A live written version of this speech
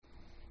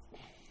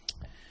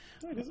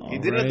He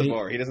did it at the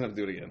bar. He doesn't have to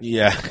do it again.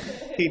 Yeah.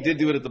 He did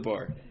do it at the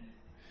bar.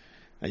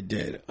 I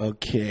did.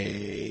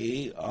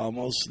 Okay.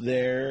 Almost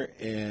there.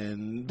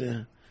 And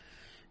It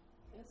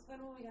was fun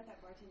when we got that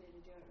bartender to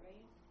do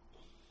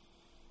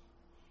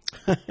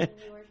it, right? When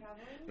we were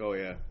traveling. Oh,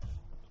 yeah.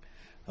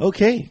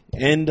 okay.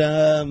 And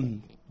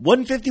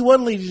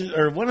 151, ladies,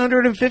 or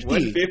 150.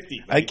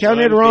 150. I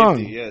counted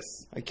wrong. Yes.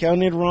 I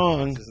counted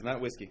wrong. This is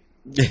not whiskey.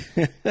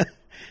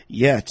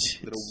 Yet.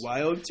 Little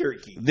wild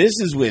turkey. This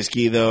is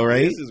whiskey, though,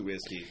 right? This is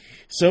whiskey.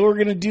 So we're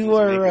gonna do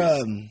our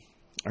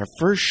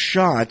first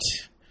shot.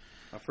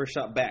 Our first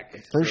shot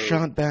back. First So,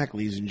 shot back,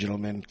 ladies and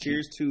gentlemen.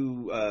 Cheers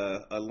to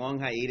a long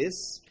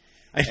hiatus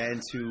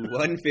and to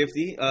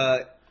 150.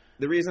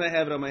 The reason I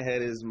have it on my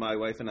head is my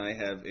wife and I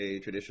have a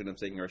tradition of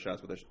taking our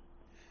shots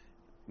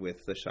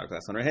with the shot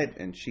glass on our head,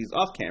 and she's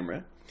off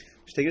camera.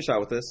 She's taking a shot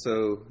with us.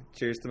 So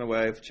cheers to my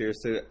wife. Cheers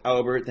to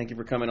Albert. Thank you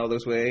for coming all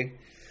this way.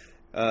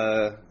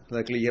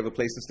 Luckily, you have a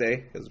place to stay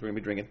because we're gonna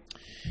be drinking.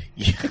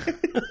 Yeah.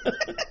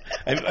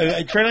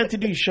 I try not to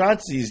do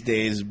shots these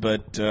days,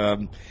 but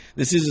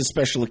this is a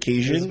special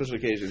occasion. It's a special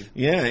occasion.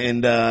 Yeah,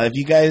 and if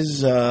you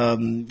guys are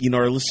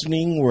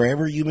listening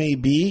wherever you may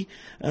be,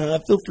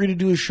 feel free to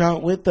do a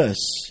shot with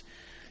us.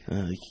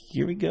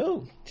 Here we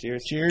go.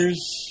 Cheers. Cheers.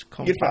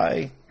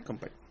 Kompai.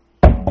 Kompai.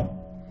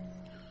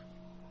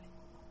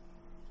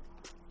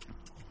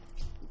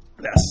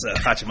 That's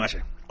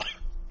Hachimachi.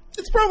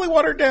 It's probably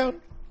watered down.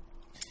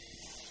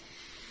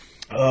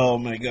 Oh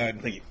my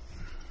god! Thank you.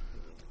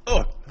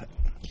 Oh,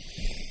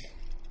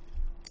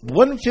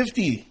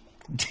 150,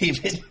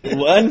 David.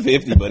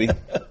 150, buddy.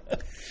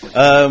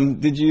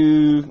 Did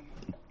you?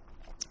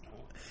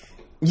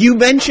 You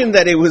mentioned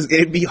that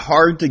it'd be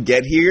hard to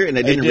get here, and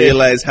I didn't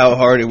realize how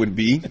hard it would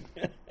be.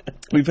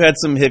 We've had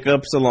some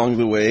hiccups along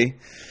the way.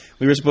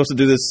 We were supposed to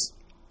do this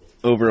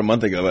over a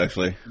month ago,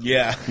 actually.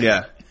 Yeah.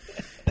 Yeah.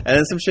 And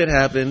then some shit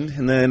happened,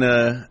 and then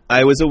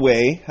I was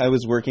away. I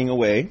was working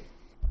away.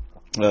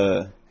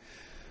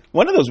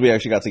 One of those we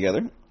actually got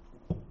together.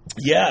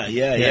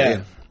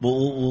 Yeah.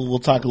 We'll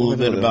talk a little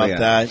bit about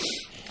that.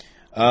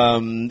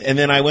 And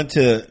then I went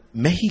to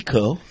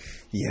Mexico.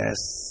 Yes.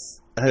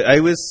 I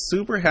was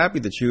super happy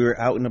that you were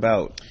out and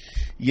about.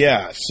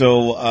 Yeah.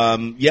 So,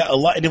 a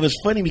lot. And it was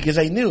funny because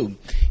I knew,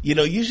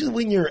 usually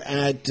when you're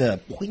at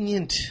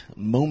poignant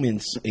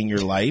moments in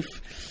your life,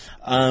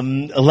 a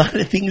lot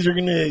of things are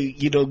going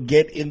to,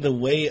 get in the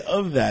way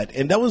of that.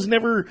 And that was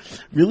never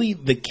really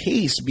the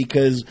case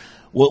because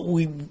what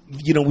we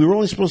were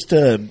only supposed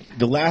to,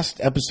 the last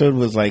episode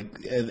was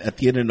like at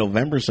the end of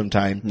November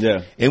sometime.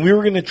 Yeah. And we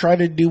were going to try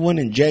to do one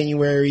in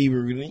January. We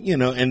were going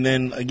to, and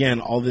then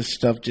again, all this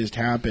stuff just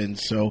happened.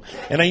 So,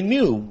 and I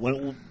knew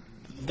when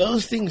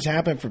those things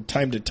happen from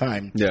time to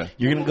time,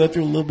 you're going to go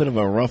through a little bit of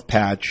a rough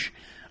patch.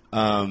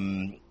 So,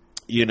 and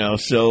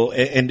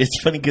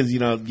it's funny because,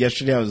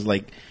 yesterday I was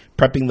like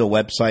prepping the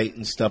website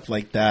and stuff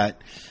like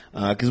that.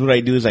 Because what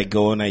I do is I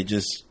go and I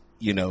just,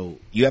 you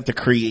have to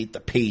create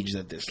the page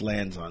that this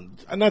lands on.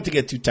 Not to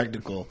get too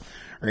technical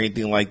or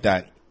anything like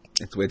that.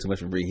 It's way too much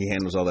for Bree. He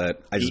handles all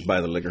that. I just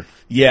buy the liquor.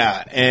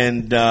 Yeah,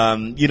 and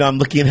I'm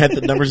looking at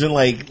the numbers and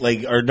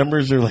like our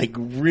numbers are like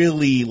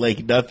really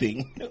like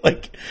nothing.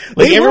 like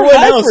everyone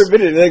else. For a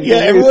minute,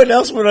 everyone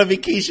else went on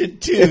vacation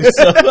too.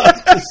 So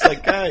I'm just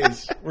like,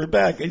 guys, we're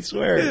back. I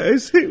swear. Yeah, I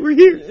say we're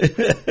here.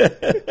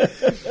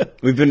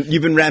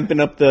 You've been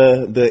ramping up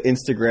the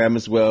Instagram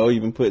as well.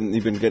 You've been cutting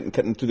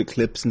through the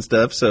clips and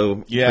stuff. So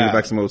bringing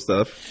back some old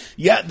stuff.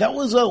 Yeah, that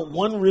was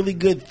one really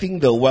good thing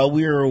though. While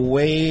we were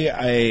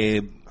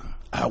away,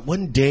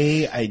 one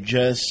day I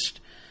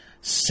just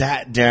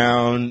sat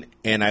down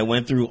and I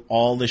went through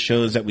all the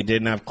shows that we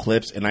didn't have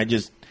clips, and I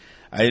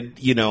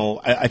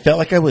felt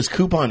like I was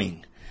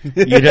couponing.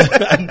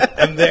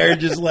 I'm there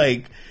just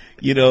like,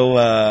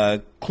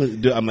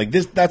 I'm like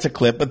that's a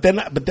clip, but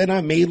then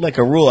I made like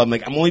a rule. I'm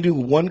like, I'm only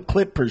doing one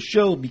clip per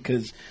show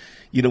because,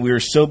 we were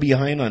so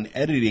behind on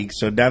editing.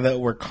 So now that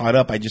we're caught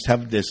up, I just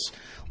have this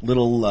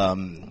little,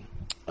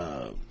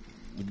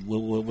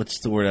 what's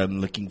the word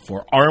I'm looking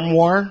for?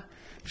 Armoire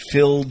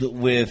filled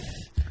with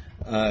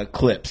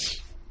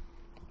clips.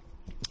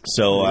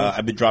 So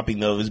I've been dropping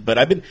those, but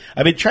I've been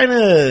trying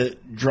to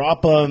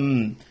drop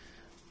them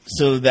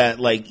so that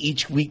like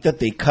each week that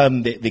they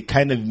come, they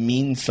kind of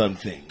mean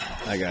something.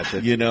 I got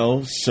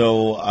you.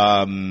 So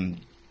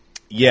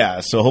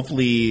so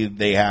hopefully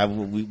they have.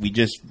 We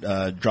just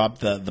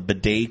dropped the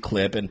bidet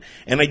clip, and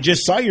I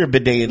just saw your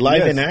bidet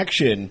live in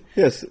action.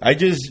 Yes, I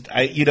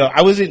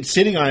wasn't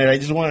sitting on it. I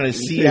just wanted to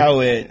see how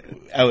it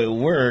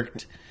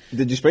worked.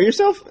 Did you spray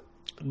yourself?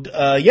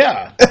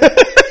 Yeah. I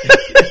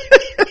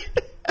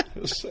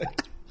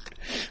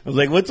was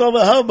like, what's all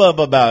the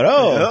hubbub about?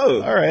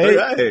 Oh, all right.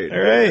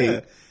 Yeah.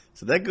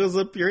 So that goes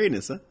up your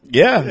anus, huh?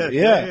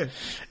 Yeah.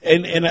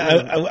 And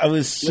I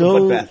was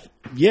so,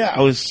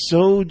 I was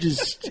so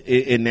just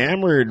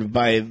enamored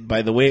by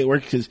the way it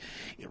works because,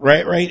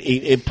 right,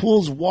 it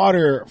pulls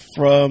water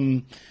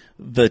from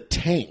the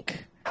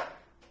tank.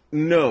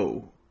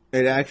 No,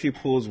 it actually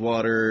pulls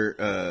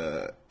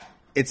water.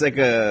 It's like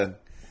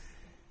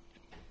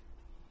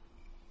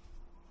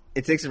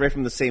it takes it right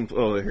from the same.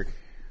 Oh, here.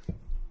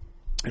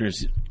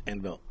 Here's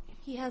Anvil.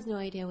 He has no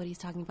idea what he's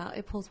talking about.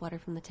 It pulls water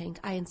from the tank.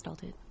 I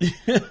installed it.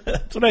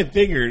 That's what I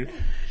figured.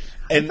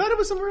 And I thought it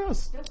was somewhere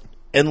else.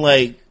 And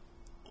like,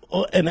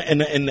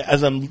 and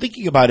as I'm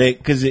thinking about it,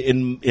 because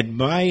in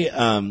my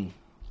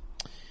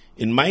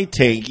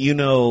tank, you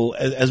know,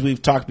 as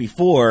we've talked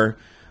before,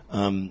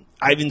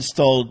 I've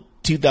installed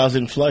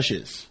 2,000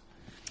 flushes.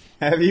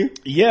 Have you?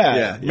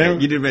 Yeah. Yeah,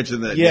 you did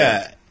mention that.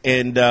 Yeah.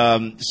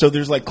 And so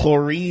there's like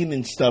chlorine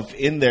and stuff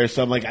in there.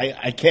 So I'm like,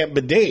 I can't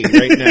bidet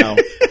right now.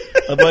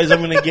 Otherwise, I'm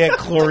going to get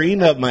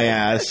chlorine up my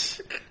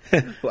ass.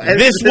 This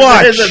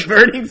watch. There's a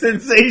burning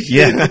sensation.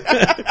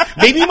 Yeah.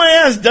 Maybe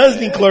my ass does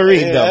need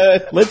chlorine, though.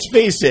 Let's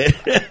face it.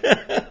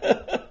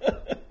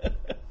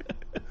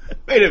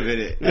 Wait a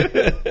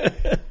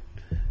minute.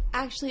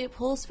 Actually, it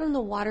pulls from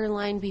the water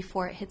line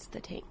before it hits the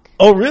tank.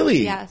 Oh,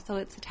 really? Yeah, so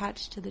it's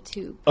attached to the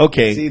tube.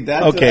 Okay. See,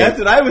 that's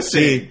what I was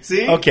saying.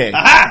 See? Okay.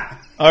 Aha!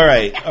 All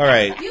right.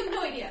 You have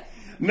no idea.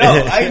 No,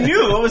 I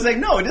knew. I was like,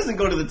 no, it doesn't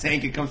go to the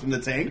tank. It comes from the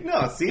tank.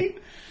 No, see?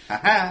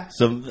 Aha.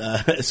 Some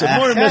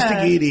more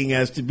investigating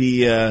has to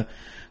be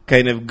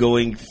kind of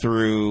going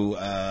through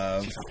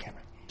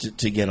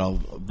to get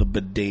all the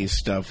bidet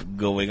stuff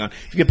going on.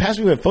 If you could pass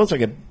me my phone so I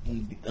could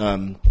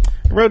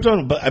wrote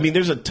down. But I mean,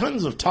 there's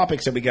tons of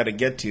topics that we got to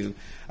get to.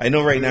 I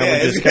know right now we're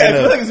just kind I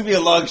feel of. like it's gonna be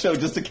a long show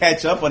just to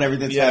catch up on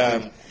everything that's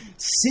happening.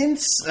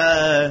 Since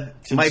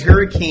my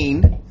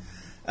hurricane,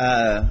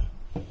 I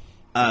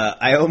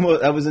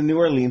was in New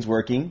Orleans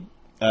working.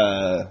 You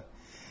know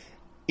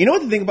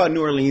what the thing about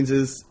New Orleans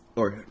is,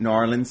 or New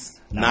Orleans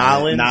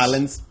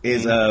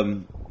is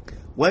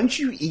once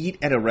you eat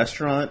at a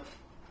restaurant,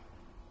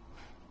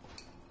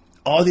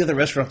 all the other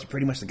restaurants are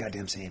pretty much the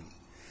goddamn same.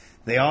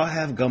 They all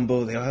have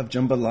gumbo, they all have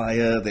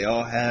jambalaya, they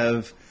all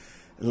have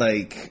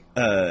like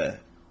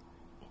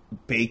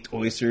baked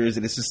oysters,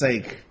 and it's just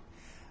like,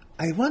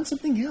 I want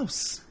something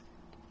else.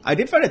 I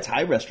did find a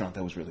Thai restaurant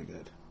that was really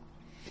good,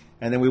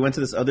 and then we went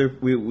to this other.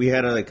 We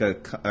had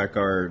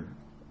our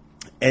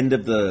end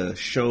of the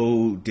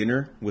show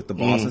dinner with the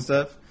boss and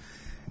stuff,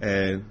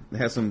 and they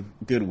had some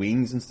good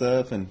wings and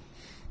stuff, and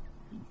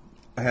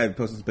I had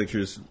posted some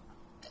pictures.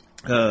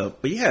 But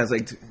yeah,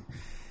 it's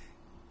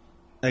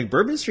like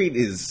Bourbon Street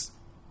is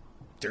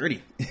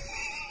dirty.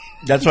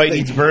 That's why it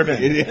needs bourbon,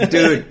 dude.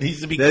 It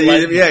needs to be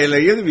yeah,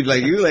 like you have to be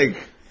like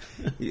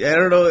I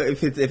don't know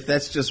if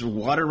that's just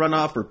water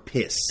runoff or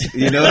piss.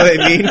 You know what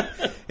I mean?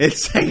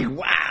 It's like,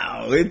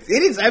 wow, it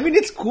is. I mean,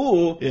 it's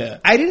cool. Yeah.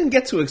 I didn't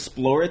get to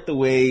explore it the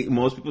way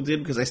most people did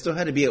because I still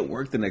had to be at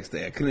work the next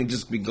day. I couldn't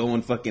just be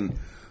going fucking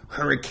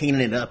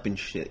hurricaning it up and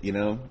shit. You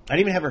know, I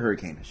didn't even have a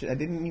hurricane. I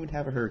didn't even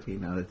have a hurricane.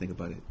 Now that I think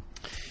about it.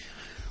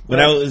 When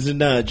I was in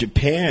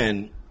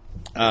Japan,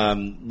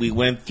 we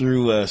went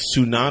through a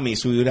tsunami,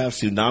 so we would have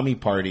tsunami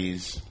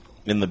parties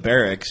in the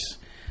barracks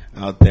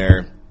out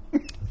there.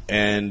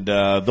 And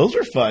those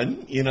are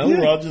fun, you know. Yeah.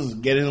 We're all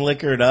just getting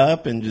liquored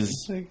up and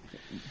just.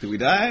 Do we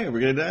die? Are we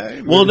gonna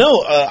die? Well,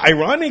 no.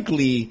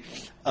 Ironically,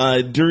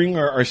 during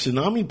our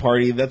tsunami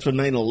party, that's when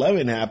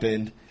 9/11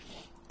 happened,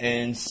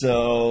 and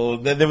so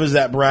then there was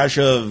that brash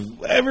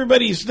of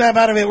everybody snap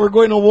out of it. We're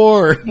going to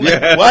war.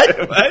 Yeah.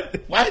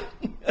 What?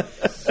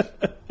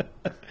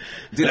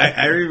 Dude,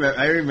 I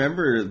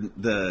remember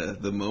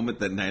the moment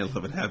that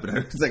 9/11 happened.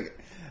 I was like,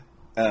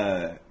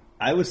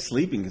 I was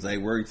sleeping because I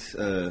worked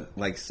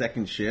like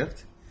second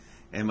shift,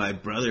 and my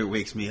brother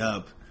wakes me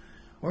up.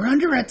 We're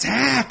under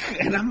attack,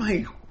 and I'm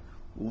like,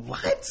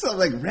 what? So I'm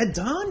like, Red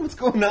Dawn? What's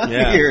going on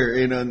here?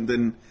 You know, and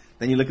then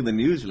you look at the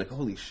news, you're like,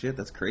 holy shit,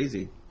 that's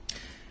crazy.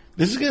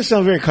 This is going to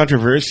sound very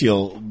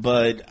controversial,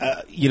 but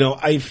you know,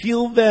 I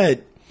feel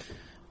that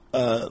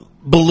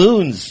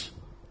balloons.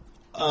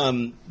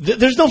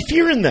 There's no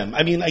fear in them.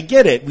 I mean, I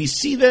get it. We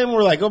see them.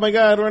 We're like, oh my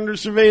god, we're under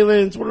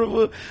surveillance. What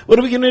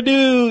are we gonna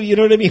do? You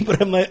know what I mean?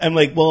 But I'm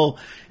like, well,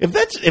 if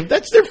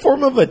that's their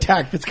form of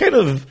attack, that's kind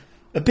of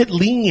a bit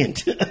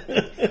lenient.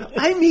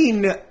 I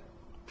mean,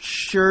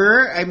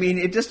 sure. I mean,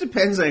 it just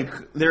depends.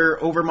 Like,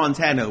 they're over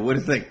Montana. What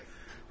is like?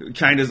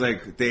 China's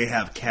like they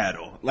have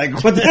cattle.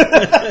 Like what?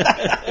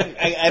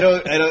 I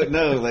don't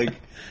know. Like,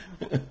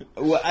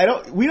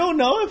 we don't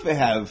know if they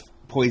have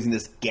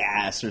poisonous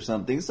gas or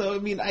something. So I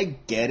mean, I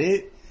get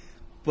it,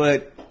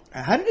 but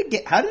how did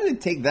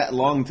it take that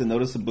long to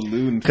notice a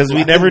balloon? Because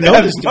we never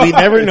noticed. We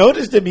never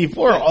noticed it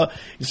before.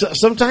 So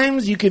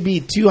sometimes you could be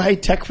too high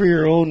tech for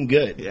your own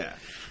good. Yeah,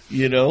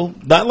 you know,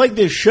 not like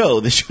this show.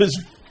 This show's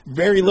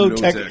very low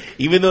tech.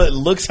 Even though it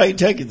looks high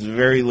tech, it's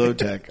very low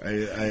tech. I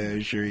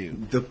assure you.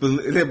 The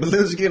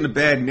balloons are getting a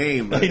bad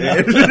name.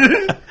 I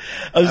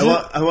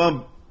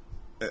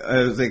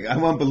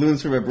want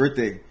balloons for my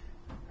birthday.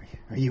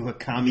 Are you a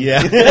commie?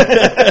 Yeah.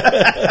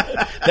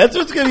 That's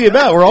what it's going to be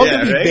about. We're all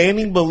going to be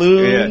banning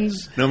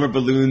balloons. Yeah. No more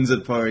balloons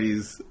at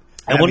parties.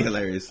 That'd be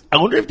hilarious. I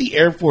wonder if the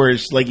Air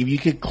Force, like, if you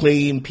could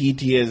claim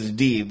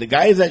PTSD, the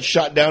guys that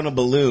shot down a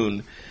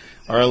balloon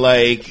are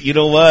like, you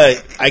know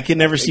what? I can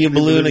never see a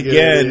balloon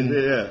again.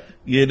 Yeah.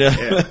 You know?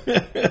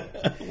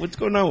 Yeah. What's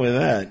going on with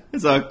that?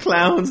 It's all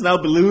clowns, now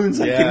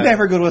balloons. I can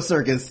never go to a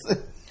circus.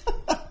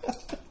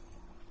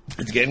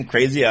 It's getting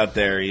crazy out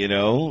there,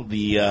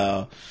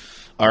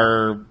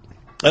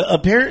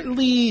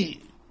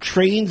 apparently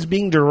trains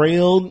being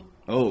derailed.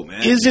 Oh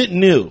man, isn't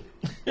new.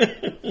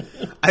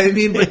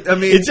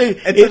 it's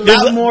a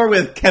lot more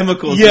with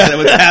chemicals than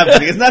what's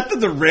happening. It's not the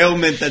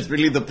derailment that's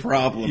really the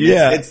problem.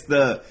 Yeah, it's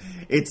the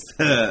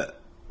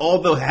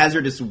all the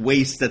hazardous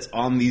waste that's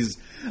on these.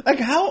 Like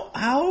how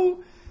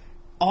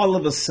all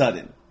of a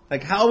sudden,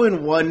 like how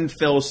in one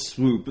fell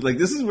swoop, like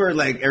this is where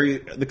like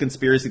the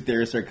conspiracy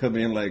theorists are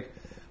coming in. Like,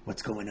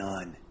 what's going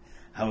on?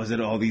 How is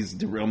it all these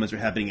derailments are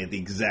happening at the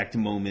exact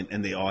moment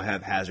and they all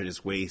have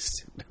hazardous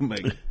waste? I'm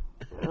like,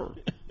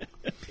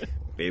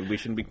 maybe we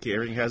shouldn't be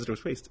carrying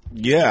hazardous waste.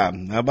 Yeah,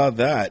 how about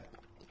that?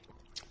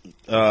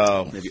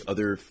 Maybe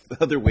other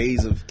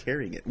ways of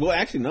carrying it. Well,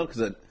 actually, no,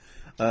 because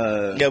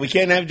we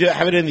can't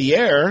have it in the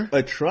air.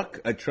 A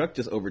truck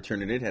just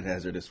overturned it. It had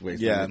hazardous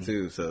waste in it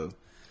too. So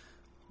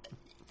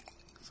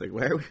it's like,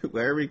 why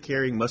are we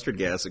carrying mustard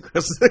gas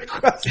across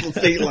the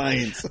state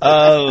lines?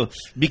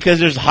 Because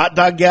there's hot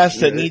dog gas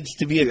that needs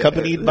to be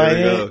accompanied by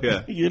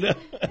it. Yeah.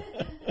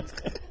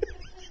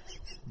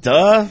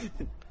 Duh.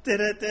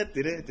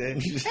 The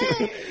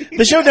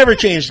show never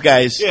changed,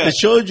 guys. Yeah. The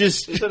show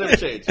never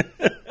changed.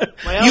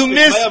 You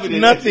missed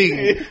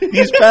nothing.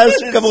 These past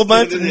couple of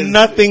months,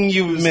 nothing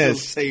you've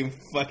missed. The same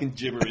fucking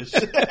gibberish.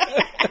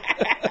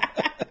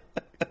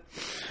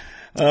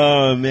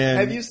 Oh man!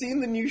 Have you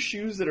seen the new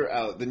shoes that are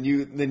out? The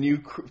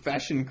new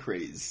fashion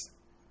craze.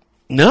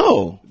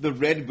 No. The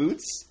red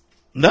boots.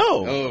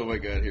 No. Oh my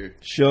god! Here,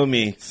 show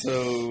me.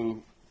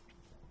 So.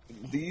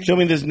 Show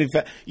me this new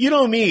You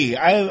know me.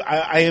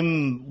 I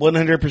am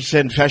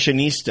 100%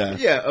 fashionista.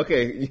 Yeah,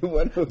 okay.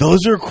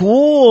 Those are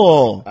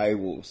cool. I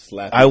will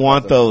slap you I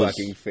want those.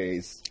 Fucking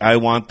face. I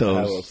want those.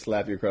 I will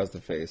slap you across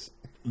the face.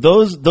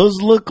 Those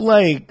look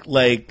like the...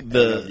 I don't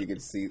know if you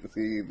can see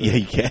Yeah,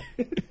 you can.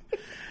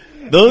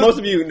 Most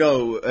of you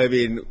know. I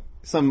mean,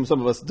 some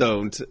of us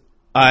don't.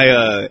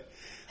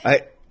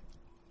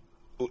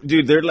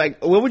 Dude, they're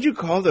like, what would you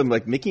call them?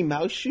 Like Mickey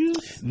Mouse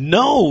shoes?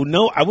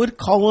 No, I would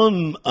call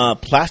them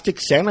plastic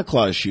Santa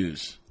Claus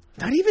shoes.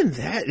 Not even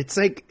that. It's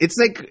like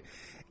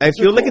I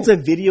feel like it's a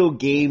video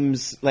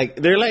games. Like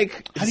they're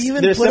like, how do you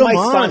even put them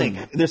on?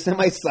 They're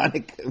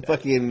semi-sonic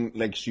fucking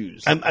like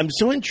shoes. I'm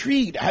so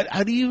intrigued.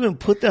 How do you even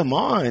put them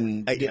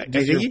on? I think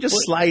you just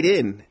slide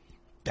in.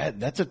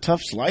 That's a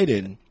tough slide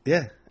in.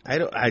 Yeah, I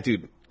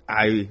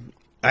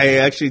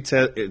actually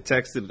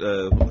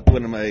texted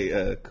one of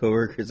my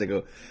coworkers. I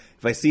go,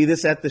 if I see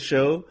this at the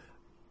show,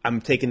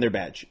 I'm taking their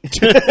badge.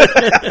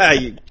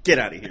 Get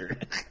out of here.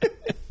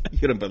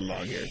 You don't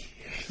belong here.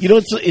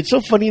 It's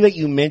so funny that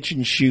you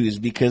mentioned shoes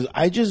because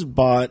I just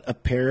bought a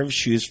pair of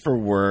shoes for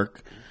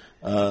work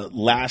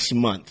last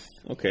month.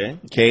 Okay,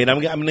 and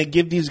I'm going to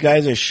give these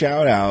guys a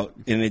shout out,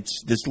 and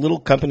it's this little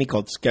company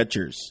called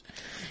Skechers.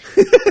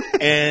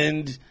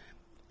 And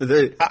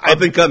I've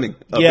been coming.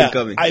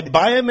 I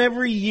buy them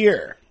every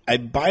year.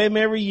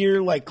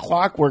 Like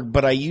clockwork,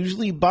 but I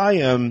usually buy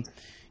them,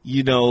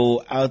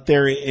 out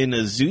there in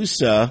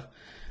Azusa.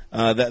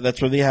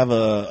 That's where they have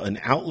an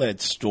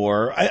outlet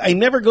store. I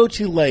never go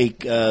to like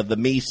the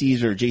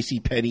Macy's or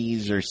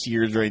JCPenney's or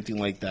Sears or anything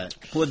like that.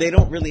 Well, they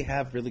don't really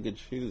have really good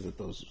shoes at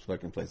those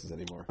fucking places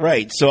anymore.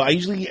 Right. So I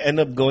usually end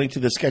up going to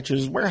the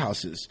Skechers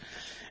warehouses.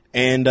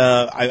 And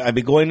I've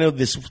been going to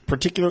this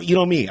particular,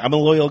 me, I'm a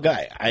loyal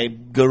guy. I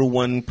go to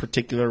one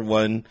particular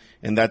one,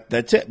 and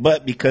that's it.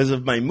 But because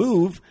of my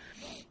move,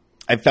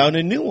 I found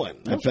a new one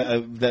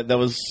that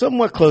was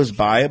somewhat close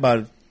by,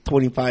 about a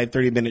 25,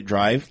 30-minute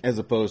drive. As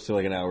opposed to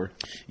like an hour.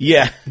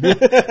 Yeah. But,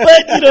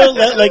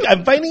 like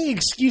I'm finding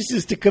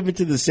excuses to come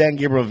into the San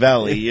Gabriel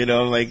Valley,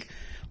 like...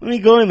 Let me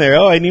go in there.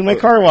 Oh, I need my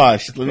car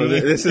washed.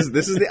 This is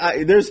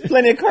there's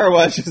plenty of car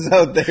washes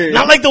out there.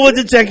 Not like the ones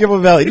in San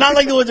Gabriel Valley. Not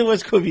like the ones in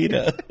West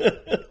Covina.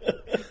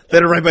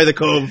 That are right by the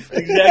cove.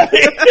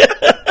 Exactly.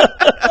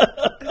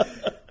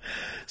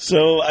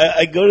 So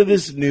I go to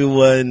this new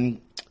one,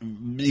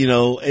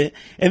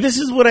 and this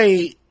is what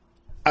I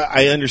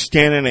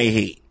understand and I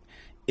hate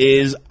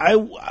is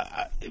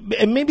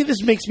and maybe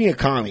this makes me a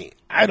commie.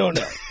 I don't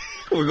know.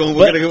 We're gonna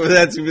go with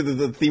that to be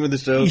the theme of the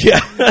show. Yeah.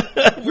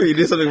 Where you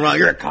do something wrong,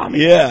 you're a commie.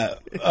 Yeah.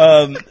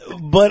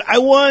 But I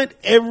want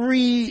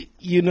every,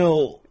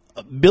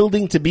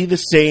 building to be the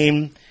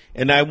same.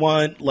 And I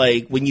want,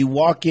 like, when you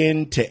walk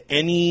into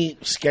any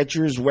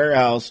Skechers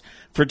warehouse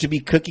for it to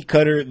be cookie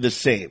cutter the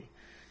same.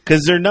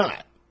 Because they're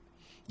not.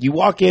 You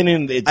walk in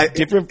and it's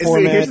different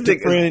format. Here's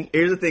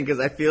the thing, because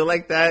I feel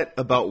like that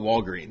about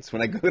Walgreens.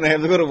 When I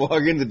have to go to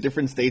Walgreens to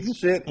different states and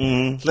shit,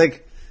 it's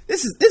like,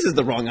 This is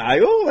the wrong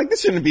aisle. Like,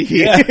 this shouldn't be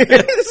here. Yeah.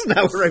 This is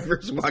not where I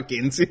first walk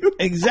into.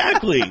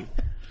 Exactly.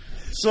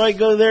 So I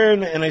go there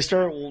and I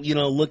start,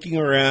 looking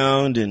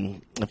around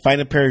and I find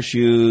a pair of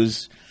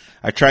shoes.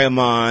 I try them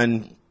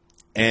on.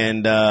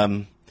 And,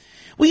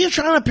 when you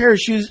try on a pair of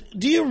shoes,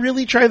 do you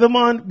really try them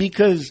on?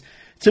 Because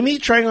to me,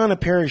 trying on a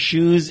pair of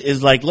shoes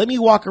is like, let me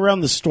walk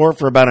around the store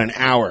for about an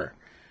hour.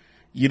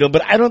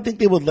 But I don't think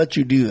they would let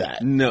you do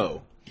that.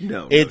 No.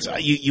 No. It's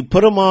you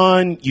put them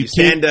on. You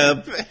stand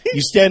up.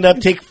 You stand up.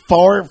 Take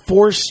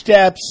 4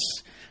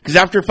 steps because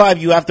after 5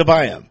 you have to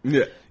buy them.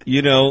 Yeah.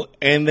 You know,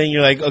 and then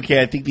you're like,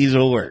 okay, I think these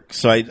will work.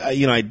 So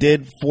I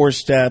did 4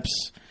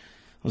 steps. I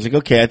was like,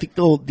 okay, I think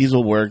these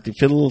will work. They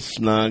fit a little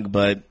snug,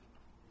 but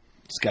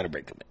just got to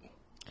break them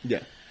in. Yeah.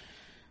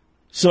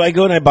 So I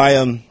go and I buy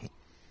them,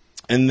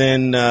 and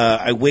then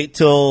I wait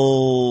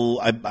till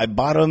I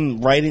bought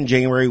them right in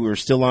January. We were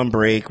still on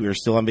break. We were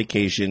still on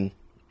vacation,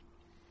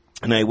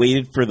 and I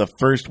waited for the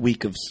first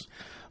week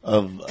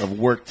of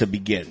work to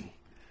begin.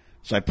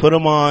 So I put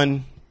them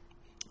on.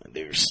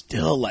 They were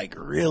still like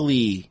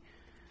really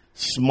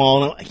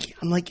small.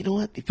 I'm like, you know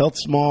what? They felt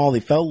small. They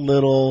felt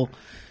little.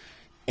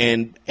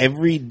 And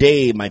every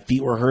day my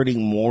feet were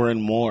hurting more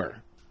and more.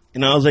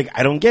 And I was like,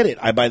 I don't get it.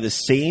 I buy the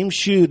same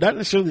shoe, not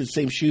necessarily the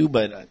same shoe,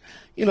 but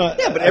yeah,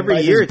 but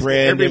every year,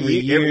 every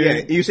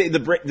year. You say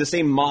the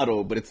same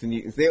model, but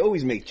they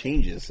always make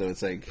changes. So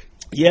it's like,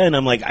 yeah. And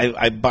I'm like,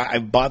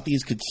 I've bought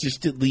these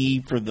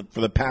consistently for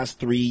the past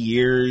 3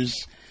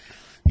 years.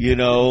 You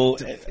know,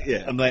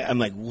 yeah. I'm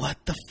like, what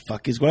the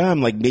fuck is going on?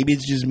 I'm like, maybe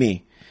it's just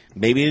me.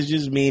 Maybe it's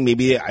just me.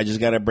 Maybe I just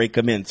got to break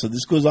them in. So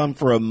this goes on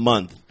for a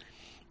month,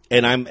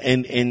 and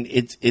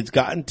it's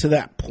gotten to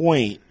that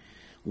point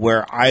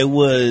where I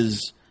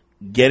was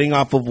getting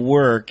off of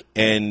work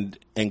and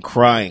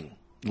crying,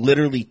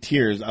 literally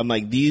tears. I'm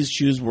like, these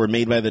shoes were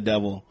made by the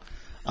devil.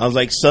 I was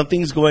like,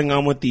 something's going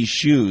on with these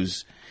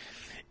shoes.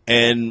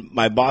 And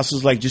my boss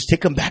was like, just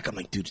take them back. I'm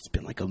like, dude, it's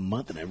been like a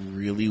month and I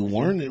really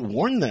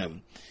worn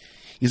them.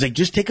 He's like,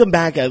 just take them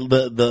back. At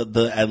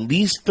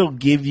least they'll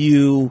give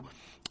you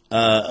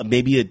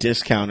maybe a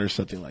discount or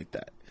something like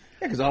that.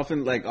 Yeah, because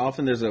often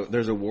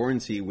there's a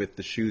warranty with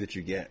the shoe that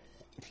you get.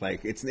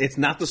 Like it's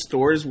not the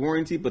store's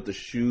warranty, but the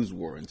shoe's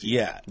warranty.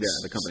 Yeah,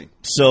 the company.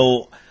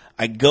 So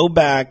I go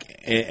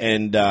back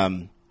and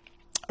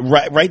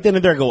right then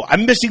and there I go,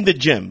 I'm missing the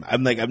gym.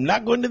 I'm like, I'm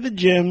not going to the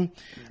gym.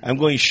 I'm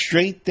going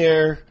straight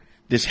there.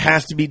 This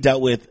has to be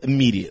dealt with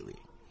immediately.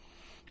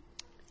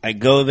 I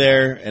go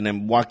there and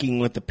I'm walking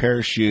with a pair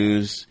of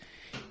shoes,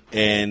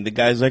 and the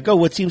guy's like, oh,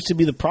 what seems to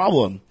be the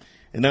problem?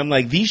 And I'm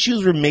like, these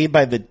shoes were made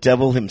by the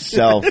devil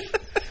himself.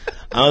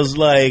 I was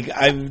like,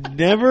 I've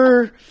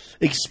never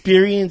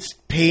experienced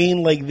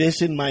pain like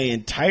this in my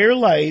entire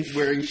life.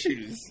 Wearing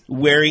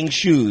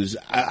shoes.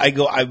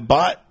 I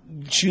bought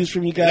shoes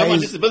from you guys. I'm on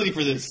disability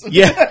for this.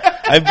 Yeah.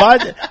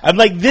 I'm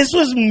like, this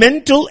was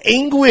mental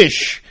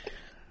anguish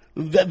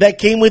that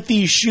came with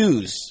these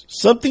shoes.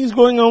 Something's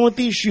going on with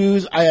these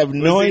shoes. I have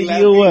no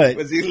idea what.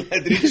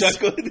 Did he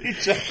chuckle?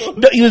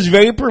 No, he was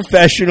very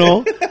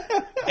professional.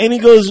 And he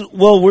goes,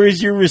 well,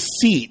 where's your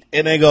receipt?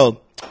 And I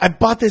go, I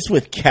bought this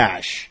with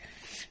cash.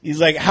 He's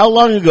like, how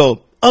long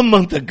ago? A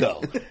month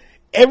ago.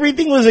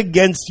 Everything was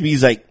against me.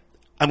 He's like,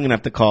 I'm going to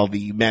have to call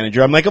the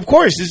manager. I'm like, of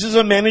course, this is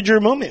a manager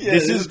moment. Yeah,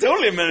 this is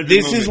totally a manager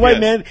moment. This is why,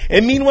 man.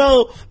 And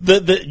meanwhile,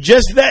 the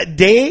just that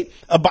day,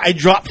 I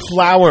dropped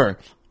flour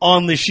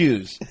on the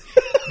shoes.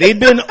 They'd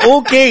been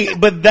okay,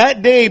 but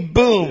that day,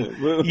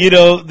 boom, you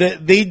know,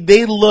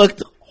 they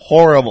looked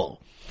horrible.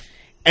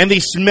 And they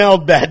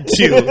smelled bad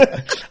too.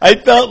 I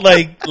felt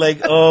like,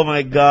 oh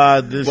my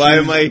God, why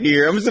am I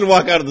here? I'm just gonna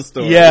walk out of the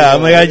store. Yeah,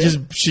 I'm like, I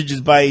should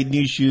just buy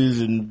new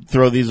shoes and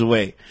throw these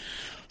away.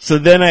 So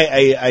then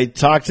I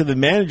talked to the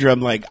manager.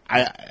 I'm like,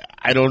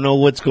 I don't know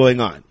what's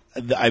going on.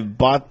 I've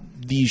bought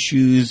these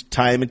shoes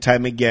time and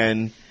time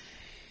again,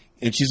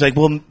 and she's like,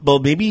 well,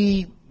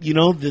 maybe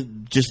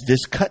just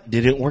this cut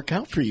didn't work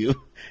out for you.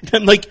 And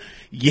I'm like,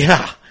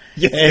 yeah.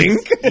 You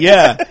think?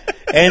 Yeah.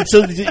 And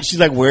so she's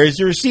like, where's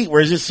the receipt?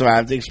 Where's this? So I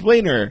have to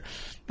explain to her.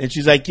 And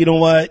she's like, you know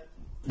what?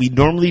 We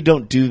normally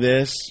don't do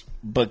this,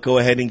 but go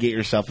ahead and get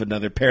yourself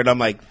another pair. And I'm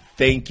like,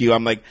 thank you.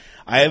 I'm like,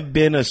 I have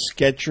been a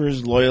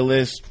Skechers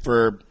loyalist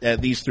for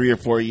at least 3 or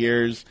 4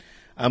 years.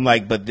 I'm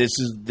like, but this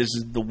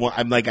is the one.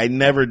 I'm like, I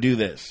never do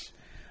this.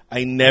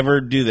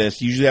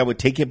 Usually I would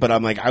take it, but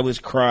I'm like, I was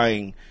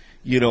crying,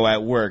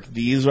 at work.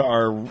 These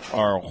are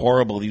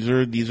horrible. These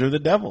are the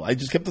devil. I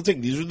just kept on saying,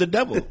 these are the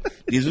devil.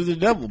 These are the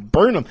devil.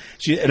 Burn them.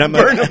 I'm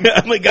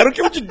like, I don't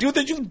care what you do with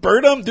that. Just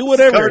burn them. Do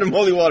whatever. Cover them in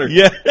holy water.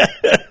 Yeah.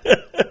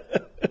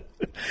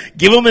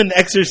 Give them an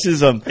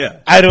exorcism.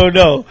 Yeah. I don't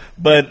know,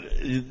 but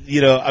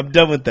I'm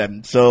done with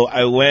them. So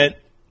I went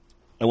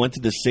to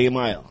the same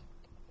aisle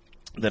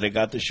that I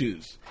got the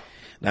shoes.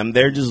 And I'm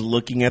there just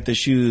looking at the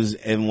shoes,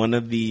 and one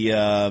of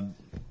the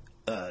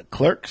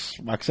clerks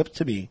walks up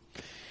to me.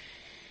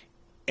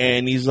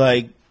 And he's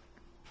like,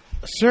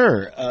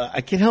 sir,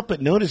 I can't help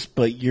but notice,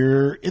 but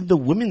you're in the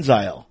women's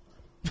aisle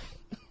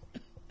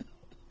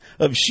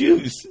of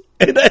shoes.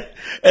 And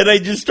I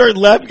just start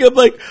laughing. I'm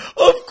like,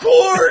 of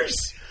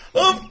course.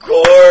 And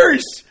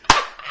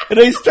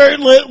I start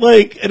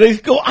and I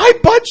go, I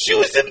bought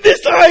shoes in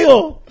this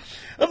aisle.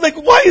 I'm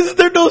like, why isn't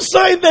there no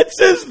sign that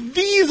says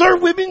these are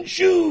women's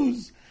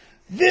shoes?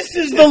 This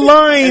is the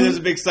line. And there's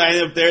a big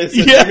sign up there that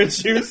says women's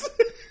shoes.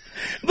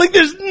 Like,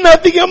 there's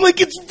nothing. I'm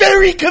like, it's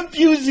very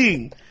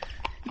confusing.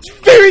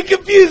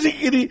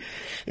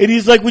 And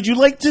he's like, would you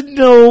like to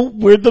know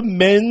where the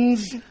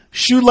men's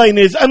shoe line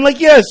is. I'm like,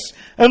 yes.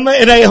 I'm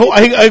like, and I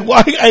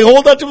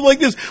hold out to him like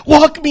this.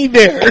 Walk me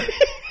there.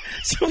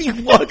 So he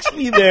walks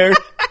me there.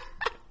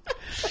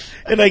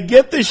 And I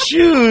get the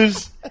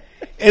shoes.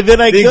 And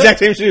then I the exact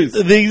same shoes.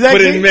 The exact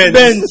but same in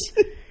men's.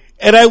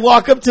 And I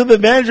walk up to the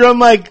manager. I'm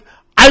like,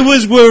 I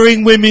was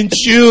wearing women's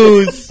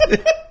shoes.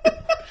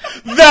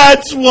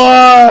 That's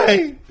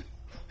why.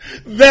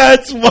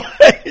 That's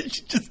why.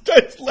 She just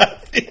starts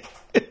laughing.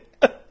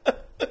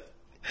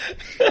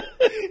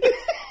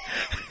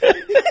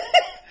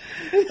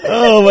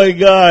 Oh my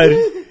God.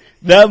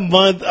 That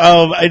month,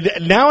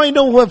 now I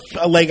know what,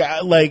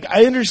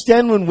 I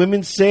understand when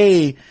women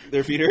say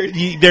their feet hurt.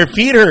 Their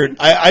feet hurt.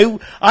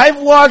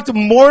 I've walked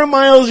more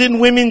miles in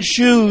women's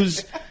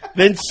shoes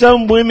than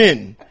some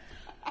women.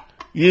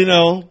 You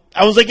know,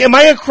 I was like, am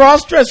I a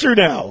cross-dresser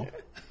now?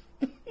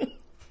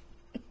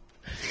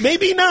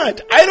 Maybe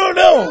not. I don't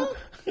know.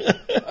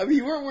 I mean,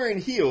 you weren't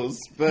wearing heels,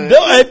 but no,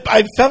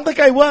 I felt like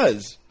I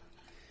was.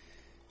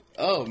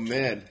 Oh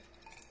man,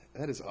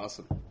 that is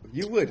awesome.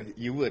 You would.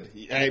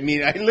 I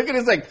mean, I look at it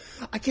as like,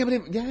 I can't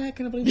believe it. Yeah, I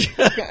can't believe it.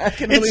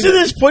 It's to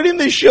this point in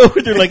the show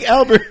where they're like,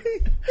 Albert.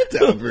 It's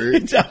Albert.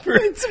 It's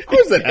Albert. Of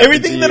course that happens.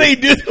 Everything that I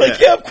do, they're like,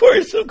 yeah, of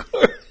course. They're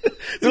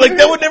like,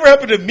 that would never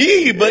happen to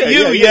me, but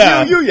you,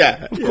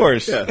 Of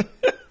course. Yeah.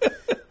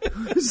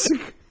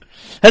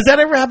 Has that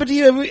ever happened to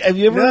you? Have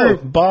you ever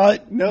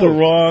bought the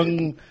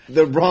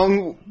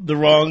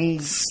wrong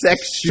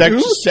sex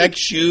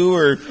shoe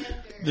or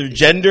their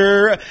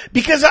gender?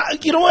 Because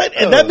you know what,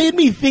 and that made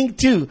me think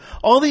too.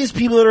 All these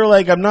people that are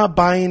like, I'm not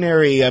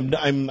binary.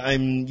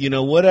 I'm you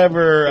know,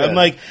 whatever. Yeah. I'm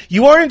like,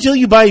 you are until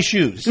you buy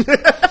shoes.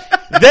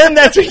 Then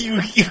that's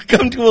when you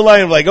come to a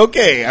line of like,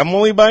 okay, I'm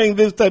only buying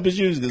this type of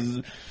shoes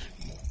because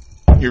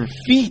your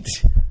feet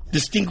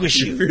distinguish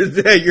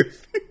you.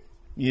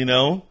 You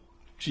know,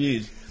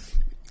 jeez.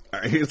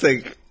 It's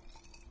like,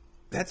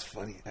 that's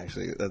funny.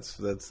 Actually, that's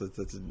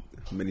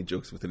many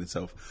jokes within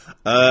itself.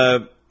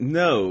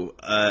 No,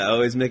 I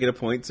always make it a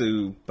point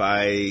to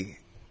buy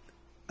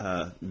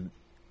a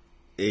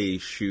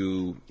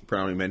shoe,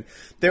 predominantly men.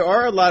 There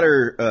are a lot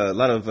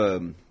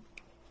of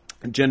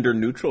gender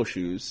neutral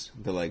shoes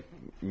that like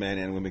men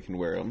and women can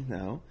wear them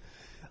now.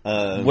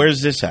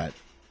 Where's this at?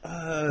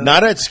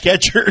 Not at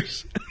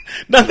Skechers.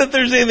 Not that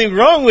there's anything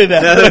wrong with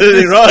that. Not that there's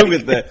anything wrong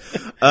with that.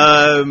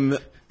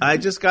 I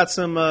just got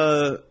some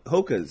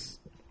Hokas.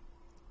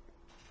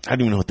 I don't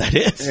even know what that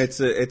is.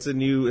 It's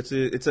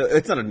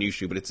not a new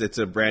shoe, but it's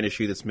a brand of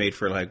shoe that's made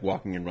for like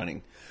walking and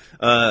running.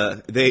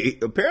 They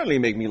apparently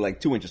make me like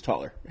 2 inches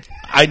taller.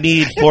 I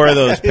need 4 of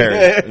those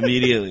pairs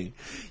immediately.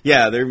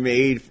 Yeah, they're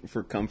made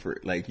for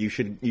comfort. Like you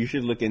should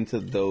look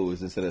into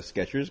those instead of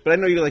Skechers. But I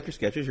know you like your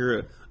Skechers. You're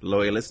a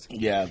loyalist.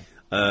 Yeah.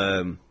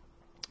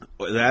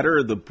 That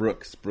or the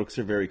Brooks. Brooks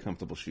are very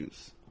comfortable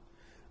shoes.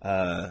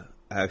 I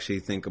actually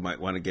think I might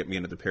want to get me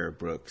another pair of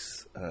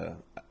Brooks.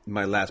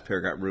 My last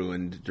pair got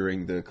ruined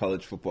during the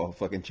college football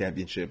fucking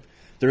championship.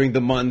 During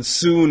the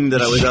monsoon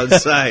that I was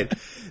outside.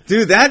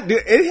 Dude,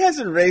 it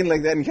hasn't rained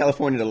like that in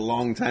California in a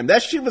long time.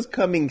 That shit was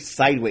coming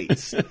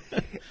sideways.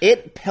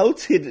 It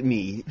pelted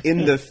me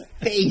in the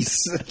face,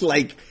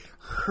 like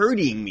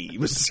hurting me.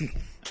 It was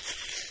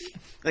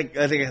like,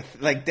 I think,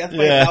 like death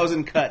by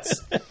 1,000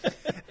 cuts.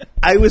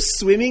 I was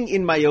swimming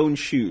in my own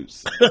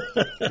shoes.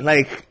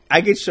 Like,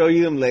 I could show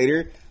you them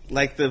later.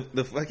 Like the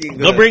fucking...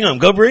 Go bring them.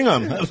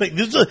 I was like,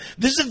 this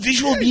is a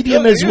visual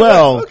medium as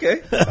well.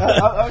 Okay.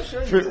 I'll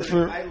show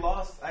you. I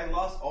lost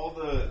all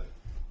the...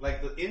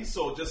 Like, the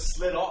insole just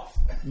slid off.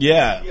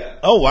 Yeah.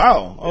 Oh,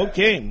 wow. Yeah.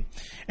 Okay.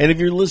 And if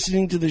you're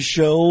listening to the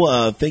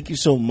show, thank you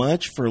so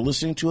much for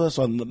listening to us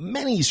on the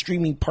many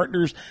streaming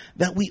partners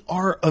that we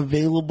are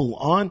available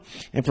on.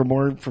 And for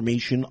more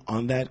information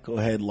on that, go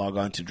ahead, log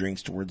on to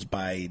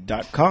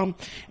drinkstowardsby.com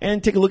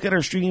and take a look at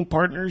our streaming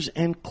partners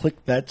and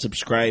click that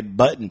subscribe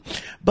button.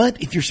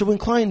 But if you're so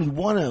inclined, you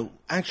want to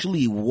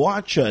actually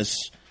watch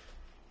us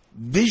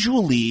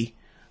visually,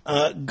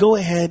 go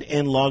ahead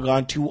and log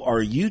on to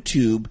our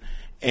YouTube.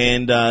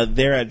 And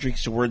there at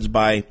Drinks to Words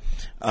By,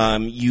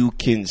 you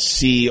can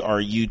see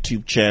our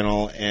YouTube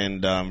channel,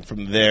 and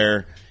from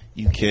there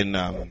you can,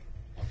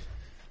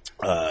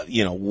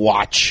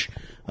 watch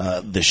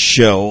the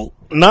show.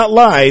 Not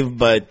live,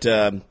 but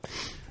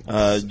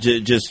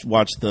just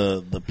watch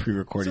the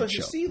pre-recorded show. So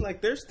you see,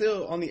 like, they're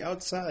still on the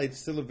outside,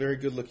 still a very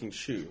good-looking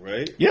shoe,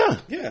 right? Yeah.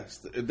 Yeah.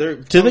 They're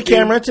to the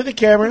camera. To the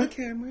camera, right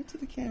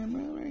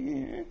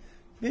here.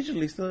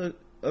 Visually, still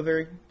a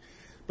very,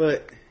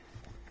 but.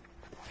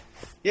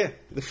 Yeah,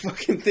 the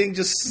fucking thing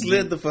just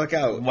slid the fuck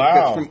out.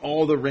 Wow. From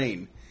all the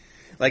rain.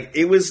 Like,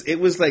 it was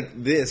like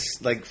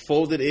this, like,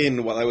 folded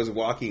in while I was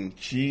walking.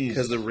 Jeez.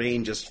 Because the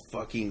rain just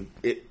fucking...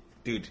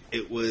 Dude,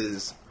 it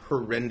was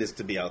horrendous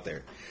to be out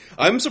there.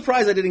 I'm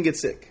surprised I didn't get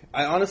sick.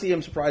 I honestly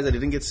am surprised I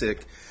didn't get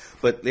sick.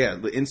 But, yeah,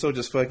 the insole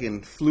just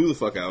fucking flew the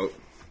fuck out.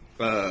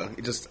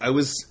 I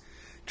was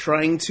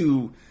trying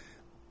to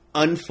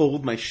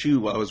unfold my shoe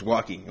while I was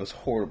walking. It was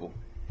horrible.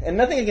 And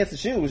nothing against the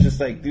shoe. It was just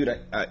like, dude,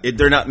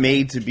 they're not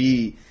made to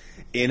be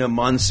in a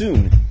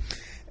monsoon.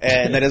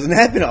 And that doesn't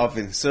happen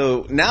often.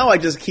 So now I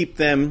just keep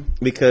them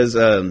because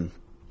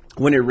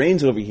when it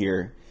rains over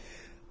here,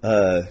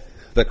 the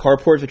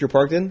carport that you're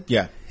parked in,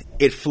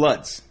 it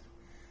floods.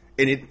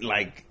 And it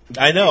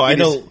I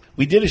know.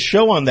 We did a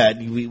show on that.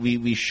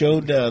 We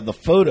showed the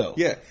photo.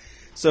 Yeah.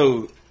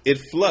 So it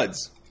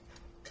floods.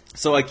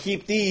 So I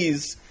keep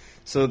these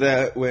so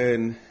that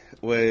when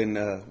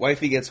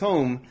wifey gets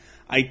home,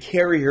 I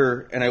carry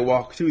her and I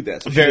walk through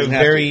that. So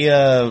very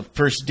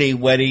first day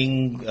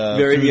wedding.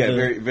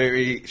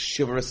 Very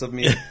chivalrous of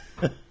me.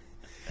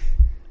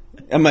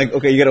 I'm like,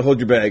 okay, you gotta hold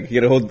your bag.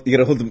 You gotta hold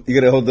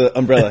the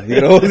umbrella.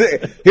 You gotta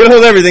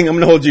hold everything. I'm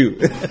gonna hold you.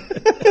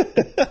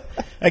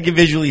 I can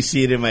visually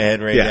see it in my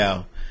head right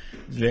now.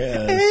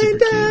 Yeah,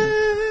 super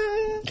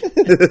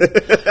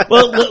cute.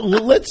 Well,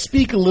 let's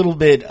speak a little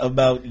bit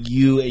about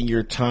you and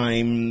your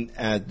time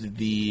at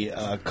the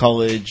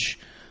college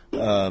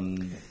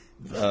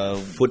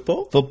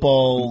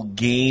football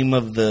game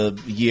of the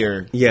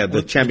year. Yeah,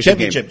 the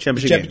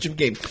championship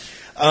game.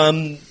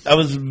 I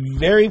was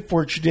very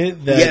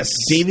fortunate that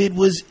David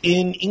was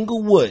in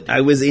Inglewood.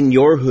 I was in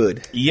your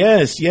hood.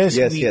 Yes.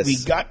 We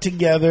got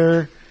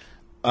together.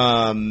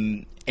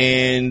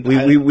 And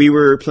we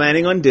were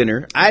planning on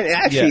dinner.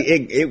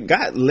 It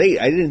got late.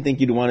 I didn't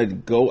think you'd want to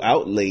go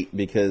out late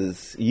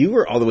because you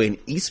were all the way in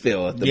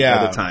Eastvale at the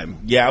other time.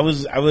 Yeah, I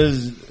was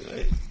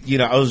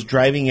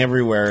driving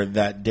everywhere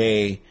that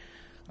day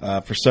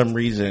for some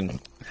reason.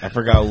 I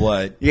forgot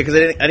what. Yeah, because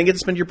I didn't get to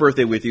spend your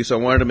birthday with you, so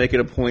I wanted to make it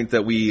a point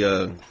that we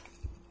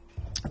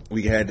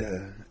had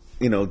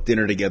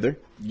dinner together.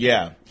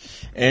 Yeah,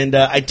 and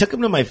I took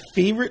him to my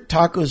favorite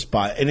taco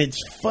spot, and it's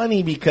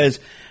funny because.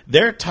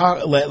 They're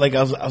I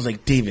was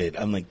like, David,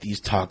 I'm like,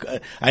 these I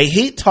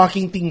hate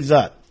talking things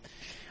up.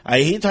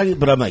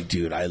 But I'm like,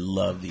 dude, I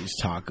love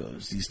these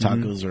tacos. These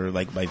tacos are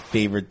like my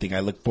favorite thing. I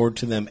look forward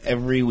to them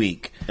every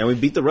week. And we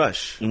beat the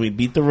rush. We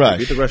beat the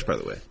rush, by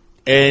the way.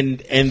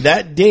 And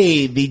that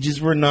day, they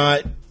just were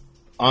not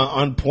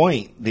on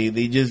point. They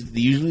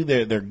usually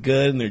they're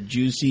good and they're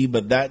juicy,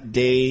 but that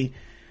day,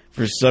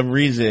 for some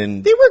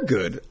reason, they were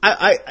good.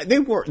 They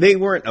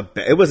weren't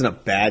it wasn't a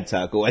bad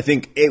taco. I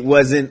think it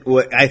wasn't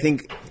what I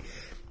think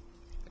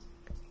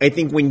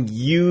when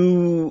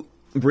you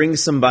bring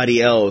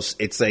somebody else,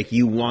 it's like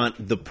you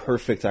want the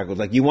perfect taco.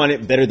 Like you want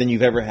it better than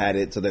you've ever had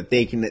it, so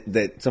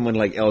that someone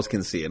like else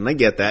can see it. And I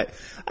get that.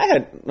 I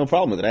had no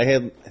problem with it. I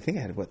think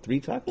I had 3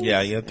 tacos.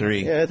 Yeah, you had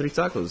 3. Yeah, I had 3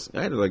 tacos.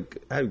 I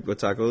had good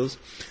tacos.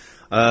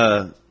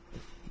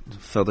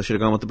 Felt I should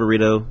have gone with the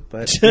burrito,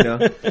 but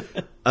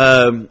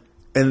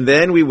and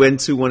then we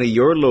went to one of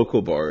your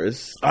local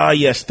bars.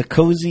 Yes, the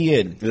Cozy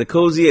Inn. The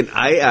Cozy Inn.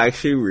 I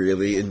actually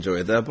really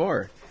enjoyed that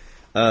bar.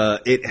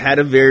 It had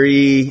a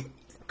very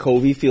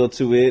Covey feel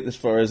to it as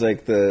far as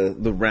like the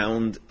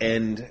round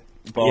end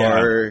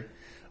bar.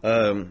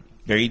 Yeah.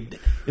 It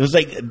was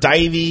like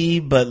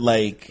divey, but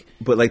like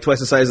twice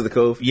the size of the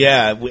Cove.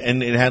 Yeah,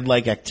 and it had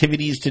like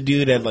activities to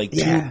do. It had like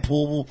 2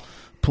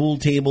 pool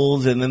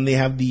tables, and then they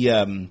have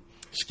the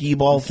skee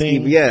ball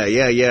thing. Yeah.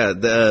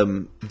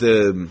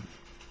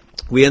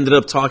 We ended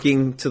up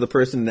talking to the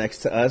person next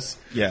to us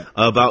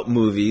about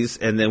movies,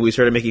 and then we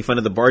started making fun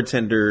of the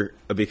bartender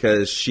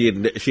because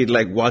she'd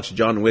like watched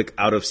John Wick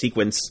out of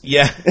sequence.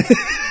 Yeah.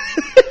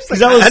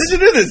 How did you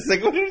do this?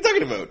 Like, what are you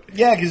talking about?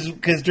 Yeah,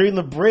 because during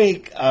the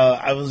break,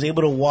 I was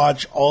able to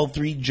watch all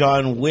 3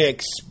 John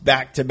Wicks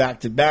back to back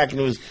to back, and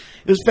it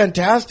was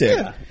fantastic.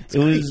 Yeah, it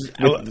was.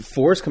 The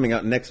 4 is coming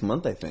out next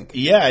month, I think.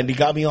 Yeah, and he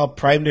got me all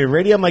primed and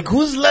ready. I'm like,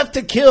 who's left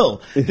to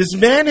kill? This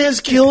man has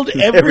killed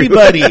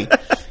everybody.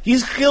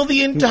 He's killed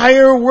the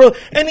entire world,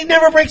 and he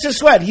never breaks a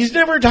sweat. He's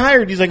never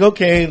tired. He's like,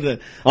 okay,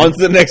 on to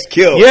the next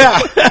kill. Yeah,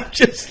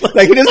 just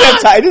like he doesn't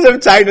have time. He doesn't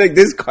have time. Like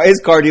this,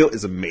 his cardio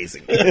is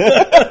amazing.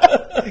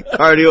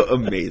 Cardio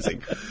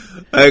amazing.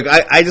 Like,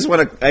 I just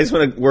want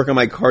to work on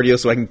my cardio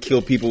so I can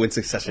kill people in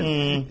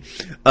succession.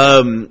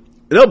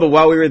 No, but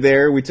while we were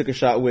there, we took a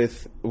shot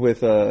with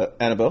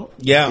Annabelle.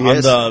 Yeah,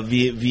 yes. On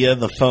via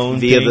the phone,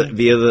 via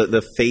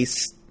the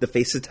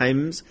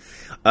FaceTimes.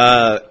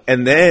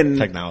 And then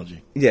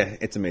technology. Yeah,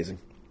 it's amazing.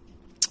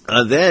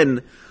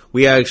 Then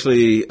we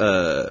actually we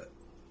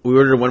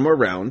ordered one more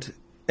round,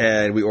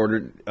 and we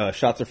ordered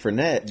shots of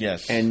Fernet.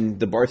 Yes, and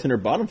the bartender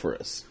bought them for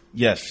us.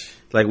 Yes,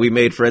 like we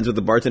made friends with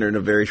the bartender in a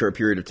very short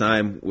period of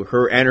time. With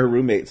her and her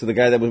roommate. So the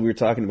guy that we were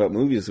talking about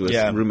movies with,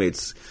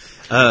 roommates.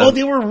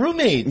 They were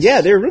roommates.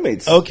 Yeah, they were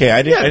roommates. Okay,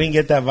 I didn't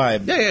get that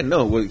vibe. Yeah,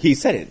 no. Well, he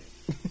said it.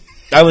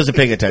 I wasn't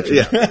paying attention.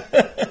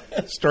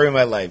 Yeah, story of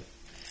my life.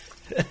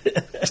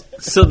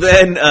 So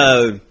then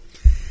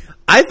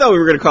I thought we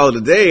were going to call it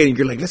a day, and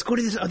you're like, let's go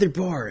to this other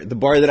bar. The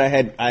bar that I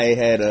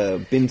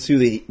had been to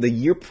the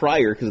year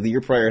prior, because the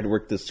year prior I had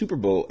worked the Super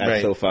Bowl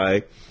at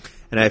SoFi,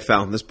 and I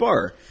found this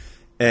bar.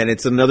 And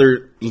it's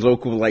another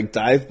local like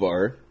dive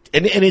bar.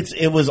 And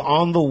it was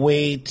on the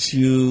way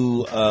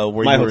to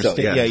where my you hotel, were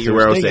staying. Yeah, you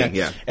where were I was staying.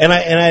 Yeah. And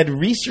I had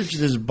researched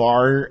this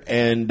bar,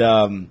 and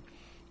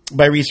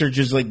by research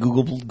is like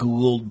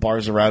Googled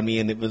bars around me,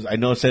 and I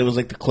noticed that it was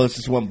like the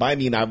closest one by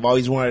me, and I've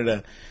always wanted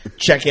to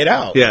check it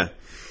out. Yeah.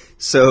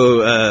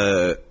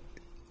 So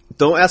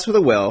Don't ask for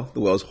the well. The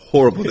well's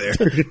horrible there.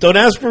 Don't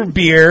ask for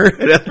beer.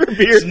 Don't ask for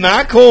beer. It's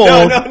not cold.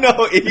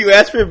 No. If you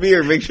ask for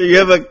beer, make sure you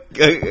have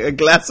a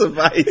glass of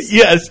ice.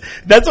 Yes,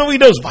 that's what we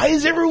know. Why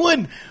is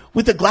everyone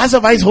with a glass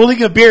of ice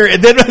holding a beer,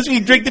 and then as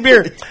we drink the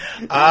beer,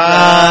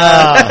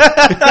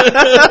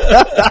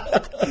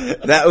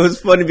 That was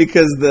funny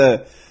because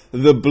the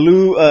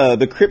blue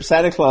the Crip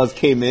Santa Claus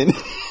came in.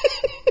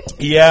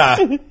 Yeah.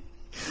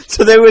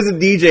 So there was a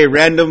DJ,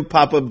 random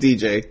pop up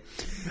DJ,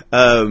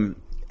 and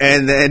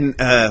then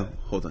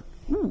hold on.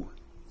 Ooh,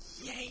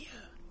 yeah.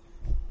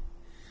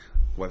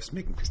 Wife's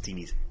making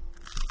crostinis.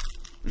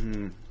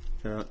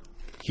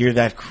 Hear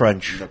that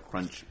crunch? The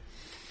crunch.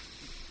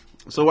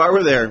 So while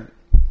we're there,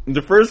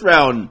 the first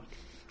round,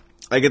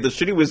 I get the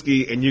shitty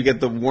whiskey and you get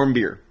the warm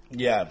beer.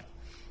 Yeah.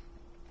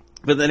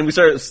 But then we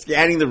started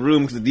scanning the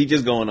room because the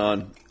DJ's going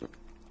on.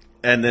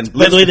 And then...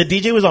 By the way, the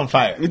DJ was on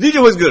fire. The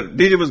DJ was good.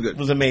 It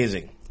was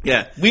amazing.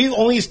 Yeah. We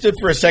only stood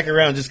for a second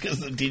round just because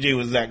the DJ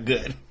was that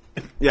good.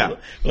 Yeah. We're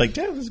like,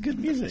 that was good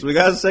music. So we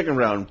got the second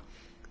round.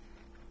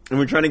 And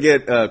we're trying to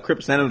get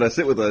Crip Santa to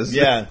sit with us.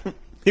 Yeah.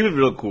 He was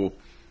real cool.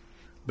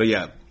 But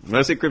yeah, when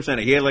I say Crip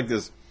Santa, he had like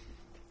this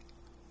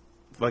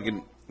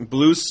fucking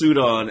blue suit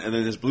on and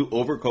then this blue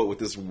overcoat with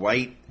this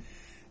white,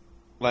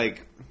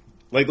 like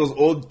those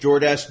old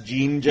Jordache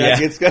jean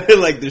jackets, kind of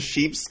like the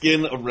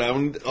sheepskin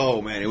around.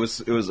 Oh man, it was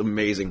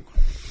amazing.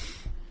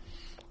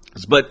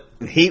 But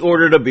he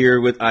ordered a beer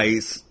with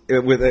ice,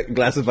 with a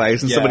glass of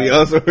ice, and somebody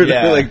else ordered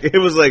like it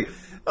was like,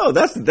 oh,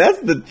 that's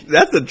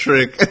the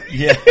trick.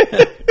 Yeah.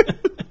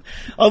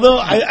 Although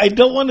I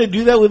don't want to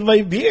do that with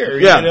my beer.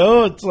 Yeah. You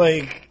know, it's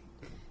like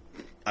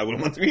I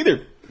wouldn't want to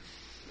either.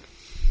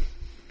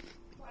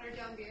 Watered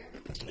down beer.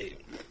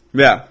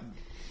 Yeah.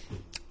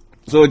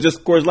 So it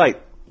just Coors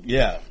Light.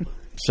 Yeah.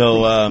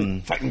 So,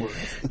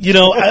 you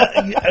know,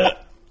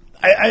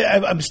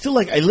 I'm still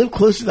like, I live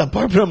close to that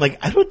bar, but I'm like,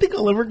 I don't think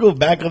I'll ever go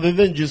back other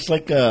than just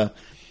like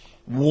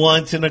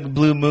once in a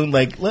blue moon.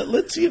 Like,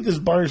 let's see if this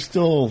bar is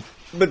still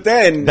but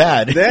then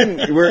bad. Then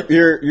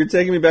you're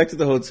taking me back to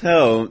the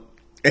hotel,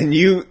 and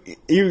you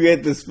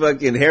get this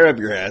fucking hair up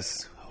your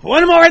ass.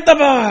 One more at the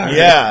bar.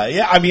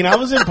 Yeah. I mean, I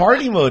was in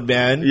party mode,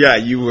 man. Yeah,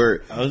 you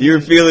were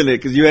feeling it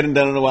because you hadn't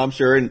done it in a while, I'm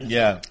sure. And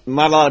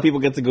not a lot of people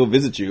get to go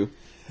visit you.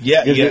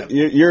 Yeah.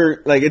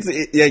 You're like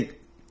like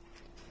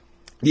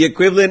the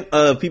equivalent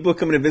of people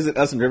coming to visit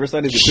us in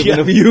Riverside is the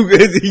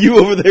equivalent of you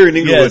over there in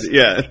Inglewood.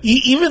 Yes. Yeah.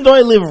 Even though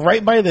I live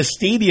right by the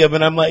stadium,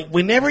 and I'm like,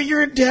 whenever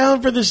you're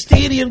down for the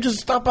stadium, just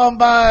stop on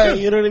by.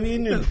 You know what I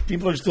mean? And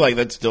people are still like,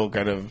 that's still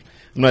kind of.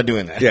 I'm not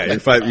doing that. Yeah,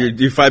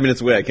 you're 5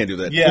 minutes away. I can't do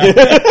that. Yeah.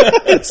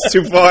 It's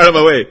too far out of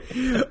my way.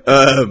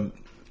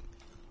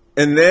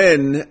 And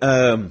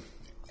then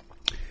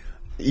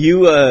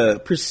you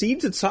proceed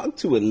to talk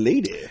to a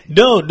lady.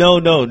 No.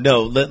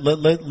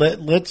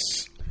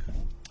 Let's.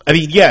 I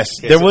mean, yes,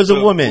 there was a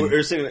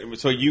woman.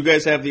 So you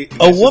guys have a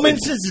woman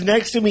sits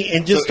next to me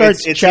and just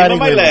starts chatting.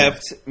 It's on my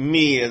left,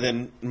 me, and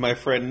then my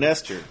friend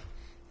Nestor,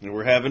 and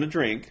we're having a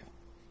drink,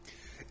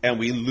 and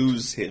we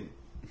lose him.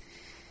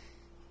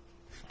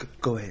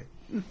 Go ahead.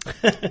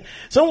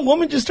 Some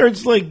woman just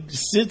starts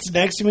sits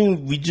next to me.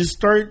 And she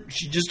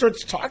just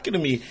starts talking to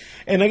me,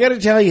 and I got to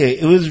tell you,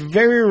 it was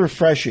very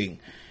refreshing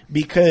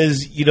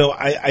because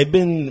I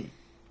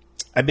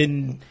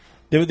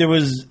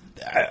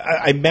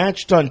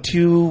matched on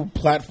 2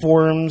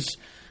 platforms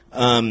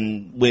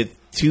with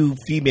 2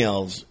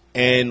 females,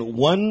 and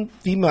one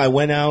female I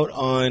went out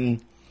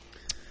on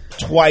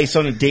twice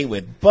on a date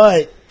with,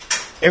 but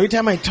every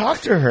time I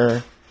talk to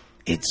her,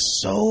 it's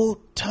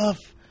so tough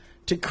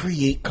to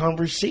create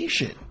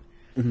conversation.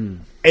 Mm-hmm.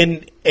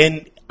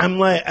 And I'm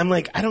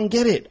like, I don't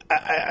get it.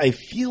 I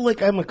feel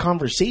like I'm a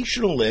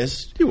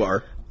conversationalist. You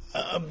are.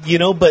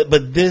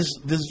 But this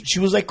she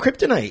was like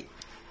kryptonite.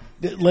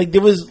 Like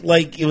it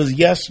was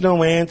yes,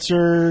 no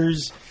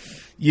answers.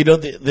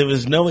 There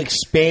was no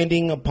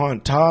expanding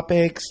upon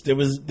topics. There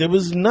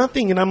was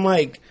nothing. And I'm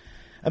like,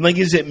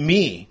 is it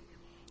me?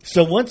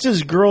 So once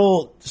this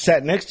girl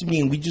sat next to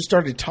me and we just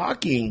started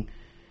talking,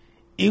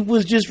 it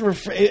was just,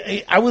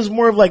 I was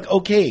more of like,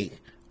 okay,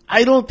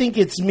 I don't think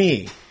it's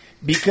me.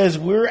 Because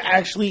we're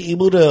actually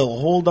able to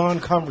hold on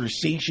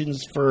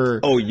conversations for...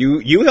 Oh,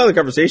 you held a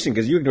conversation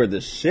because you ignored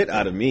the shit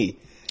out of me.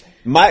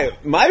 My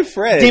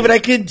friend... David, I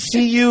could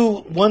see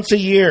you once a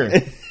year.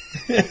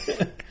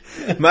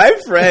 My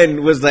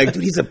friend was like,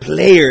 dude, he's a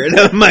player. And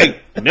I'm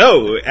like,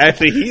 no,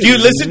 actually, he's Do you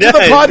listen nuts.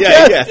 to the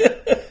podcast? Yeah.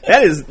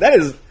 That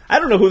is... I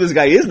don't know who this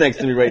guy is next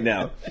to me right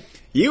now.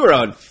 You were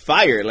on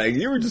fire. Like,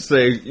 you were just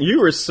like... You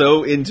were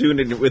so in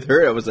tune with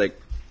her. I was like,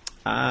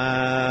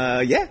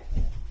 yeah.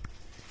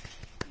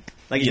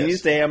 Like, you need to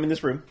stay. I'm in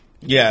this room.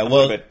 Yeah,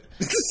 well...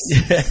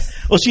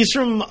 Well, she's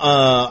from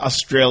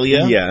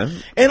Australia. Yeah.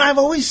 And I've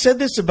always said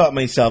this about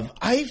myself.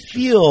 I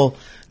feel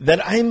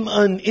that I'm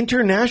an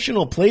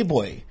international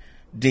playboy,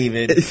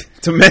 David.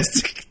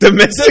 Domestic,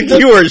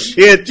 you are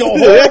shit.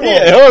 Horrible.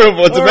 Yeah,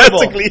 horrible.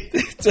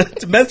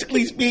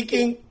 Domestically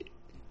speaking.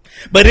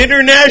 But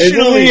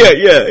internationally.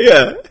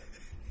 Yeah.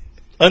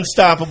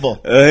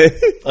 Unstoppable.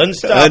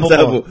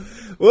 Unstoppable.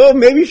 Well,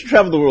 maybe you should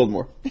travel the world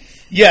more.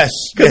 Yes.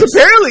 Because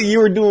apparently you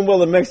were doing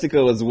well in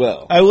Mexico as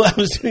well. I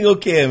was doing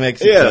okay in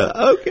Mexico. Yeah,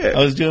 okay. I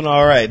was doing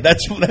all right.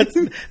 That's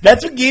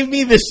what gave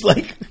me this,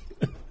 like,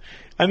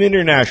 I'm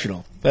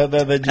international.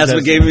 That's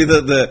what gave me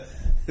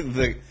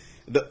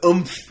the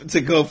oomph to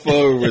go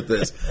forward with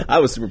this. I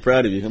was super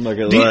proud of you. I'm not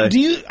gonna lie. Do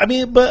you? I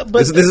mean, but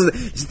this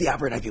is the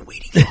opera I've been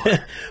waiting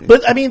for.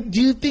 But I mean,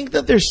 do you think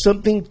that there's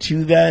something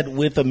to that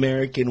with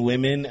American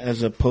women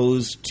as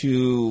opposed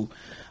to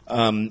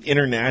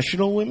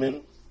international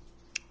women?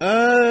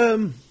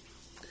 I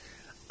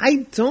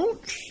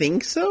don't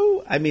think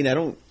so. I mean,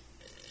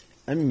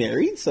 I'm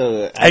married,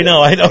 so I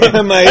know.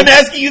 I'm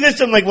asking you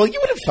this. I'm like, well, you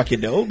wouldn't fucking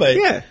know, but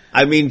yeah.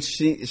 I mean,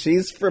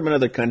 she's from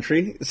another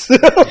country, so.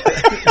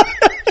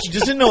 She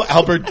doesn't know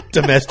Albert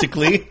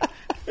domestically.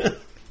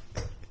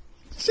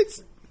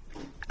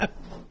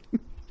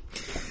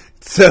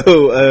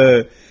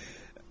 So,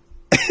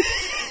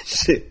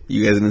 shit,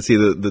 you guys didn't see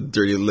the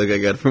dirty look I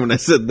got from when I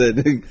said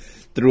that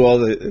through all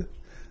the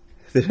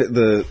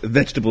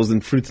vegetables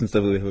and fruits and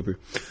stuff that we have up here.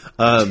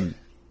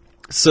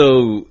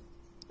 So,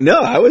 no,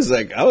 I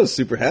was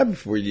super happy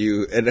for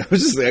you, and I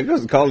was just like, I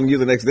was calling you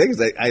the next day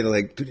because I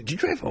like, dude, did you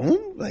drive home?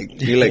 Like,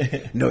 you're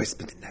like, no, I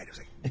spent the night. I was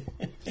like,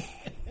 yeah.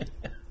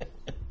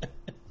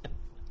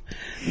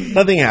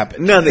 Nothing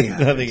happened.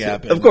 Nothing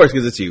happened. Of course,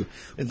 because it's you.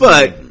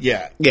 But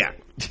yeah.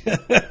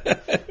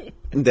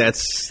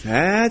 That's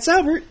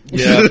Albert.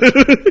 Yeah.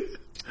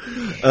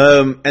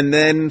 And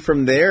then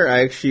from there,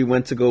 I actually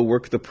went to go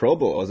work the Pro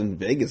Bowl. I was in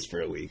Vegas for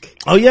a week.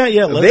 Oh yeah.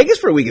 Vegas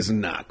for a week is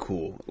not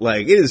cool.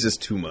 Like, it is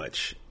just too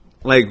much.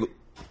 Like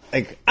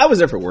I was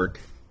there for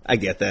work. I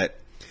get that,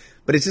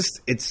 but it's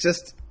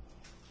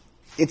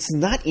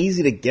not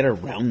easy to get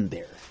around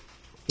there.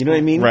 You know what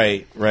I mean?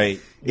 Right.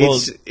 Well,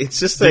 it's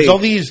just there's all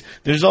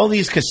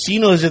these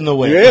casinos in the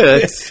way. Yeah,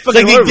 it's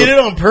like they did it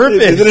on purpose.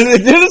 They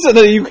did it so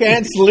that you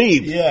can't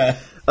sleep. Yeah.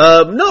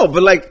 No,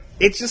 but like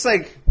it's just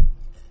like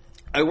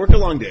I work a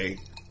long day.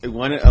 I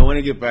want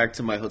to get back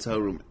to my hotel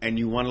room, and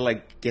you want to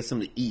like get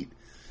something to eat,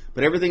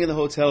 but everything in the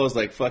hotel is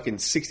like fucking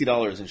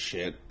 $60 and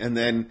shit. And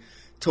then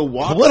to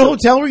walk. What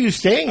hotel were you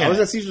staying at? I was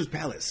at Caesar's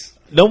Palace.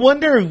 No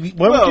wonder.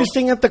 Why were you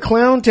staying at the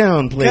Clown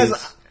Town place?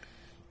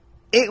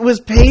 It was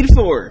paid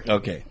for.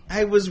 Okay.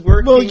 I was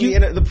working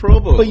in the Pro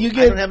Bowl. But I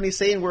don't have any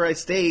say in where I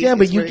stay. Yeah,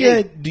 but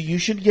you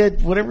should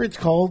get whatever it's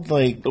called,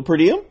 like a per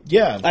diem.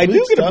 Yeah, I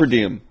do get a per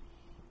diem.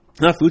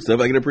 Not food stuff.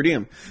 I get a per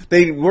diem.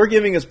 They were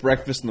giving us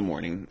breakfast in the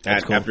morning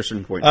after a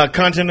certain point.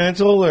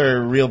 Continental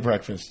or real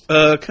breakfast?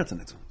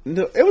 Continental.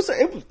 No, it was.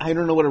 I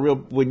don't know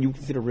when you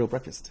consider real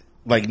breakfast.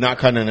 Like not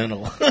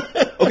continental.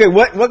 Okay,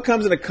 what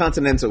comes in a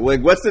continental?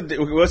 Like, what's the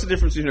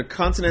difference between a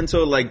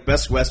continental, like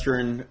Best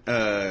Western,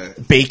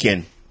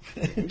 bacon?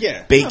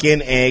 Yeah,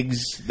 bacon,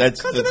 eggs.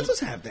 Continentals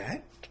have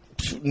that.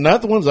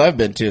 Not the ones I've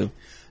been to.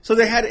 So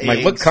they had eggs.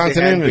 Like, what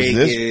continent is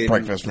this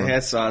breakfast from? They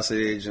had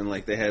sausage and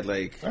like they had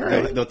like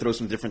they'll throw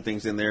some different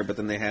things in there, but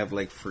then they have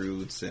like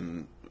fruits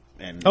and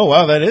oh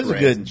wow, that is a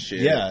good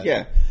shit.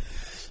 Yeah.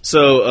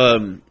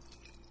 So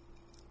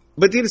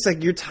but dude, it's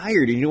like you're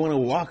tired and you don't want to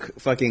walk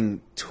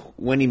fucking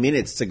 20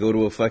 minutes to go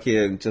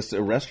to just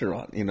a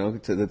restaurant, you know,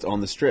 that's on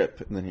the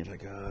strip, and then you're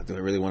like, do I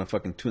really want a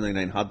fucking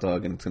 $2.99 hot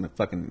dog and it's gonna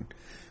fucking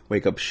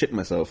wake up shit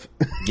myself?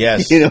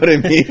 Yes. You know what I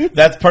mean?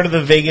 That's part of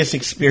the Vegas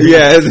experience.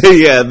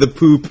 Yeah, the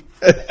poop.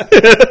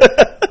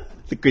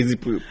 The crazy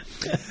poop.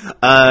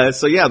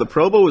 So yeah, the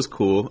Pro Bowl was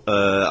cool.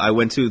 I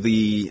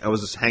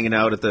was just hanging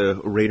out at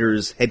the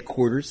Raiders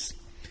headquarters.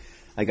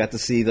 I got to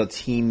see the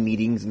team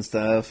meetings and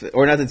stuff,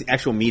 or not the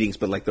actual meetings,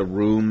 but like the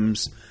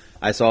rooms.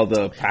 I saw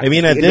the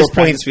practice,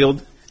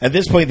 at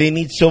this point, they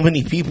need so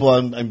many people.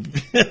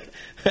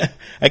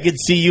 I could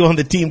see you on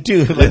the team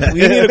too. Like,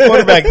 we need a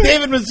quarterback.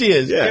 David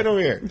Macias, get over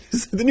here.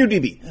 The new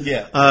DB.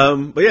 Yeah.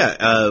 But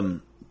yeah.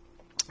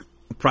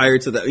 Prior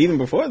to that, even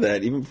before the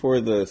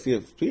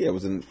CFP, I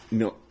was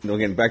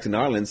again back to New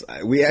Orleans.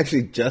 We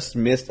actually just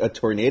missed a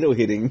tornado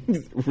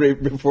hitting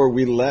right before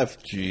we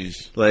left.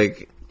 Jeez.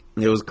 Like,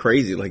 it was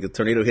crazy. Like, the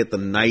tornado hit the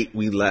night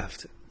we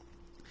left.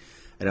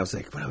 And I was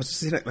like, I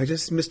was in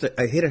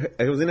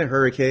a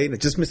hurricane. I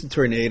just missed a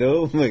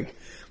tornado. I'm like,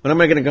 when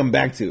am I going to come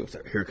back to? So,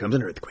 here comes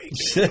an earthquake.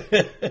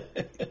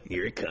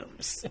 Here it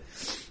comes.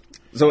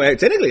 So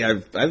technically,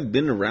 I've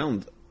been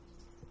around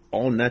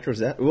all natural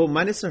disasters. Well,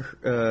 minus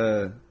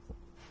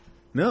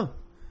no.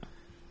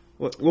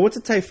 Well, what's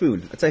a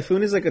typhoon? A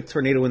typhoon is like a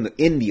tornado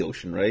in the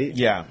ocean, right?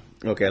 Yeah.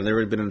 Okay, I've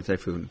never been in a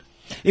typhoon.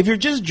 If you're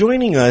just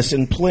joining us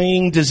and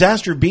playing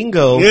Disaster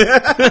Bingo,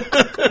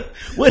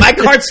 my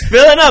card's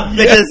filling up.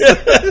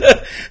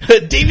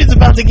 David's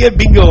about to get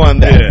bingo on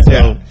that.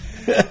 Yeah.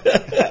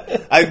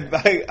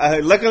 I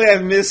luckily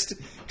I've missed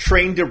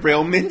train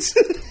derailments.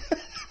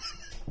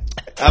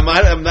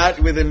 I'm not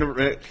within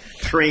the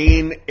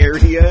train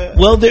area.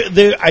 Well,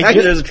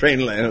 there's a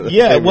train line.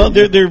 Yeah, well,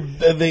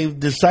 they've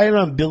decided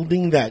on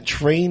building that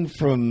train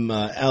from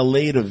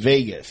L.A. to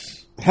Vegas.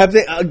 Have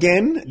they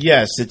again?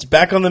 Yes, it's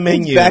back on the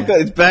menu.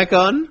 It's back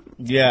on?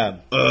 Yeah.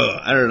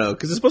 I don't know,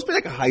 because it's supposed to be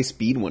like a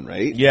high-speed one,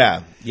 right?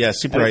 Yeah,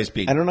 super high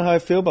speed. I don't know how I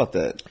feel about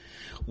that.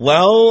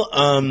 Well,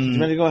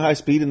 imagine going high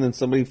speed and then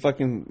somebody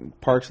fucking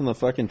parks on the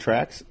fucking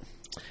tracks.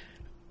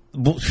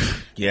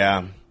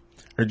 Yeah.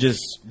 Or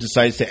just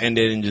decides to end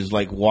it and just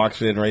like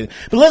walks in right.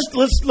 But let's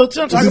not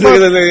talk about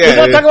let's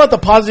not talk about the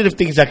positive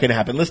things that can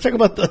happen. Let's talk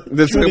about the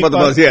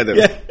positive.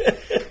 Yeah.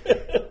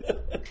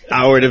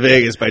 Hour to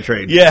Vegas by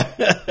train. Yeah.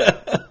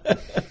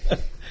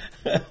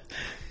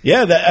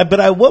 Yeah. But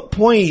at what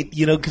point,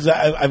 because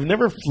I've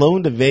never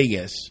flown to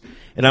Vegas.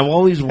 And I've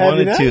always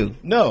wanted to.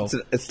 No.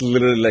 It's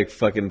literally like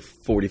fucking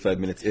 45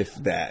 minutes, if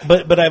that.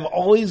 But I've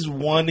always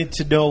wanted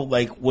to know,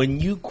 like, when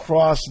you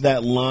cross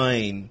that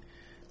line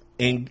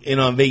in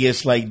on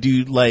Vegas, like,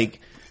 dude,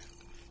 like,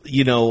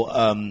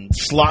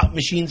 slot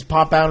machines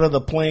pop out of the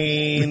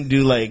plane,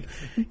 do like,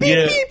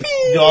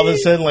 all of a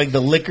sudden, like, the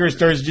liquor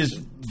starts just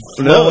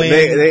flowing. No,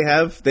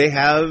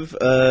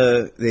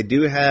 they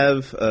do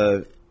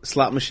have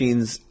slot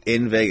machines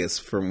in Vegas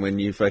from when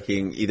you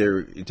fucking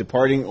either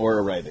departing or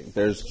arriving.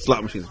 There's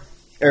slot machines. At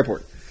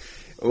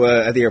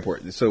the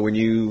airport. So when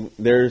you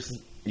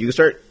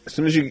start, as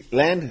soon as you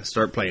land,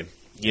 start playing.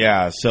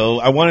 Yeah,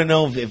 so I want to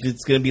know if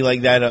it's going to be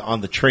like that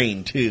on the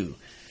train too.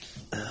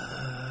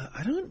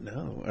 I don't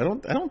know. I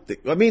don't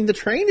think. I mean, the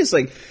train is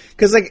like,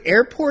 because like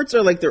airports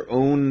are like their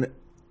own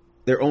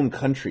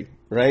country,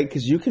 right?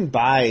 Because you can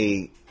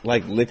buy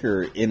like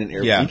liquor in an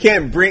airport. Yeah.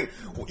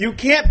 You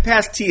can't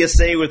pass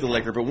TSA with the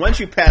liquor, but once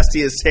you pass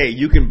TSA,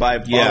 you can buy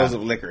bottles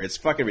of liquor. It's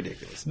fucking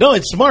ridiculous. No,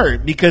 it's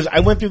smart because I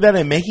went through that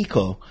in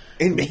Mexico.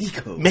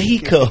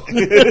 Mexico.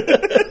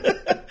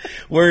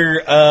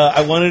 Where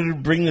I wanted to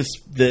bring this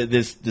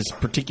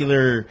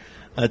particular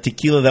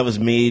tequila that was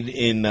made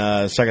in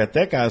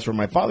Zacatecas, where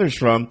my father's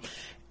from,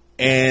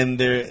 and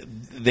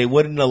they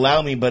wouldn't allow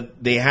me,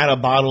 but they had a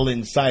bottle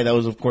inside that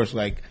was, of course,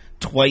 like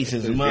twice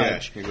as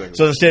much. Yeah, exactly.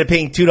 So instead of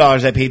paying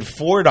 $2, I paid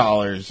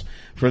 $4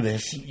 for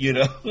this,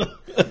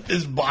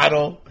 this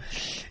bottle.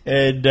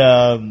 And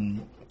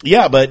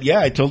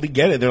I totally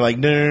get it. They're like,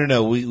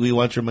 no, we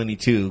want your money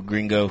too,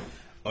 gringo.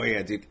 Oh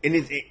yeah, dude.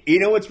 And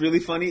what's really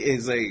funny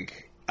is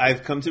like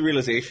I've come to the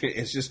realization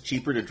it's just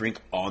cheaper to drink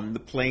on the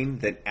plane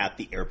than at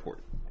the airport.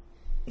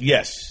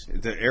 Yes,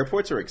 the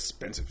airports are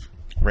expensive.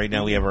 Right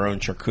now we have our own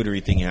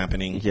charcuterie thing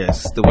happening.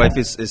 Yes, the wife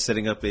is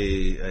setting up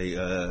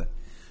a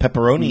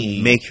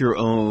pepperoni. Make your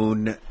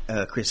own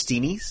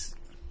crostinis.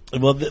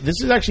 Well,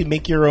 this is actually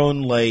make your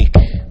own like.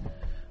 I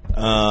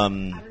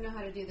don't know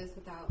how to do this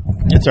without.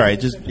 It's all right.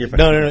 Just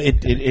no.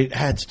 It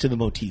adds to the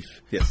motif.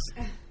 Yes.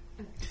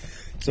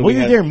 So while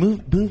you're there,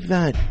 move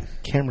that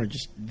camera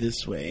just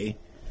this way.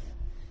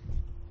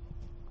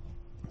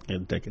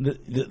 And take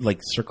it.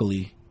 Like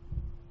circle-y.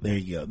 There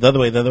you go. The other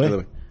way. A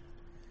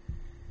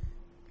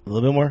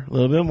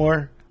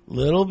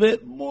little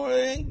bit more.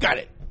 And got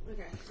it.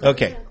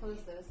 Okay.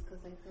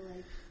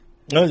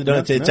 No,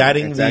 it's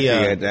adding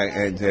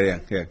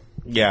exactly.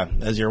 Yeah,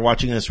 as you're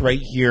watching us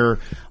right here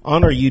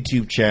on our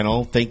YouTube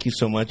channel, thank you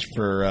so much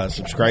for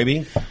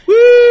subscribing.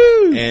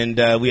 Woo!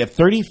 And we have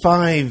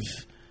 35,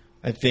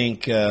 I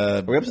think,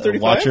 we're up to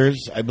 35?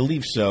 watchers. I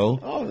believe so.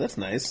 Oh, that's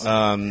nice.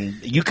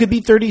 You could be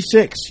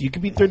 36. You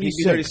could be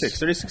 36.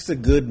 36 is a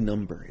good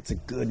number. It's a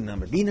good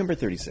number. Be number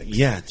 36.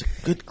 Yeah, it's a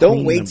good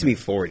Don't wait number. to be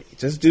 40.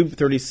 Just do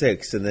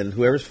 36, and then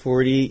whoever's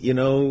 40,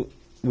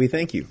 we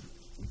thank you.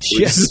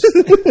 Yes.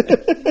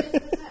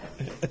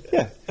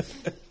 Yeah.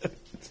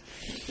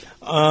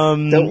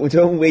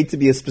 Don't wait to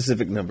be a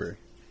specific number.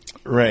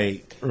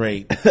 Right.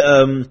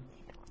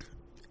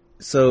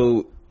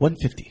 So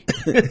 150.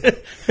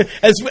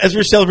 as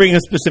we're celebrating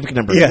a specific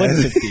number. Yeah.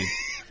 150.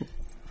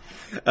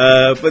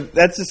 But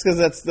that's just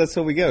because that's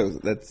how we go.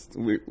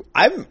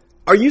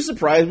 Are you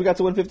surprised we got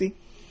to 150?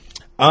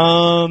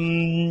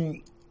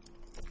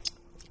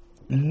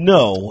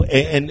 No,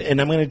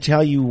 and I'm going to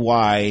tell you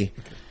why.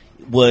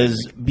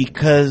 Was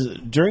because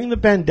during the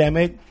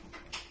pandemic,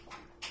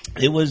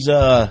 it was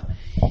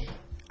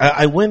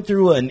I went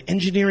through an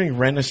engineering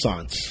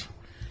renaissance,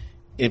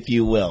 if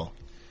you will.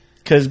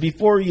 Because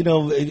before,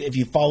 if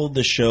you followed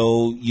the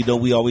show,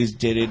 we always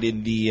did it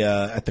in the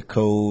at the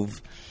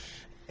Cove,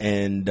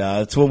 and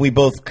it's when we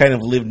both kind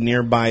of lived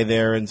nearby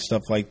there and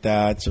stuff like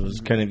that. So it was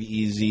kind of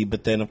easy.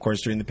 But then, of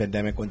course, during the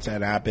pandemic, once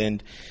that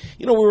happened,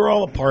 we were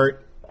all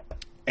apart,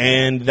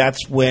 and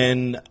that's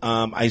when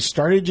I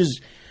started just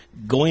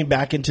going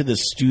back into the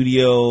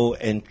studio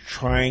and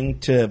trying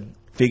to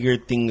figure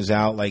things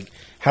out, like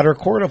how to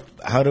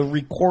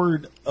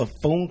record a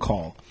phone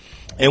call.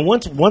 And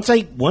once I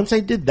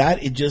did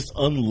that, it just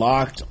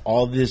unlocked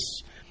all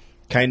this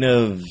kind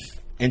of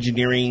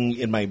engineering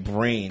in my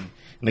brain,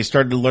 and I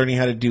started learning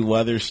how to do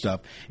other stuff.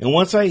 And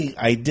once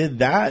I did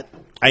that,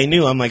 I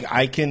knew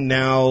I can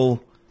now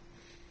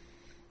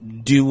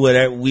do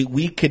whatever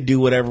we could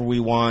do whatever we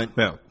want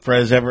for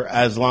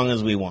as long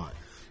as we want.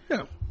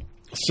 Yeah.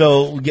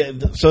 So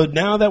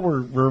now that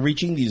we're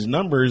reaching these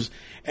numbers,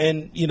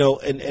 and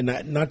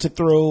and not to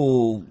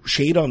throw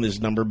shade on this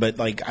number, but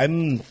like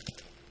I'm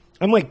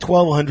like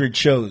 1,200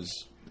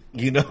 shows,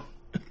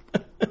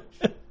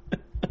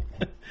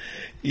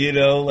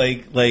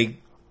 like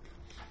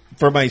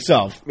for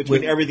myself.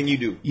 Between everything you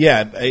do.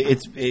 Yeah,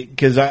 it's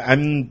because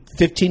I'm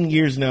 15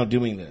 years now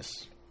doing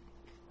this.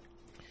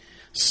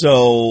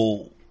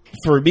 So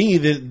for me,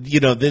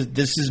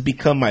 this has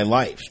become my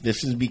life.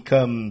 This has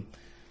become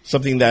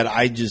something that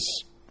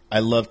I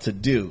love to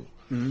do.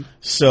 Mm-hmm.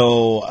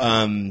 So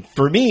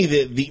for me,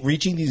 the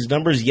reaching these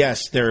numbers,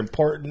 yes, they're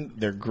important,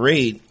 they're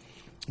great,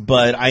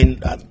 but I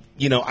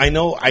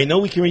know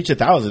we can reach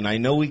 1,000. I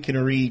know we can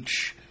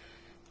reach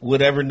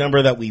whatever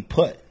number that we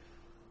put.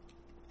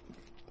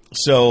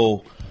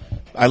 So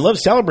I love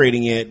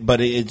celebrating it, but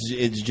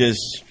it's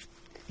just,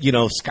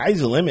 sky's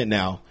the limit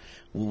now.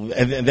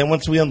 And then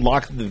once we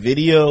unlock the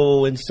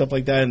video and stuff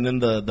like that, and then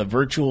the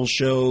virtual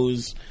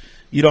shows,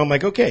 I'm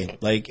like, okay,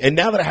 and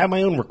now that I have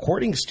my own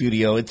recording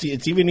studio, it's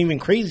even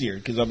crazier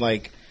because I'm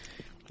like,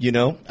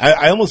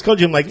 I almost called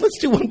you. I'm like, let's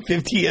do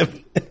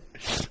 150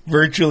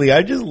 virtually.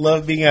 I just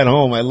love being at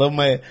home. I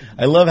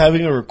love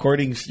having a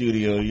recording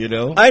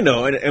studio. I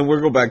know, and we'll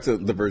go back to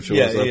the virtual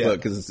stuff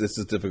because this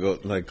is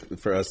difficult,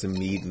 for us to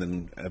meet and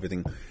then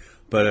everything.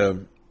 But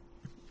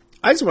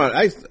I just want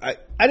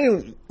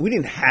we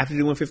didn't have to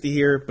do 150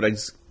 here, but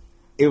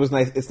it was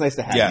nice. It's nice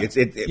to have you.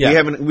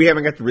 We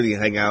haven't got to really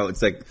hang out.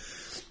 It's like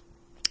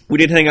we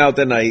did hang out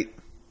that night,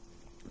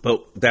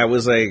 but that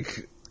was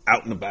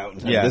out and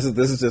about. Yeah. This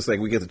is just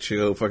we get to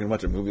chill, fucking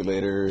watch a movie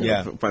later,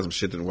 find some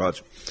shit to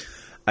watch.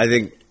 I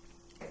think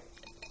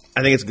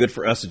it's good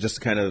for us to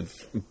just kind of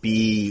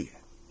be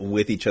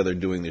with each other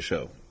doing the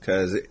show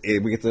because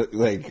we get to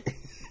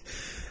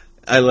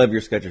I love your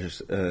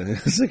Skechers.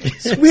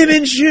 It's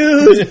women's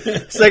shoes.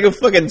 It's like a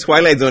fucking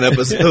Twilight Zone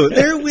episode.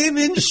 They're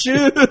women's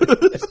shoes.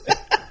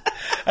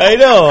 I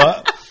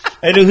know.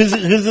 Who's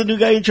the new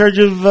guy in charge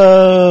of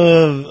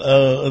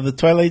the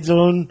Twilight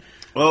Zone?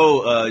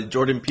 Oh,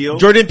 Jordan Peele.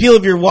 Jordan Peele,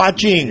 if you're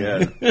watching,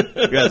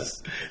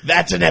 yes,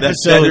 that's an episode.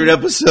 Standard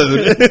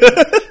episode.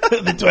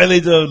 The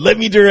Twilight Zone. Let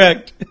me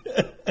direct.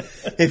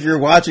 If you're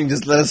watching,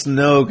 just let us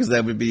know because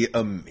that would be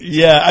amazing.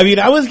 Yeah,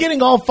 I was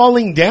getting all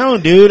falling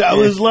down, dude. I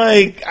was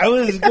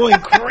going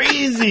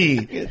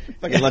crazy.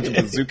 Fucking Lunch of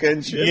Bazooka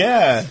and shit.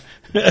 Yeah.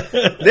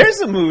 There's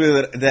a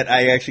movie that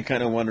I actually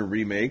kind of want to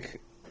remake.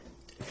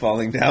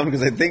 Falling down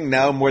because I think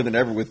now more than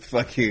ever with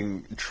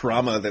fucking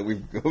trauma that we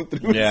go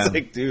through,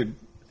 it's dude.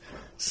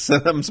 So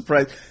I'm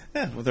surprised.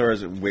 Yeah, well, there are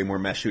way more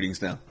mass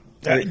shootings now.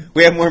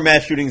 We have more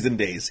mass shootings than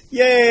days.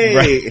 Yay!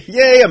 Right.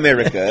 Yay,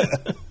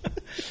 America!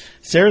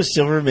 Sarah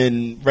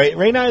Silverman, right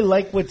now I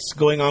like what's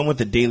going on with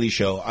The Daily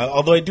Show.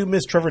 Although I do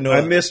miss Trevor Noah.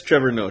 I miss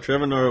Trevor Noah.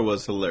 Trevor Noah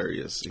was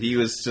hilarious. He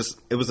was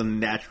it was a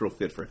natural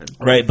fit for him.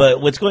 Right,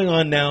 but what's going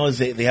on now is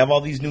they have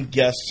all these new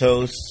guest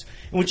hosts.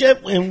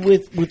 And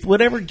with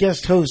whatever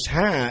guest host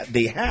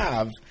they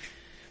have,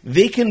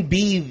 they can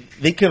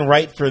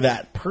write for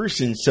that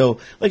person. So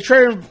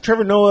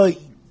Trevor Noah,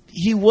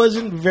 he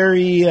wasn't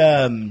very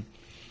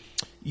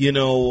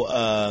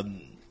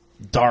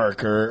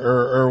dark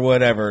or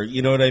whatever.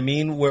 You know what I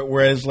mean?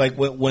 Whereas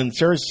when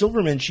Sarah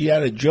Silverman, she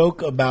had a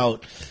joke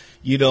about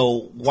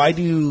why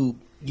do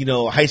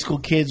high school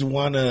kids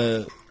want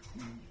to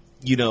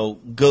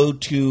go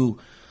to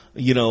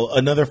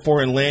another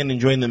foreign land and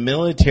join the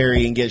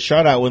military and get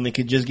shot at when they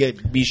could just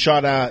be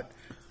shot at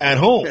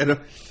home,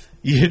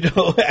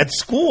 at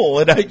school.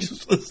 And I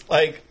just was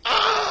like,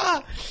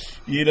 I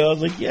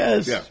was like,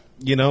 yes.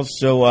 Yeah.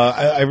 So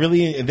I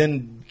really, and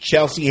then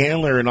Chelsea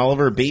Handler and all of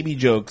her baby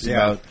jokes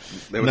about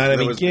not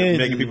having kids.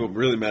 Making people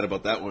really mad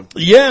about that one.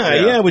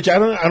 Yeah, which I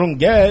don't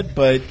get,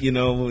 but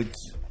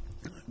it's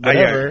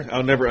whatever.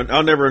 I'll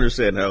never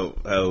understand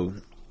how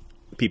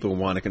people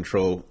want to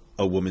control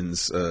a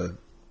woman's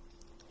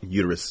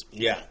uterus.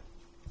 Yeah.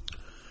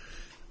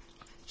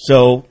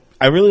 So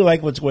I really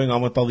like what's going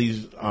on with all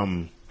these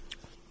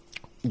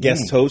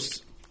guest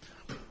hosts.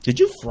 Did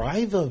you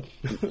fry the?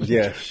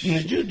 Yeah.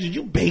 Did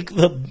you bake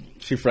the?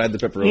 She fried the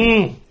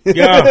pepperoni.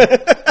 Yeah.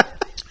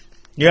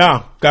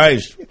 Yeah,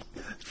 guys.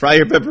 Fry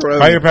your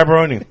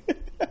pepperoni.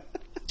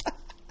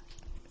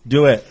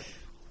 Do it.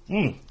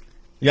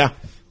 Yeah.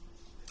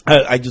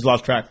 I just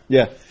lost track.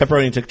 Yeah.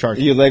 Pepperoni took charge.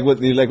 You like what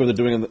they're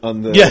doing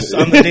on the Yes,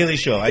 on the Daily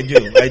Show. I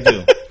do.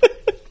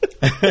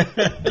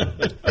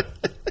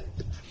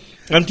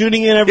 I'm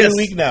tuning in every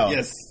week now.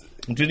 Yes.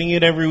 I'm tuning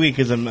in every week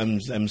because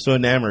I'm so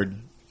enamored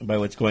by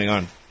what's going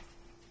on.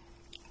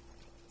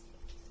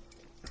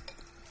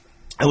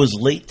 I was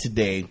late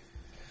today.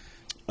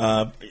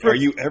 Are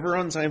you ever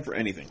on time for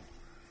anything?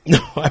 No,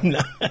 I'm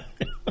not.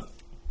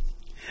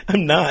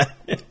 I'm not.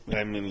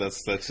 I mean,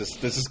 let's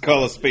just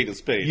call a spade a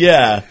spade.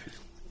 Yeah,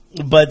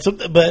 but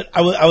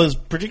I was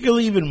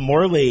particularly even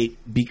more late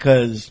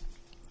because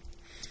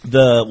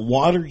the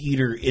water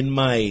heater in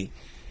my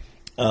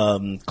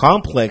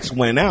complex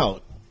went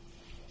out,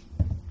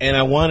 and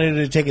I wanted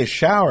to take a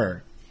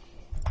shower,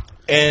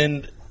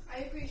 and I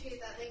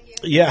appreciate that. Thank you.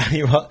 Yeah,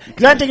 you're welcome.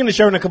 Because I haven't taken a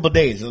shower in a couple of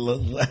days. I'm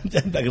not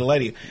gonna lie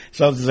to you.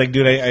 So I was just like,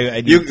 dude,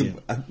 I need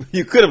to.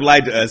 You could have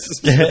lied to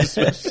us.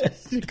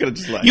 You could have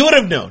just lied. You would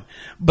have known,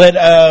 but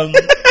I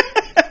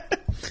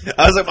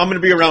was like, I'm going to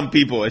be around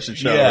people. I should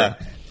shower. Yeah.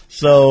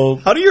 So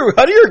how do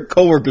your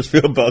coworkers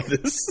feel about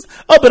this?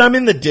 Oh, but I'm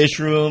in the dish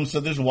room, so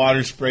there's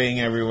water spraying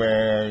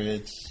everywhere.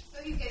 It's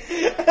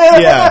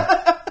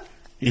yeah.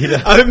 You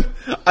know?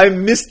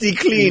 I'm Misty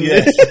Clean.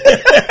 Yes.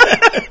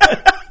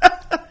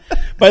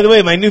 By the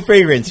way, my new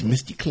fragrance,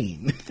 Misty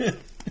Clean.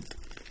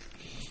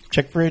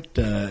 Check for it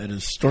at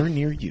a store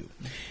near you.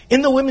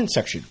 In the women's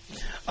section.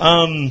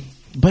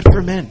 But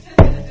for men.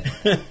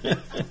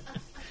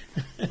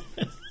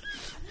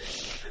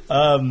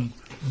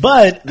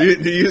 But do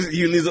you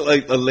use it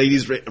like a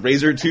lady's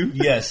razor too?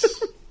 Yes,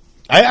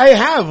 I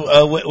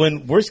have.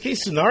 When worst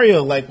case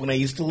scenario, like when I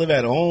used to live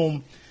at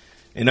home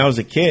and I was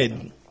a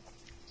kid,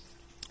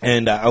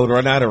 and I would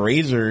run out of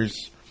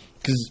razors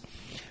because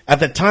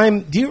at the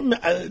time,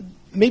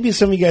 maybe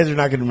some of you guys are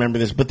not going to remember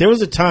this, but there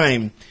was a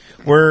time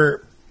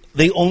where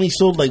they only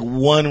sold like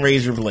one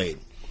razor blade,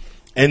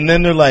 and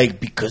then they're like,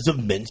 because of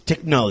men's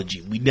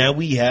technology,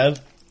 we have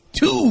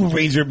 2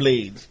 razor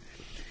blades.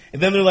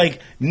 And then they're like,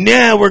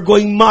 now we're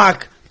going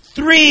Mach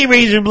 3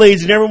 razor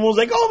blades. And everyone was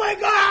like, oh my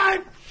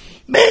God,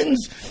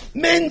 men's.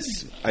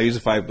 I use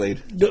a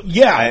 5-blade.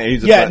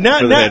 Yeah.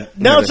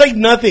 Now it's like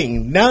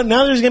nothing. Now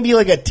there's going to be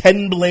like a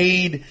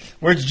 10-blade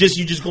where it's just,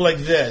 you just go like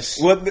this.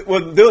 Well,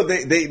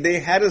 they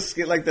had a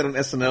skit like that on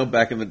SNL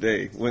back in the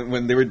day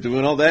when they were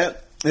doing all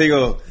that. They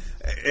go,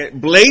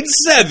 Blade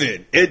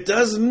 7, it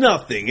does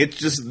nothing. It's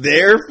just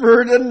there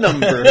for the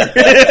number.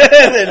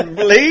 And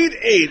Blade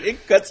 8,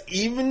 it cuts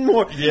even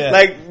more. Yeah.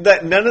 Like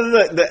that. None of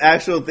the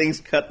actual things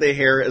cut the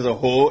hair as a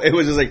whole. It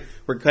was just like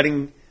we're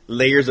cutting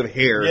layers of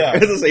hair. Yeah.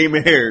 It's the same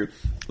hair.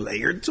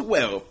 Layer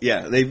 12.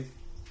 Yeah, they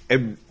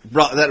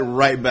brought that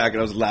right back, and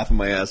I was laughing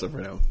my ass off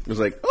right now. It was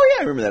like, oh yeah,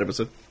 I remember that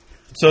episode.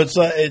 So it's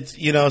I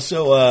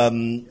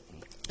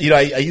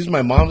used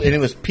my mom's, and it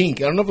was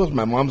pink. I don't know if it was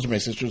my mom's or my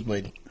sister's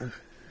blade.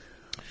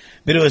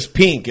 But it was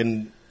pink,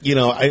 and,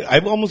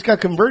 I almost got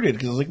converted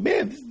because I was like,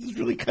 man, this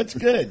really cuts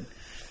good.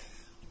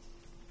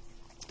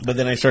 But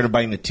then I started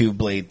buying the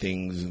 2-blade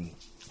things. And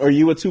are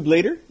you a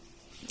 2-blader?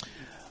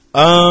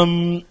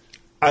 I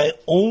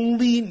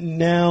only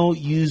now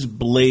use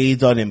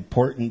blades on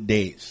important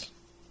days.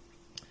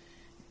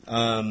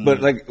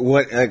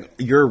 But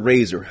your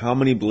razor, how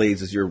many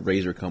blades does your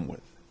razor come with?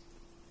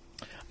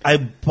 I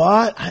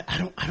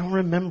don't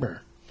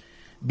remember,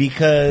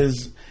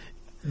 because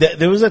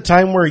there was a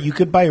time where you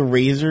could buy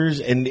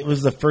razors, and it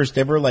was the first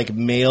ever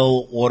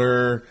mail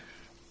order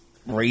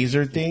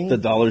razor thing. The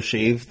Dollar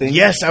Shave thing?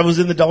 Yes, I was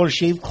in the Dollar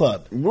Shave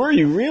Club. Were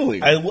you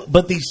really?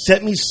 But they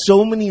sent me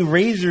so many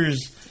razors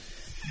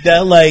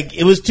that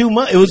it was too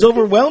much. It was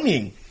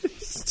overwhelming.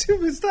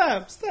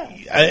 Stop.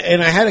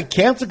 And I had to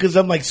cancel because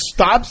I'm like,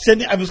 stop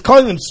sending. I was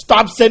calling them,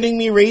 stop sending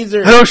me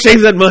razors. I don't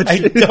shave that much. I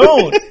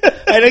don't,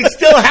 and I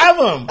still have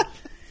them.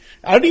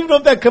 I don't even know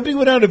if that company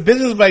went out of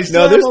business, but I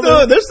still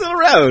they're still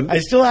around. I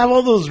still have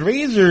all those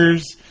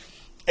razors,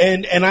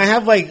 and I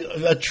have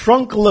a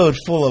trunk load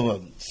full of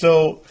them.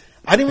 So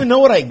I don't even know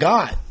what I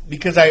got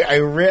because I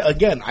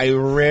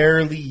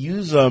rarely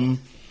use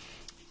them.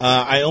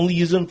 I only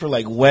use them for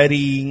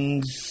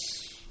weddings.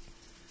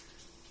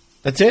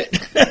 That's it.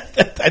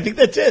 I think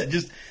that's it.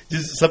 Just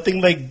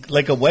something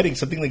like a wedding,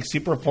 something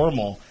super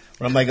formal.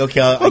 Where I'm like, okay,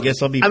 I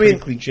guess I'll be pretty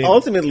clean shaven.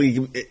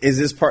 Ultimately, is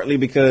this partly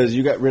because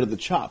you got rid of the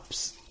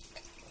chops?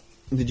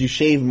 Did you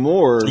shave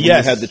more when you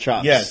had the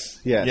chops? Yes.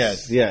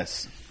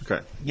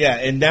 Okay. Yeah,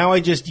 and now I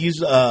just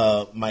use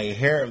my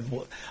hair.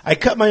 I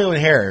cut my own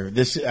hair.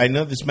 I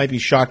know this might be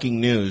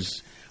shocking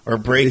news or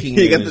breaking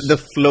news. You got the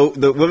flow.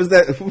 What was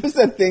that? What was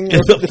that thing?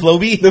 The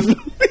Flowbee?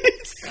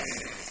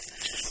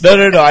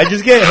 No. I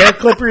just get hair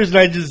clippers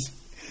and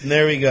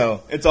there we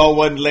go. It's all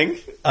one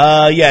length?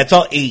 Yeah, it's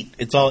all 8.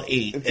 It's all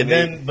 8.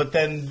 It's but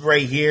then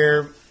right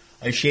here,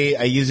 I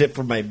use it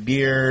for my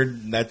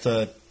beard. That's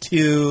a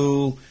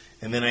 2.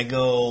 And then I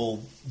go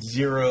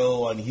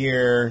 0 on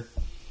here.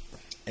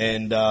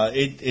 And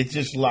it's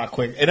just a lot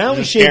quicker. And I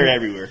only shave hair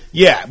everywhere.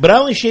 Yeah, but I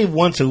only shave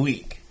once a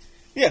week.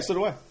 Yeah, so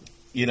do I.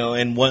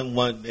 And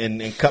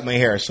and cut my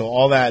hair. So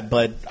all that,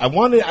 but I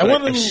wanted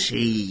to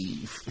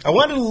shave. I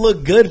wanted to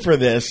look good for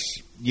this,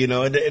 and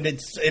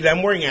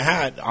I'm wearing a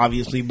hat,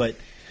 obviously, but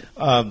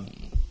and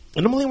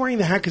I'm only wearing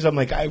the hat because I'm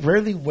like, I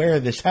rarely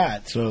wear this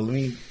hat, so let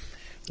me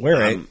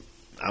wear it.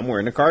 I'm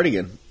wearing a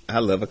cardigan. I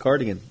love a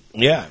cardigan.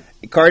 Yeah,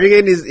 a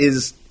cardigan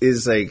is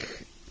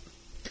like,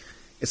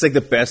 it's like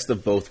the best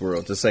of both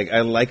worlds. It's like,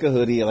 I like a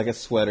hoodie, I like a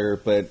sweater,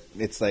 but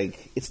it's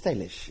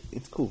stylish.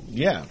 It's cool.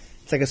 Yeah.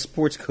 It's like a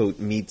sports coat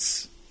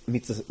meets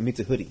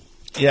a hoodie.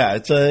 Yeah,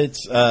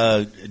 it's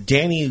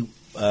Danny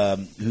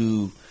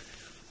who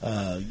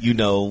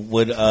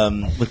would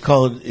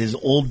call it his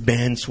old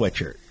band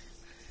sweatshirt,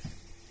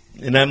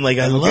 and I'm like,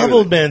 I love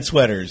old band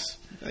sweaters.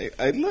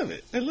 I love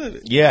it.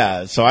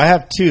 Yeah, so I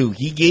have 2.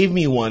 He gave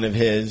me one of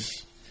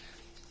his,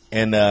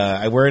 and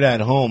I wear it at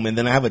home, and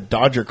then I have a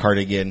Dodger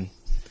cardigan,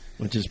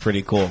 which is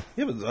pretty cool.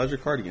 You have a Dodger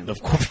cardigan,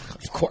 of course,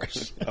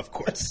 of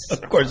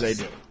course I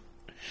do.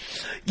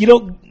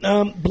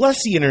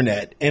 Bless the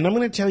internet, and I'm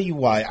going to tell you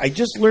why. I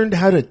just learned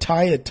how to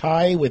tie a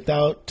tie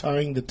without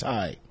tying the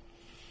tie.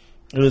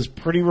 It was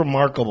pretty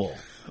remarkable.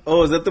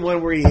 Oh, is that the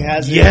one where he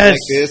has it like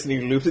this and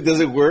he loops it?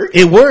 Does it work?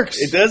 It works.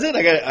 It does it?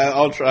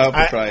 I'll try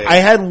it. I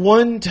had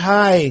one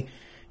tie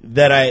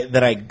that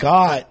I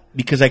got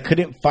because I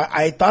couldn't find.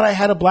 I thought I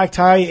had a black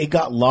tie. It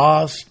got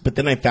lost, but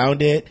then I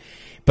found it.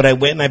 But I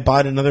went and I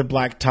bought another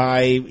black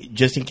tie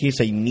just in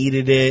case I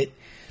needed it.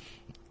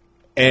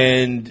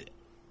 And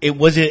it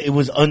was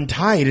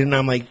untied, and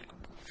I'm like,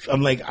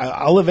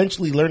 I'll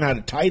eventually learn how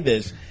to tie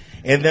this.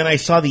 And then I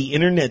saw the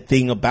internet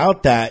thing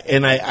about that,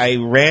 and I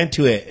ran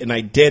to it, and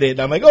I did it. And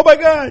I'm like, oh my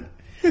God,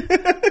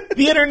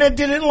 the internet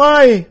didn't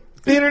lie.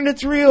 The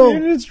internet's real. The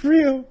internet's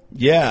real.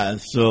 Yeah.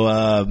 So,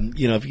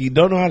 if you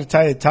don't know how to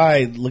tie a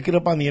tie, look it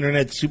up on the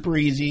internet. It's super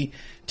easy.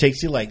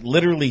 Takes you like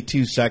literally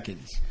 2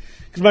 seconds.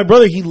 Because my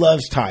brother, he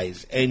loves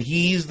ties, and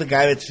he's the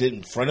guy that's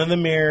in front of the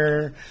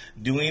mirror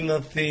doing the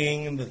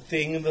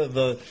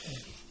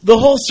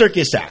whole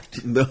circus act.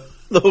 The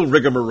whole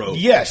rigmarole.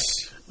 Yes.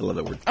 I love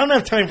that word. I don't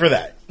have time for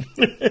that.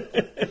 I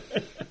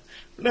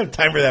don't have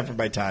time for that for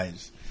my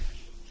ties.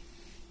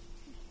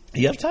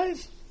 You have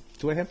ties?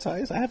 Do I have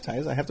ties? I have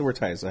ties. I have to wear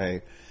ties.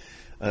 I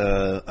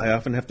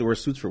often have to wear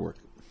suits for work.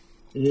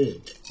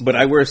 But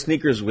I wear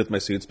sneakers with my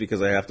suits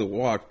because I have to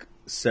walk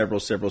several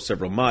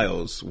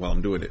miles while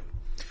I'm doing it.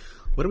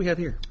 What do we have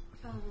here?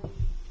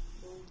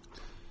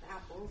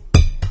 Apples.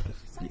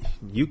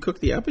 You cooked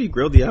the apple? You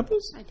grilled the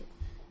apples? I did.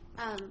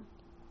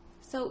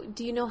 So,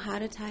 do you know how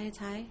to tie a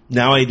tie?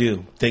 Now I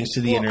do, thanks to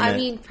the internet. I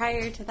mean,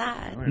 prior to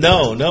that.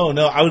 No.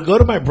 I would go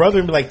to my brother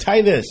and be like,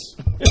 tie this.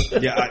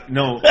 Yeah,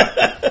 no.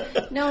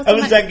 No, so I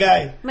was that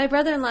guy. My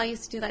brother-in-law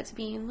used to do that to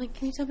me. I'm like,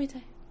 can you tell me to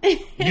tie?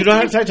 You know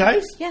how to tie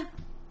ties? Yeah.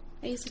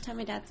 I used to tie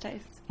my dad's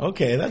ties.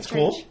 Okay, that's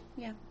cool.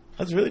 Yeah.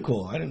 That's really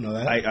cool. I didn't know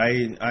that.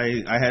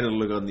 I had to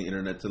look on the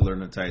internet to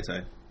learn to tie.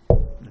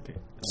 Okay.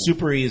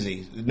 Super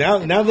easy. Now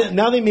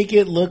they make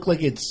it look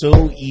like it's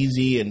so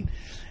easy and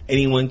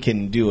anyone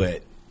can do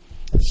it.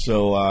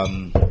 So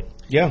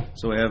yeah.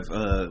 So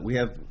we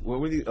have what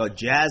were these?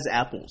 Jazz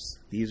apples.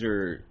 These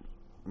are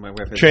my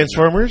wife has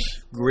Transformers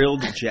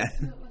grilled jazz.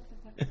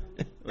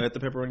 At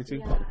the pepperoni too.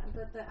 Yeah,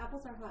 but the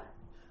apples are hot.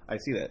 I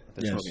see that.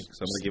 They're smoking.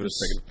 So I'm gonna give it a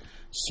second.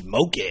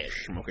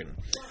 Smoking.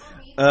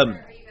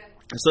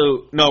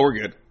 So no, we're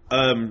good.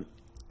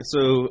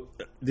 So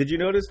did you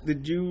notice?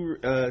 Did you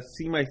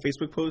see my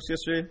Facebook post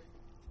yesterday?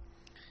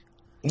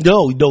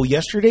 No.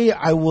 Yesterday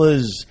I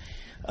was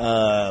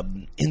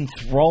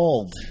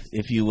enthralled,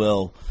 if you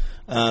will.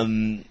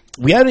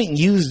 We haven't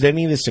used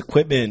any of this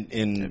equipment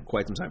in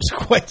quite some time.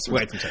 Quite some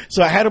time.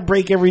 So I had to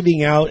break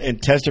everything out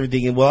and test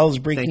everything. And while I was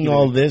breaking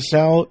all this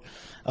out,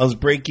 I was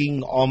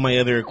breaking all my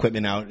other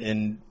equipment out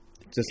and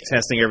just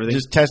testing everything.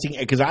 Just testing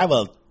because I have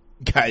a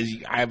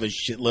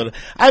shitload.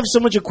 I have so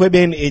much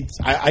equipment.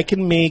 I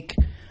can make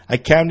a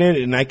cabinet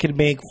and I can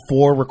make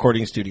 4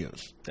 recording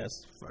studios.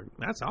 That's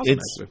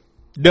awesome.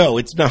 No,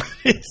 it's not.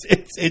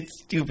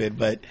 It's stupid,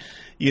 but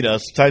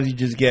sometimes you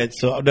just get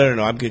so.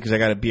 No. I'm good because I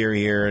got a beer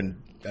here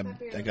and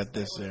I got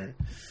this there.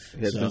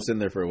 Yeah, it's been sitting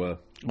there for a while.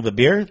 The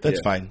beer,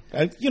 that's fine.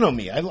 You know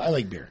me. I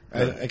like beer.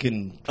 I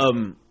can.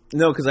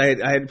 No, because I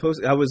had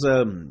posted. I was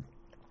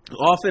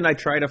often I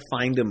try to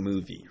find a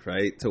movie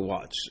right to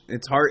watch.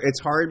 It's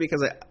hard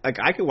because I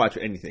could watch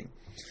anything,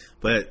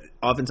 but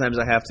oftentimes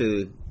I have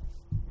to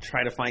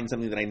try to find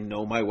something that I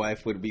know my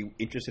wife would be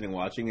interested in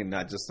watching and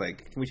not just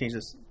like, can we change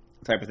this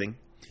type of thing.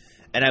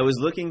 And I was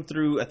looking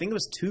through, I think it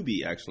was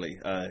Tubi, actually.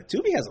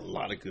 Tubi has a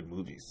lot of good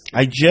movies.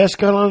 I just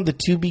got on the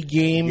Tubi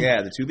game.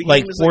 Yeah, the Tubi game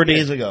like 4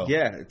 days ago.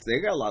 Yeah, they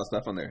got a lot of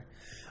stuff on there.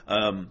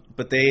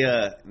 But they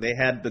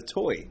had The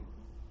Toy.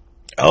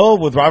 Oh,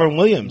 with Robin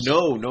Williams.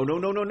 No.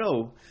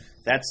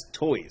 That's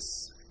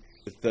Toys.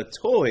 The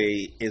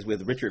Toy is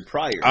with Richard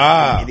Pryor.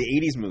 In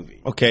the 80s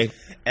movie. Okay.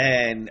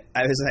 And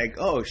I was like,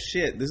 oh,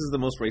 shit, this is the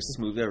most racist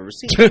movie I've ever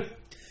seen.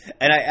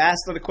 And I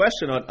asked the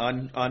question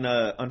on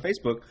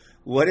Facebook,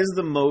 what is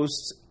the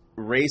most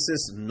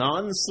racist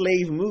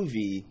non-slave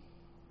movie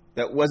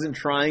that wasn't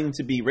trying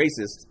to be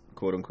racist,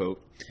 quote unquote,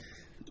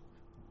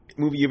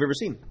 movie you've ever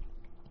seen?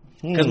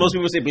 Because most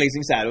people say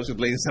Blazing Saddles, but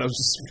Blazing Saddles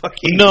is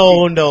fucking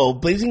no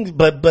Blazing,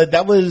 but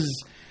that was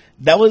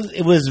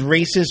it was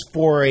racist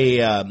for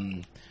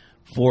a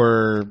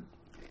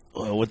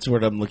what's the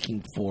word I'm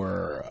looking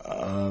for?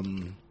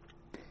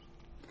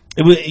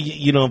 It was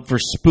for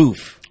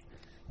spoof.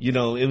 It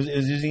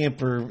was using it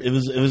for it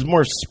was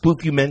more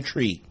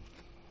spookumentary.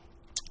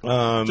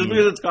 Just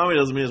because it's comedy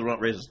doesn't mean it's not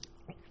racist.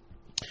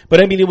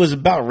 But I mean, it was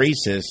about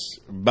racist.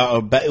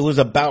 It was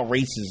about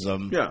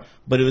racism. Yeah,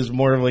 but it was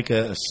more of like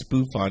a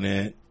spoof on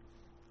it.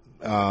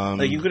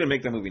 Like you couldn't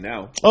make that movie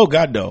now. Oh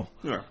God, no.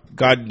 Yeah.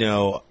 God,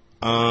 no.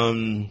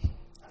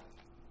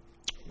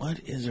 What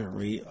is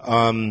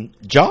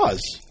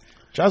Jaws.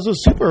 Jaws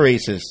was super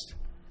racist.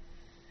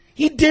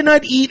 He did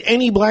not eat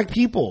any black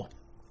people.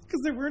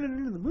 Because they weren't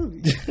in the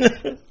movie.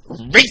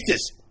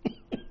 Racist.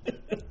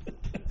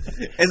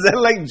 Is that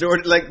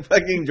like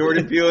fucking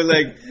Jordan Peele,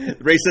 like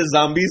racist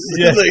zombies?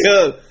 Yes. Like,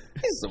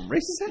 these some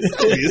racist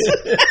zombies.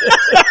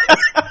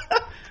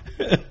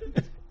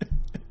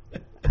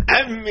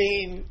 I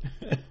mean,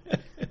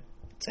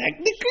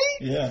 technically,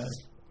 yeah.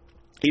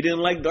 he didn't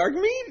like dark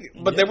meat,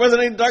 but there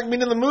wasn't any dark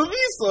meat in the movie.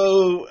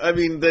 So I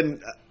mean,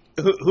 then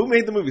who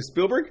made the movie?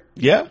 Spielberg?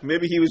 Yeah,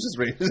 maybe he was just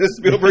racist.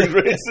 Spielberg's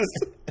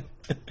racist.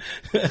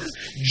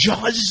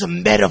 Jaws is a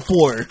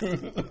metaphor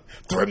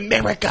for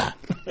America.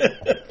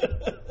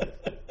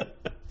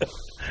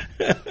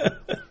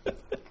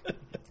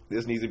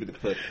 This needs to be the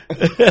clip.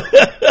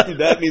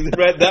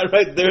 that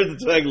right there is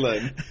the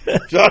tagline.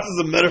 Jaws is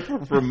a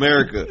metaphor for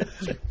America.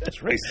 It's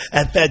racist.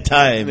 At that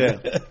time. Yeah.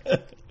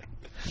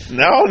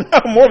 Now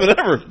more than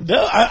ever.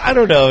 No, I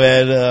don't know,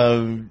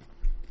 man.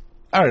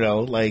 I don't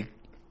know. Like,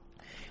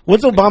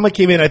 once Obama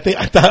came in, I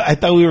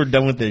thought we were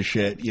done with this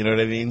shit. You know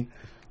what I mean?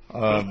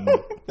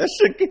 That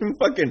shit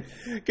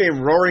came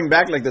roaring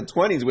back like the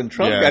 20s when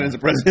Trump got into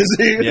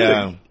presidency.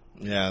 Yeah.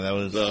 Yeah, that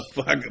was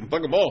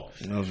fuck them all.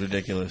 That was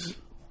ridiculous.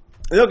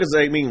 You know, because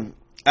I mean,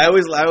 I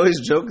always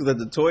joke that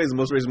The Toy is the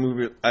most racist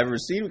movie I've ever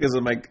seen because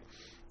I'm like,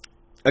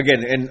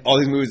 again, and all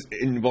these movies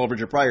involve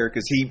Richard Pryor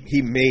because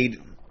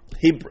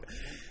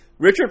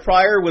Richard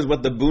Pryor was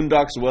what the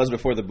Boondocks was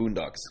before the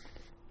Boondocks,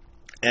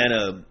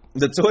 and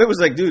The Toy was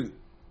like, dude,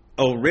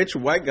 a rich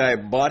white guy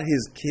bought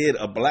his kid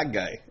a black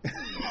guy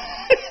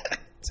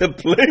to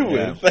play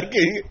with. Like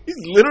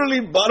he's literally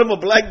bought him a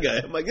black guy.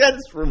 I'm like,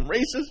 that's some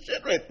racist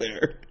shit right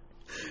there.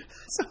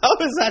 So how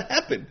does that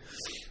happen?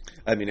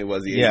 I mean, it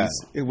was the 80s.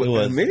 It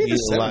was. Maybe the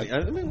 70s.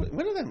 I mean,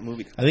 when did that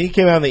movie come out? I think it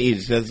came out in the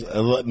 80s. That's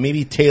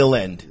maybe tail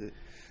end.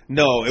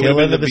 No, it tail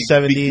would end have of been the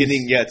 70s.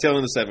 Beginning, tail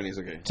end of the 70s,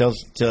 okay. Till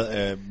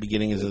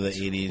beginnings of the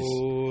 80s.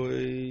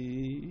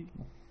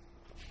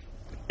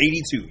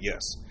 82,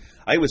 yes.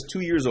 I was 2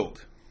 years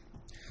old.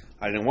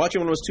 I didn't watch it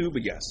when I was 2,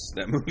 but yes,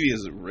 that movie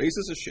is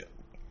racist as shit.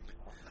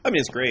 I mean,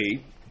 it's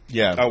great.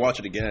 Yeah. I'll watch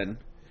it again.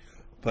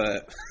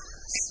 But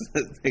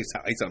they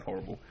sound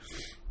horrible.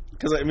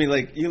 Because, I mean,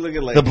 like, you look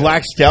at, like... The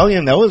Black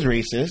Stallion, that was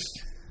racist.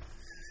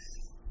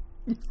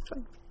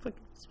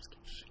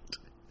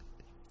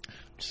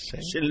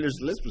 Schindler's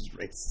List was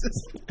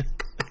racist.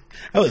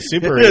 That was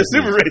super racist.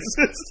 Super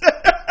racist.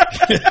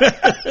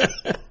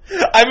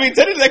 I mean,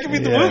 technically, that could be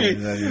the movie.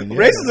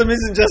 Racism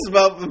isn't just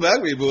about the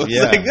black people. It's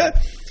like,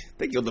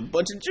 they killed a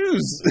bunch of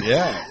Jews.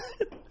 Yeah.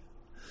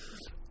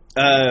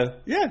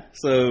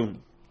 So...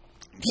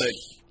 But...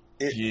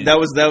 That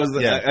was I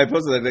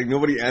posted that, like,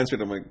 nobody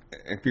answered. I'm like,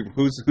 people,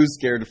 who's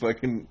scared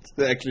to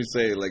actually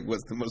say, like,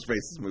 what's the most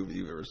racist movie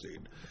you've ever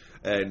seen?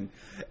 And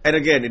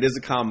again, it is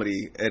a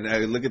comedy, and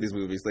I look at these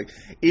movies, like,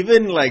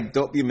 even like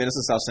Don't Be a Menace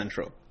to South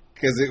Central,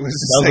 because it was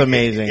just, like,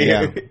 amazing.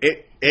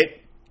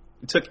 It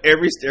took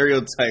every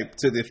stereotype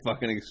to the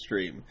fucking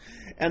extreme,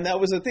 and that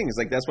was the thing. It's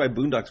like, that's why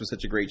Boondocks was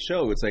such a great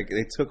show. It's like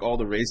they took all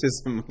the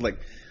racism, like,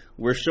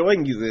 we're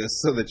showing you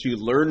this so that you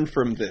learn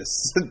from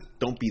this.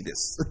 Don't be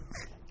this.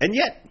 And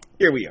yet,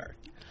 here we are.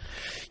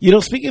 You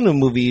know, speaking of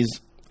movies,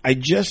 I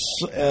just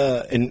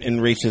in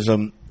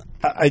racism,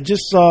 I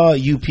just saw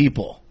You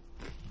People.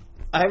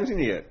 I haven't seen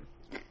it yet.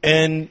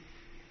 And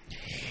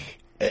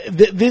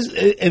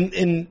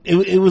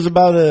it was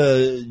about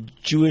a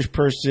Jewish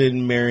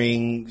person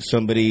marrying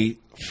somebody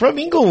from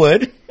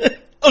Inglewood.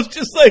 I was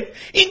just like,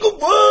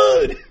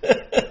 Inglewood!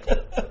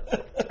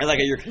 I like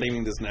how you're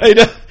claiming this now. I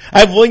know. I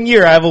have 1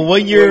 year. I have a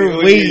 1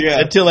 year wait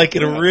until I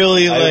can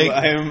really, like,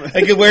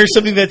 I can wear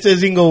something that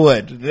says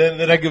Inglewood.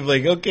 Then I can be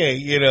like, okay,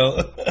 you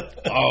know.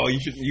 Oh,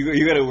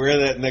 you got to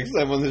wear that next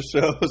time on the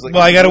show. Like,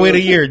 well, I got to wait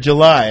a year,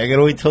 July. I got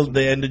to wait till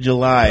the end of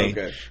July.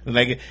 Okay.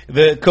 And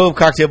the Cove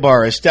Cocktail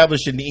Bar,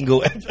 established in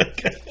Inglewood.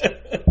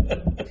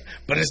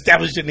 But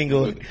established in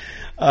Inglewood.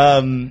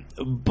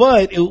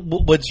 But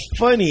what's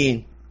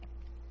funny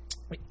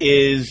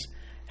is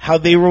how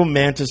they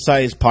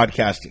romanticize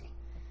podcasting.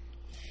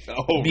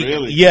 Oh,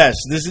 really? Yes.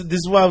 This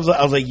is why I was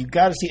like, you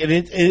got to see, and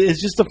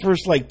it's just the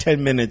first like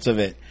 10 minutes of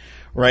it,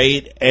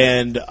 right?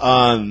 And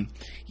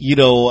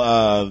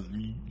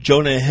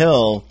Jonah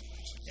Hill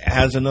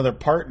has another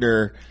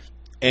partner,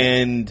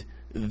 and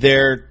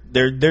they're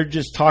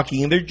just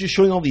talking, and they're just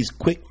showing all these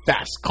quick,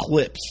 fast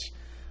clips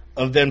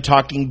of them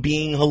talking,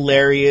 being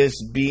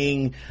hilarious,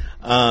 being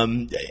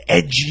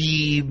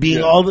edgy,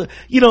 being all the,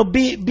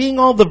 being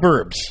all the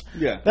verbs.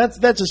 Yeah,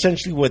 that's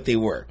essentially what they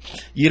were.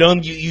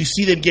 You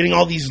see them getting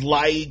all these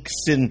likes,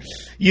 and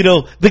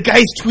the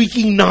guys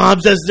tweaking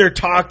knobs as they're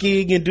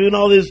talking and doing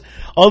all this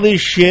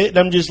shit. And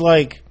I'm just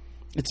like,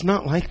 it's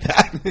not like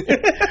that.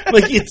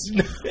 Like, it's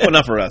not. Well,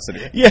 not for us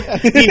anyway. Yeah.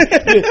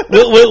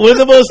 One of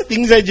the most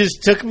things that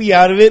just took me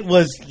out of it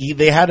was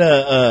they had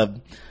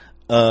a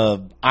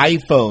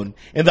iPhone,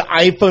 and the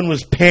iPhone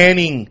was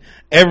panning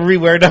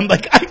everywhere, and I'm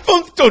like,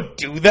 iPhones don't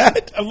do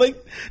that. I'm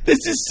like, this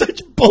is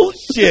such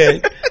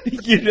bullshit.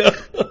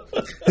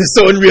 It's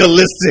so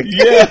unrealistic.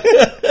 Yeah.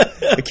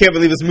 I can't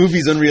believe this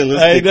movie's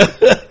unrealistic. I know.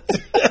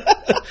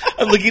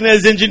 I'm looking at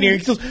his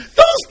engineering skills.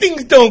 Those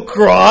things don't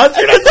cross.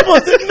 You're not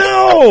supposed to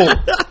know.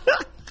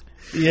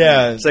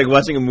 Yeah. It's like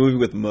watching a movie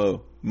with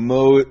Mo.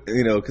 Mo,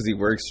 because he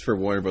works for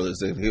Warner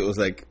Brothers, and it was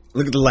like,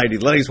 look at the lighting.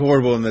 The lighting's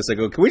horrible in this. I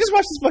go, can we just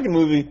watch this fucking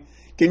movie?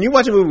 Can you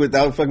watch a movie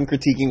without fucking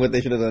critiquing what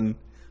they should have done?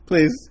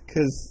 Please?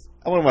 Because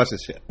I want to watch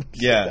this shit.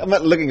 Yeah. I'm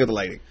not looking at the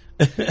lighting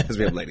because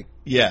we have lighting.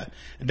 Yeah,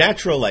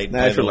 natural light.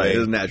 Natural light. It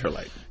was natural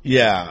light.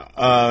 Yeah.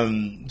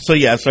 So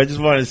I just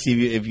wanted to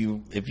see if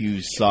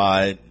you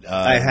saw it.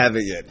 I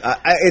haven't yet.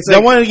 I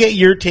wanted to get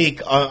your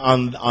take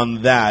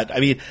on that. I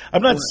mean,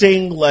 I'm not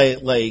saying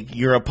like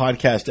you're a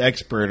podcast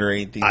expert or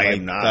anything. I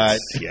am not. That.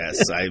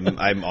 Yes,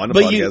 I'm on a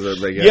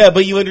podcast. Yeah,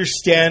 but you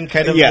understand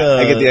kind of. Yeah,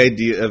 I get the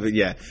idea of it.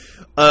 Yeah.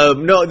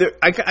 No,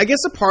 I guess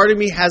a part of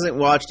me hasn't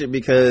watched it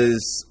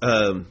because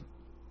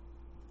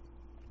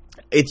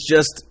it's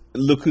just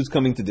look who's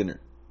coming to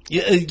dinner.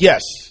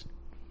 Yes.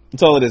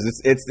 That's all it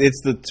is.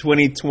 It's the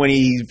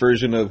 2020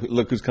 version of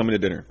Look Who's Coming to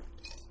Dinner.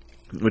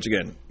 Which,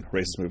 again,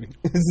 racist movie.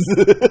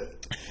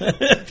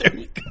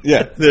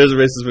 Yeah, there's a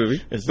racist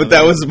movie. But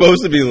that was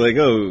supposed to be like,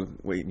 oh,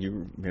 wait,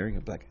 you're marrying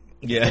a black guy?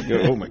 Yeah.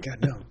 Oh, my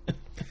God, no.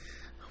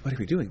 What are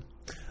we doing?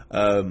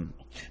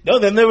 No,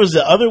 then there was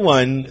the other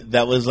one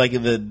that was like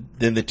in the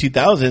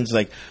 2000s,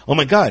 like, oh,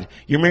 my God,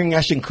 you're marrying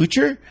Ashton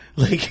Kutcher?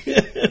 Like...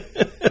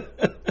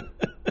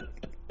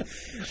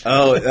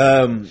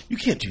 you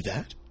can't do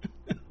that.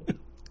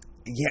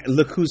 Yeah,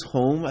 Look Who's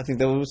Home. I think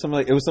that was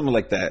something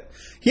like that.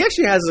 He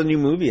actually has a new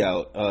movie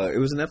out. It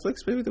was a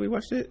Netflix movie that we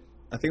watched it.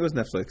 I think it was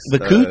Netflix. The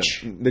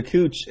Cooch? The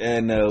Cooch.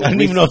 And I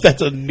don't even know if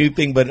that's a new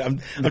thing, but I'm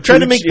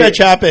trying to make fetch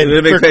happen.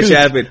 To make fetch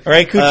happen. All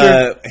right,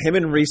 Coocher. Him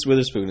and Reese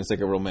Witherspoon. It's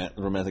like a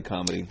romantic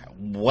comedy.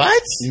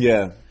 What?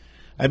 Yeah.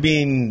 I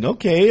mean,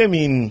 okay. I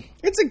mean,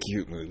 it's a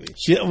cute movie.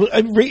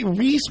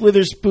 Reese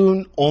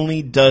Witherspoon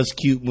only does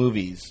cute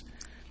movies.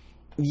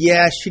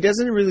 Yeah, she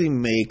doesn't really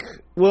make...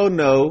 Well,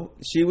 no.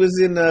 She was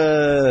in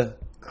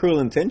Cruel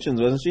Intentions,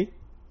 wasn't she?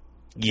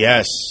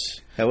 Yes.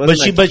 That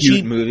wasn't a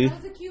cute movie.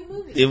 That was a cute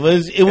movie. It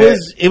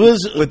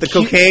was with the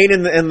cocaine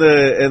and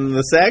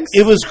the sex?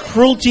 It was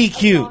cruelty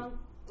cute.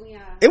 Yeah.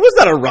 It was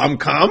not a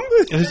rom-com.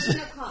 It wasn't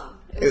a com.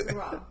 It was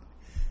raw.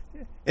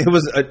 It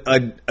was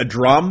a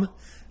drum?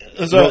 It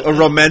was a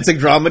romantic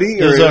dramedy?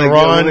 It was a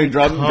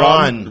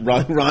ron-con.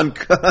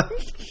 Ron-con.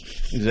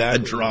 Exactly. A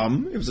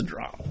drum. It was a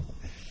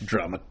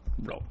drama.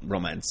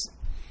 Romance.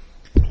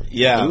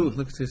 Yeah. Ooh,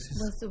 look at this.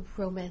 Was a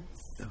romance.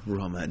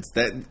 Romance.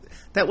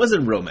 That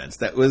wasn't romance.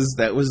 That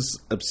was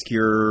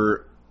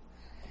obscure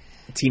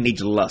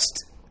teenage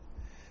lust.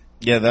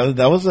 Yeah,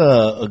 that was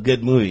a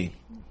good movie.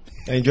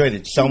 I enjoyed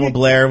it. Selma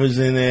Blair was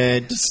in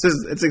it.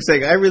 It's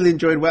exciting. I really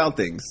enjoyed Wild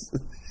Things.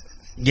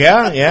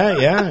 Yeah.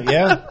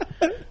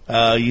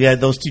 You had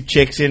those two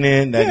chicks in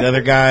it. That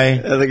other guy.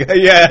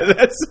 Yeah,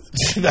 that's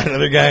that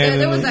other guy.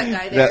 There was that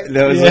guy there.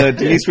 That was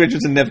Denise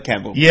Richards and Neve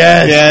Campbell.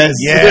 Yes.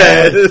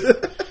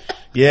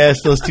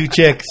 Yes, those two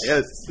chicks.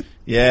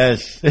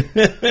 Yes. There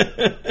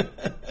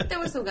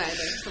was some guy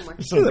there somewhere.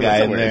 Some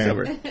guy in there.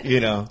 Somewhere. You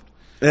know.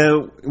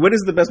 What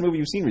is the best movie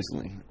you've seen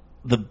recently?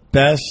 The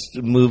best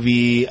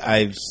movie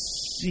I've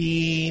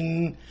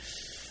seen.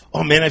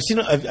 Oh man,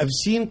 I've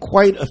seen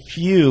quite a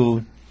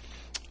few.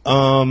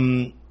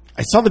 I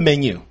saw The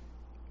Menu.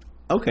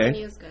 Okay. The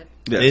Menu is good.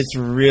 Yes. It's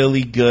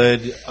really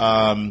good.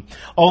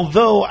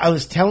 Although I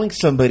was telling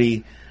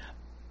somebody,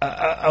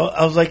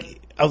 I was like,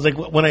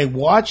 when I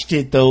watched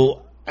it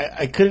though,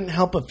 I couldn't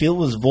help but feel it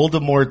was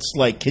Voldemort's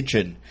like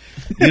kitchen.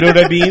 You know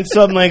what I mean?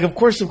 So I'm like, of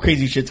course some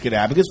crazy shit's gonna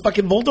happen because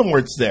fucking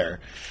Voldemort's there.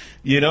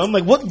 You know, I'm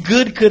like, what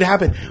good could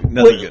happen?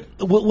 Nothing good.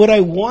 What I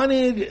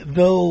wanted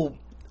though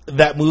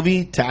that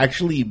movie to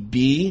actually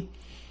be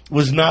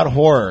was not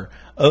horror.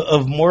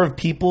 Of more of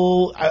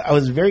people, I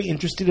was very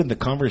interested in the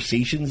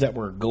conversations that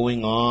were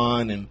going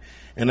on,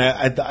 and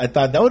I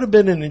thought that would have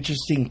been an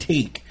interesting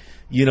take,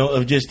 you know,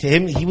 of just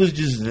him. He was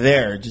just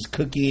there, just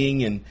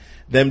cooking and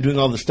them doing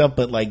all the stuff,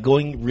 but like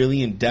going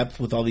really in depth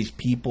with all these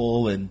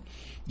people and,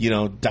 you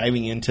know,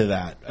 diving into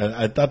that.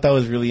 I thought that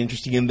was really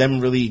interesting, and them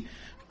really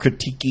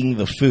critiquing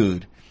the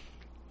food.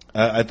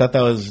 I thought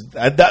that was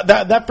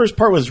that first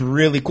part was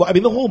really cool. I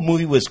mean, the whole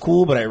movie was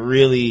cool, but I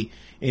really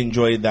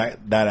enjoyed that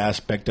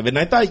aspect of it, and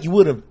I thought you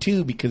would have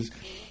too, because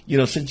you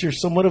know, since you're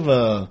somewhat of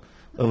a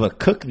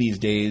cook these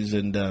days,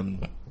 and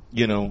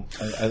you know,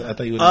 I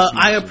thought you would.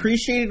 I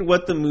appreciated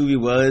what the movie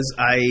was.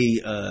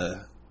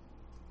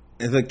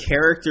 The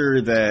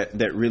character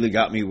that really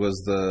got me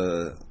was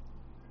the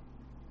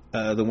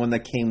one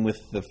that came with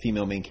the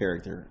female main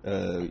character.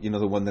 You know,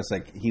 the one that's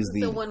like he's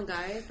the one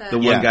guy.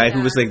 One guy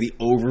who was like the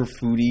over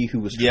foodie who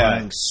was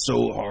trying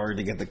so hard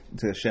to get the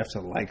chef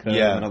to like her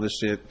and all this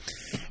shit.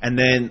 And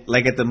then,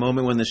 like at the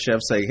moment when the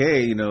chef's like,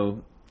 "Hey, you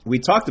know, we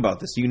talked about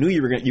this. You knew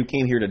you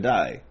came here to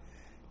die."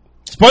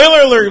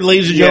 Spoiler alert,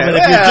 ladies and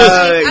gentlemen!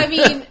 I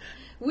mean,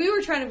 we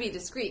were trying to be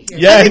discreet here.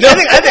 Yeah,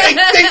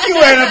 thank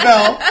you,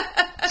 Annabelle.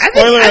 I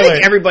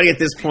think everybody at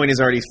this point is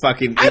already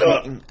fucking. I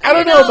don't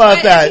know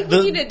about that.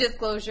 We need a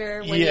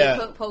disclosure when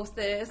you post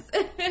this.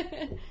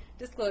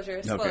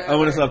 Disclosure. Okay. I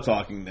want to stop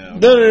talking now.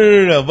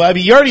 No. But I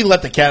mean, you already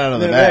let the cat out of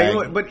the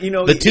bag. But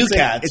the two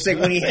cats. It's like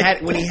when he had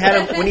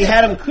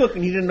him cook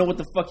and he didn't know what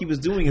the fuck he was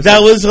doing.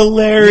 That was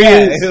hilarious.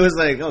 Yeah, it was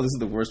like, oh, this is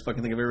the worst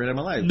fucking thing I've ever read in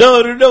my life.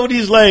 No.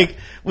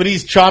 When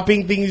he's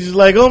chopping things, he's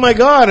like, oh my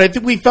god, I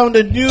think we found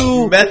a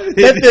new method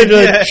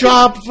to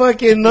chop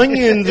fucking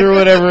onions or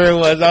whatever it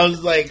was. I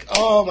was like,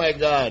 oh my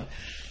god,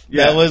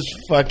 that was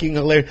fucking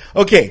hilarious.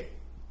 Okay,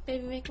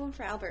 maybe make one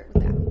for Albert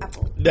with that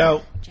apple.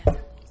 Now.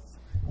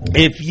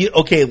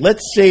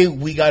 Let's say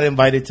we got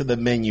invited to the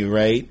menu,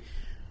 right?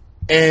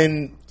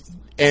 And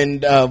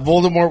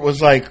Voldemort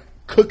was like,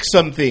 cook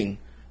something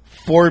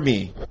for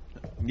me.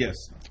 Yes.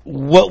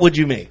 What would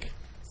you make?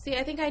 See,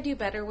 I think I do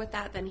better with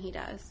that than he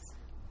does.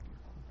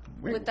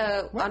 With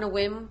the on a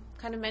whim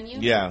kind of menu.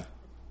 Yeah.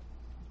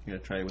 You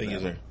gotta try it with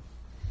that.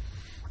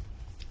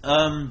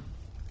 I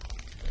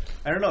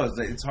don't know.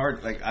 It's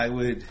hard. Like I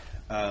would.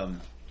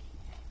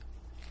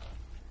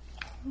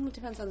 It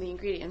depends on the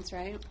ingredients,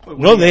 right?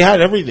 No, they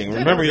had everything.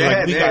 Remember, we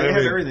got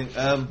everything.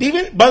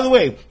 By the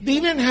way, they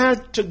even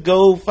had to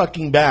go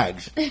fucking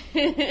bags.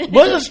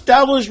 What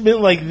establishment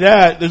like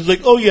that is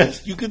like, oh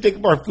yes, you can take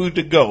our food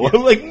to go?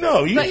 I'm like,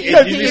 no, you're gonna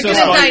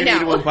die now.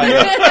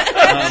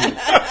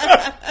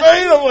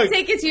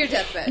 Take it to your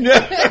deathbed.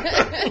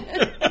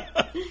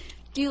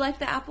 Do you like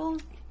the apple?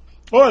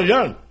 Oh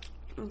yeah.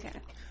 Okay.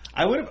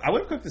 I would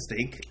have cooked the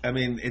steak. I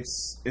mean,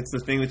 it's the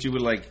thing that you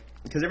would like.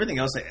 Because everything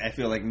else I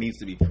feel like needs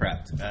to be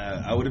prepped.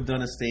 I would have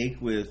done a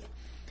steak with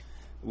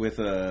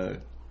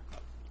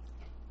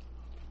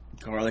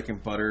garlic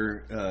and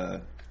butter.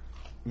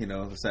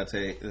 The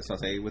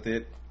saute with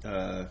it.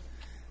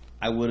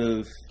 It would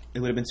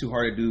have been too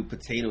hard to do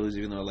potatoes,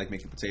 even though I like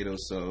making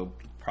potatoes. So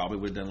probably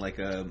would have done like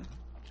a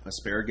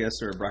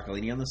asparagus or a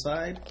broccolini on the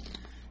side,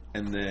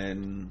 and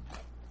then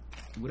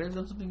would I have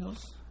done something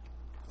else?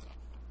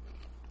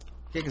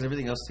 Yeah, because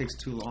everything else takes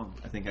too long.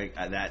 I think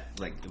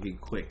it'd be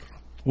quick.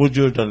 Would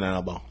you have done,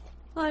 Annabelle?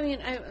 Well, I mean,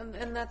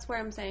 and that's where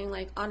I'm saying,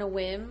 like, on a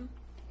whim,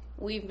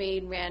 we've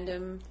made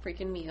random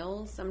freaking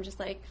meals. I'm just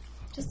like,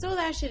 just throw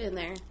that shit in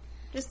there.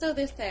 Just throw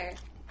this there.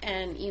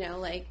 And,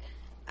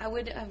 I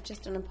would have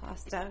just done a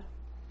pasta.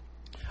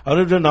 I would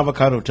have done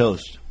avocado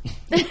toast.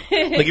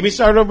 Like, give me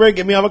sourdough bread,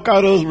 give me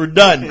avocados, we're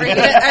done. Are you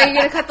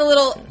going to cut the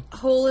little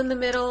hole in the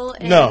middle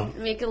and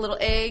make a little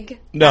egg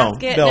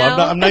basket? No,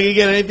 I'm not going to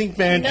get anything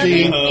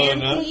fancy.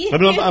 Are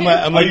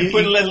you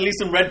putting at least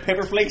some red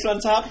pepper flakes on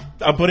top?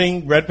 I'm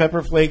putting red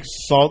pepper flakes,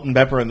 salt, and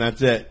pepper, and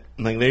that's it.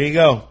 I'm like, there you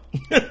go.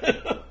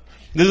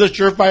 This is a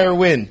surefire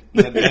win.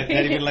 Not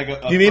even like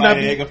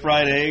a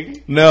fried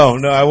egg? No,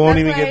 I won't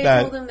even get that.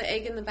 I told him the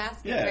egg in the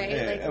basket, right?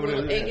 Yeah, like a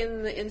little egg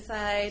in the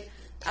inside.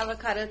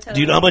 Avocado toast.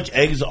 Do you know how much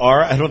eggs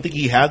are? I don't think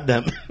he had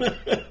them.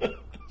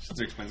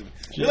 It's expensive.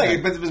 They're like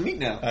expensive as meat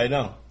now. I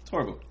know. It's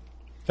horrible.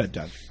 Fed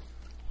time.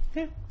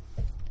 Yeah.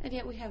 And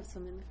yet we have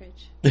some in the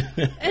fridge.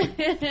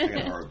 I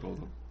got a hard bowl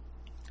though.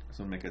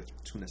 So I'm going to make a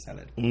tuna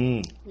salad.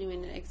 You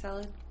mean an egg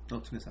salad? No,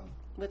 tuna salad.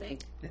 With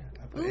egg? Yeah.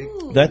 I put egg.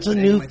 That's a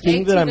new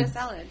thing that tuna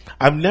salad.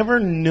 I've never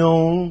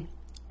known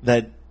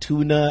that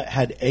tuna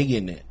had egg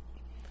in it.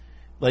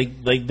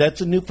 Like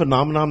that's a new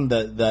phenomenon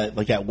that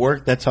like at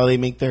work, that's how they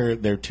make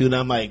their tuna.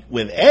 I'm like,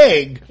 with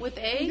egg? With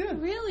egg? Yeah.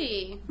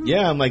 Really?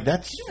 Yeah, I'm like,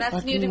 that's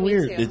new to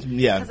weird. Me too.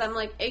 Because I'm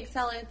like, egg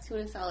salad,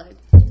 tuna salad.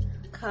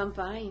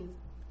 Combine.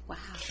 Wow.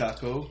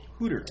 Choco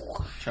Hooter.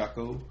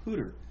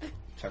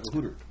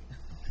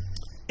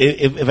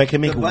 If I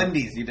can make... The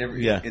Bundys.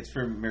 It's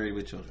for Married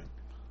with Children.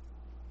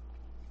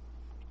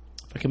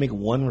 If I can make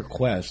one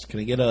request, can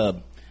I get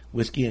a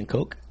whiskey and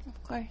Coke?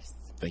 Of course.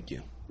 Thank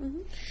you.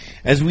 Mm-hmm.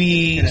 As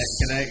we can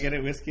I get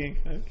a whiskey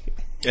and Coke?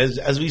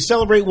 As we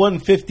celebrate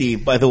 150,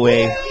 by the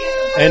way,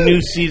 a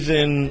new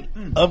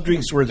season of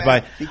Drinks Words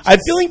By, I'm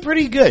feeling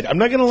pretty good. I'm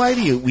not going to lie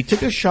to you. We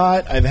took a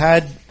shot. I've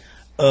had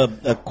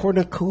a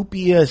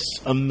cornucopious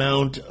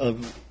amount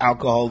of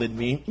alcohol in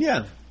me.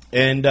 Yeah.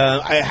 And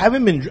I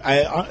haven't been,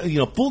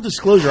 full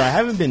disclosure, I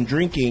haven't been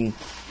drinking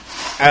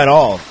at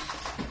all.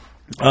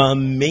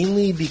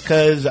 Mainly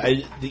because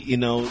I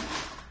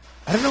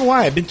don't know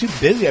why. I've been too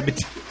busy. I've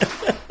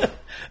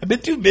been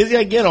too busy.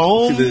 I get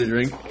home. Too busy to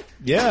drink?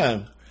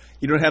 Yeah.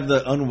 You don't have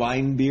the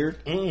unwind beer?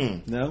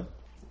 No?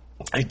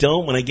 I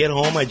don't. When I get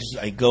home,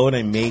 I go and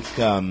I make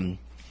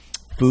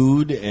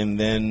food and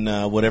then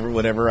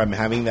whatever I'm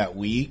having that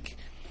week.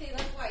 Hey,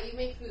 that's why you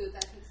make food.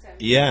 That makes sense.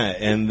 Yeah,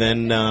 and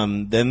then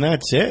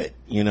that's it.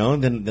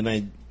 Then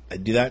I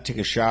do that, take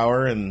a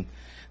shower, and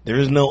there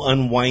is no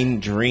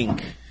unwind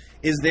drink.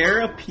 Is there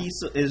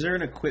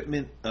an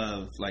equipment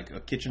of like a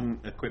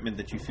kitchen equipment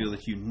that you feel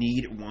that you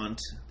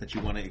want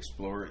to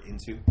explore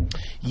into?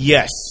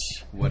 Yes.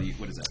 What is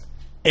that?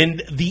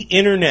 And the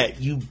internet,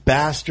 you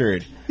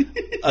bastard.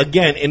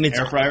 Again, and it's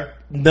air fryer?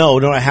 No,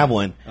 I have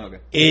one. Okay.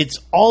 It's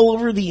all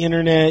over the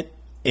internet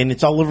and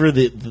it's all over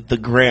the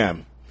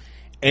gram.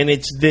 And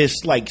it's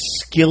this like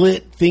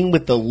skillet thing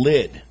with the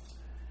lid.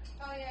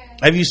 Oh yeah.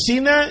 Have you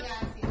seen that? Yeah,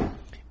 I've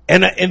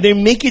seen that. And they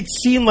make it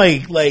seem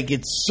like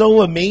it's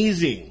so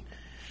amazing.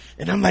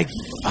 And I'm like,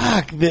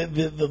 fuck,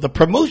 the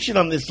promotion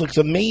on this looks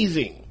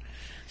amazing.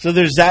 So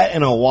there's that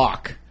and a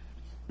walk.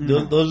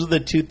 Those are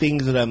the two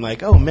things that I'm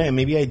like, oh man,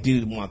 maybe I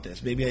do want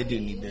this. Maybe I do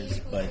need this.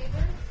 But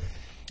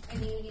I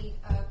need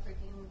a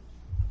freaking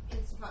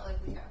Instapot like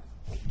we have.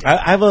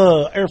 I have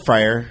a air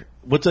fryer.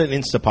 What's an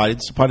Instapot?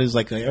 Instapot is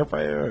like an air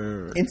fryer?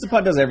 Or?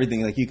 Instapot does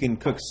everything. Like, you can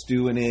cook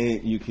stew in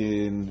it. You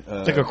can...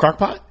 it's like a crock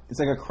pot? It's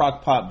like a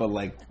crock pot, but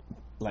like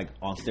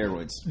on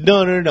steroids.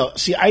 No.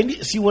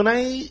 See, when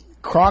I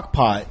crock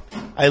pot,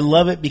 I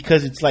love it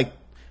because it's like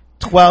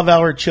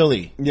 12-hour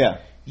chili. Yeah.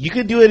 You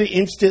could do it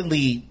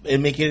instantly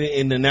and make it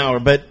in an hour,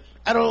 but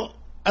I don't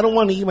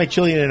want to eat my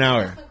chili in an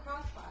hour.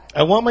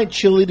 I want my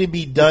chili to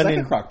be done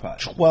in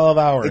 12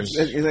 hours.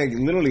 It's like,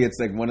 literally, it's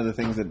like one of the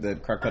things that the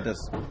crock pot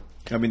does.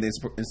 I mean, the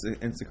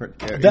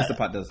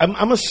Instapot does.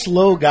 I'm a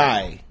slow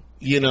guy,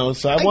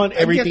 so I want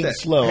everything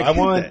slow. I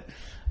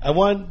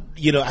want,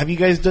 have you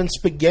guys done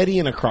spaghetti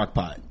in a crock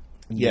pot?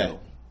 Yeah.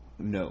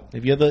 No.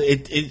 Have you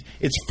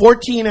it's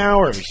 14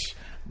 hours,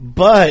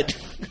 but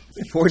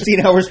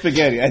 14-hour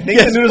spaghetti. I think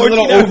the noodle's a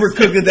little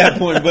overcooked at that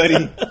point,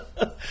 buddy.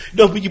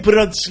 No, but you put it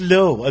on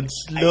slow.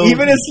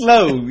 Even as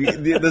slow,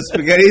 the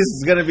spaghetti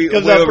is going to be way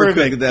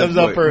overcooked at that point. Comes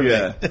out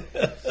perfect.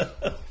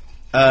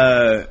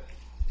 Yeah.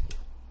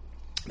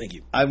 Thank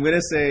you. I'm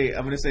gonna say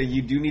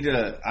you do need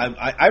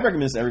I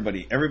recommend this to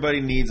everybody.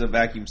 Everybody needs a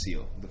vacuum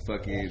seal. The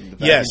vacuum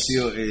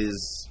seal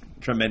is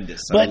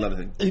tremendous. I love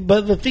it.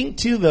 But the thing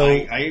too, though,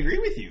 I agree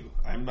with you.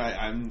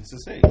 I'm to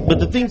say. But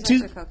the thing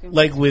too,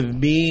 like with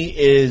me,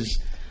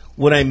 is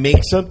when I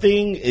make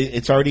something,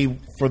 it's already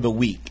for the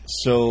week.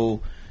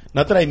 So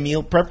not that I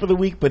meal prep for the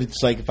week, but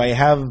it's like if I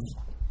have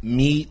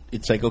meat,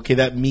 it's like, okay,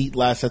 that meat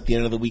lasts at the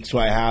end of the week, so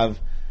I have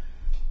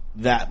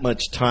that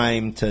much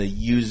time to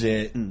use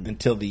it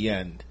until the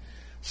end.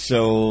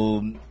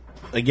 So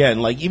again,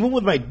 like even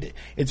with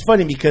it's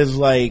funny because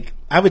like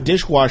I have a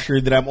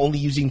dishwasher that I'm only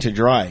using to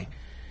dry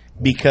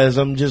because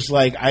I'm just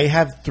like, I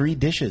have 3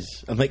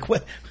 dishes. I'm like,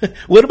 what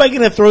am I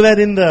going to throw that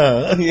in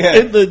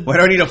the why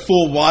do I need a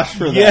full wash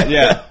for that?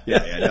 Yeah.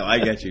 No, I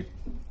get you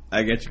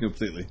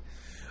completely.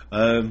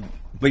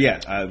 But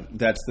yeah,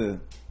 that's the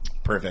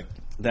perfect.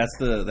 That's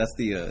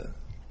the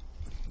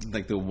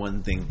like the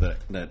one thing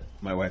that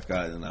my wife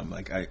got, and I'm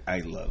like, I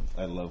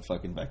love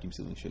fucking vacuum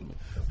sealing shit.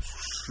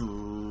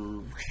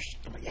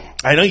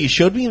 I know you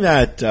showed me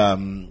that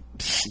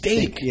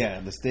steak.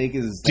 Yeah, the steak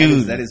is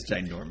that is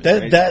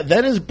ginormous.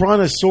 That is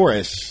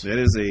Brontosaurus. That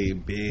is a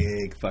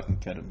big fucking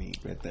cut of meat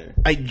right there.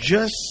 I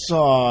just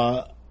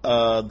saw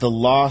the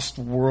Lost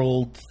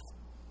World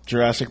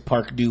Jurassic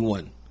Park new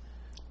one.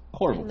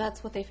 Horrible. And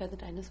that's what they fed the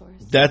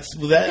dinosaurs.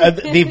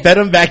 They fed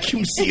them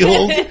vacuum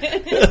sealed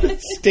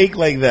steak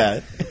like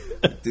that.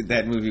 Dude,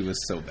 that movie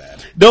was so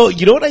bad. No,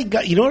 you know what I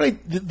got?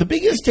 The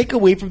biggest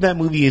takeaway from that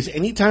movie is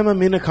anytime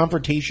I'm in a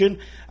confrontation,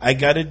 I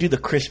got to do the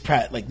Chris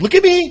Pratt. Like, look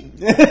at me!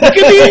 Look at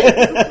me!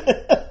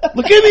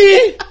 Look at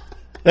me!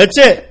 That's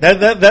it.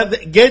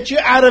 That get you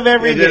out of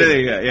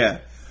everything. Yeah.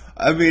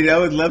 I mean, I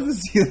would love to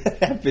see that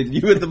happen.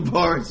 You at the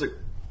bar. It's like,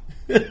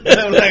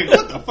 I'm like,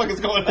 what the fuck is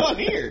going on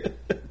here?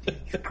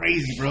 You're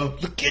crazy, bro.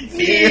 Look at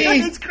me.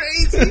 It's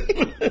crazy.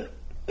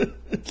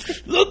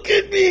 Look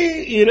at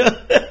me.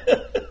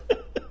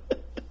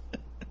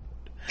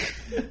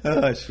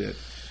 Oh, shit.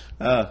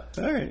 All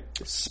right.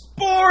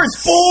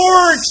 Sports!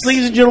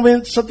 Ladies and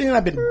gentlemen, something that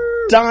I've been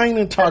dying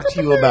to talk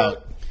to you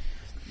about.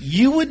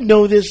 You would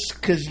know this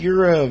because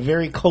you're a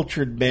very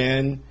cultured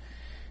man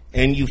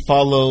and you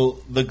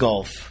follow the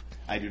golf.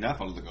 I do not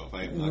follow the golf.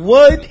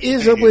 What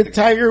is up with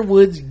Tiger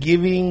Woods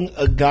giving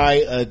a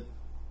guy a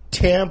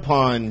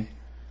tampon?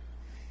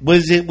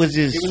 It was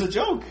a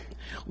joke.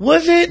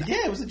 Was it?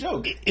 Yeah, it was a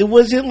joke. It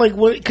wasn't like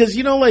what? Because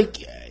like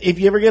if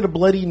you ever get a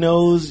bloody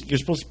nose, you're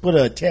supposed to put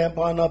a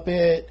tampon up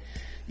it.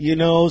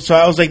 So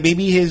I was like,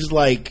 maybe his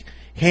like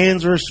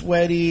hands were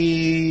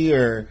sweaty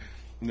or.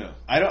 No,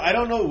 I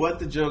don't know what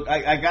the joke.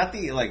 I got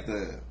the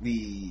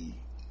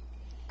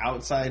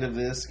outside of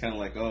this kind of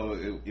like,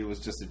 oh, it was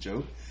just a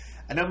joke.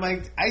 And I'm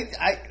like,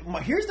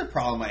 here's the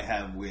problem I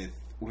have with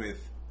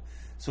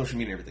social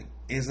media and everything.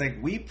 Is like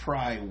we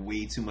pry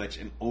way too much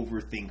and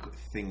overthink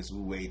things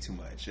way too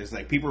much. It's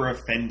like people are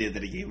offended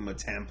that he gave him a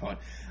tampon.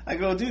 I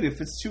go, dude, if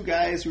it's 2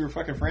 guys who are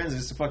fucking friends,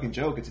 it's just a fucking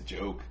joke. It's a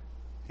joke.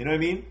 You know what I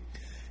mean?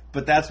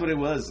 But that's what it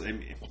was.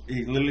 And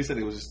he literally said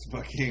it was just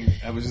fucking.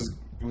 It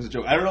was a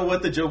joke. I don't know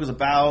what the joke was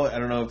about. I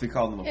don't know if he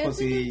called him a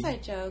pussy. It's an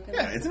inside joke.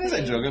 Yeah, it's an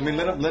inside joke. I mean,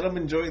 let them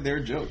enjoy their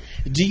joke.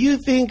 Do you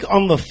think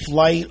on the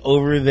flight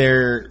over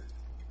there,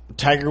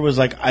 Tiger was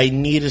like, I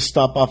need to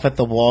stop off at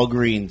the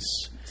Walgreens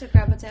to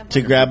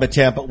grab a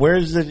tampon. Where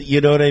is it?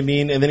 You know what I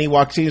mean? And then he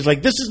walks in. He's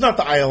like, this is not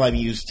the aisle I'm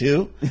used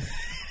to.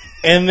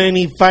 And then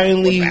he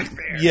finally,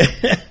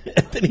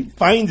 then he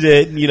finds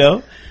it.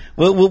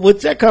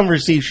 What's that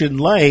conversation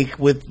like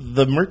with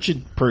the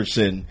merchant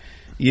person?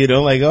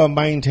 Like, oh, I'm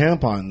buying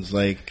tampons.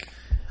 Like,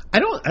 I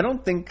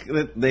don't think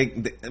that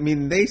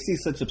they see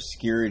such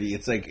obscurity.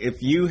 It's like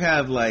if you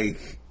have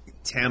like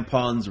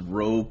tampons,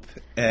 rope,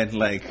 and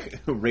like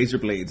razor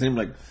blades, and I'm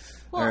like,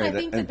 well, all right,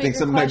 I think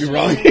something might be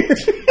wrong here.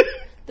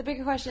 The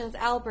bigger question is,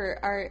 Albert,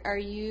 are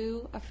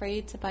you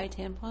afraid to buy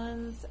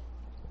tampons?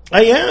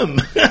 I am.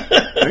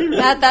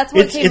 That's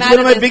what came it's out one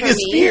of my this biggest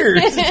for me.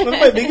 fears. It's one of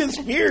my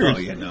biggest fears. Oh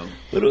yeah, no.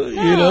 You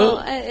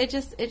know,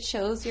 it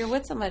shows you're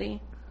with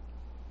somebody.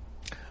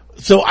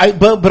 So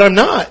but I'm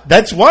not.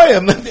 That's why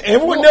I'm.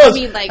 Everyone knows. I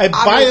mean, like, I buy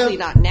obviously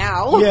them. not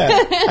now. Yeah,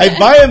 I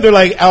buy them. They're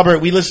like, Albert,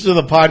 we listen to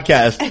the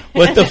podcast.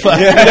 What the fuck?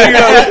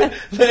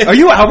 Are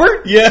you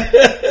Albert? Yeah.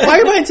 Why are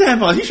you buying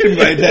tampons? You shouldn't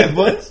be buying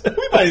tampons. What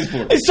are you buying these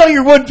for? I saw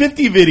your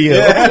 150 video.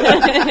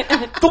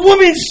 Yeah. The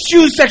women's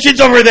shoe section's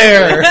over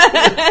there.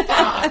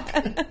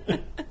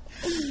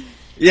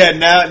 Yeah,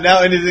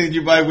 now anything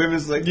you buy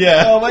women's like,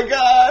 oh my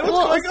god,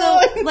 what's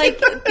going on?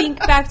 Like, think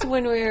back to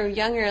when we were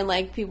younger and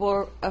like people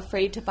were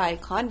afraid to buy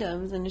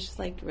condoms, and it's just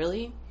like,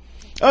 really?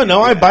 Oh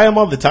no, I buy them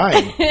all the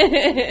time.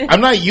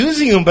 I'm not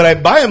using them, but I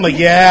buy them. Like,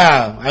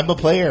 yeah, I'm a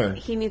player.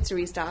 He needs to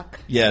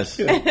restock. Yes,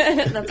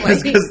 that's why.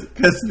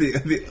 Because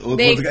the old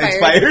they ones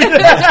expired.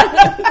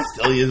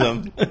 Still use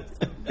them.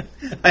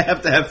 I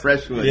have to have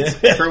fresh ones.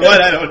 Yeah. For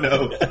what, I don't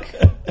know.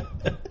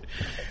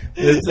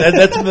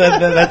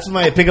 That's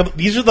my pickup.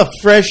 These are the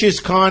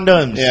freshest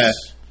condoms. Yeah.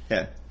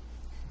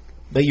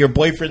 That your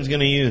boyfriend's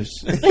gonna use.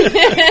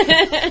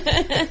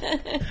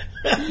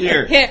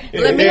 Here,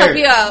 let me help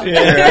you out.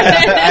 Yeah.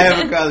 I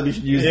have a condom. You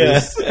should use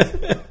this.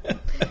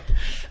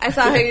 I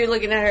saw her. You're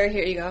looking at her.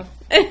 Here you go.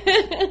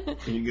 Here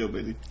you go,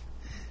 baby.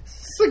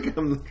 It's like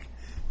I'm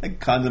like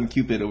condom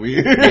Cupid over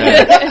here.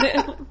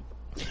 I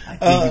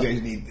think you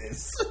guys need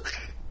this.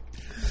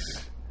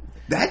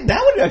 That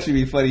would actually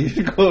be funny. You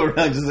should go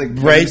around just like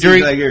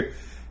during. Like here.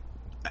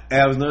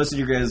 I was noticing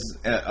you guys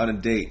on a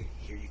date.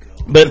 Here you go.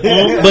 But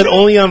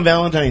only on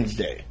Valentine's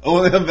Day.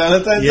 Only on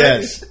Valentine's Day.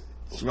 Yes.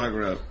 Smack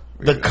her up.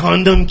 The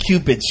condom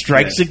Cupid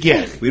strikes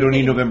again. We don't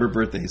need November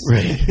birthdays.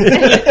 Right.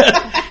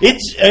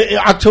 It's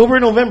October,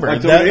 November.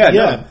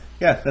 Yeah,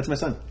 that's my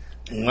son.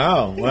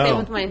 Wow. Same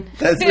with mine.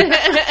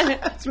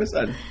 That's my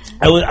son.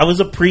 I was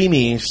a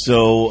preemie,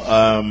 so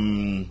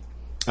I'm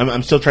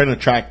still trying to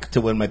track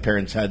to when my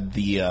parents had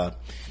the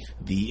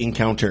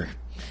encounter.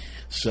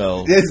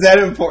 So is that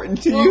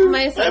important to you?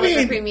 My son was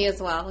a preemie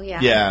as well.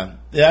 Yeah.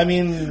 Yeah. I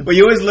mean, but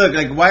you always look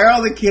like, why are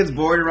all the kids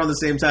born around the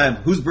same time?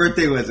 Whose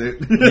birthday was it?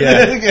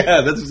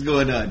 Yeah, that's what's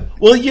going on.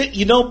 Well,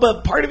 you know,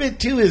 but part of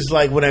it too is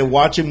like when I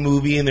watch a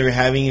movie and they're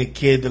having a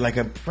kid, they're like,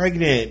 I'm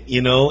pregnant,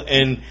 you know,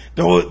 and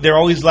they're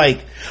always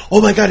like,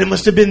 oh my god, it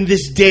must have been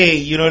this day,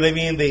 you know what I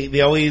mean? They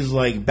always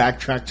like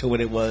backtrack to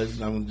what it was.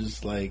 And I'm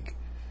just like,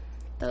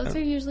 those are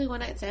usually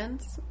one night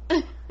stands.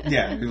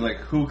 Yeah, you're like,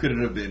 who could it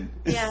have been?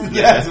 Yeah,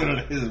 that's what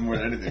it is more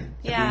than anything.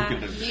 Yeah,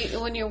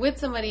 when you're with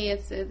somebody,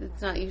 it's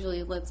not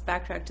usually let's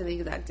backtrack to the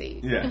exact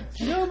date. Yeah.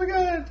 Oh my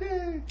god.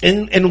 Yay.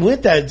 And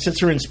with that,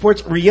 since we're in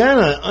sports,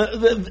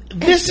 Rihanna,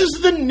 this is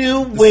the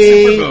new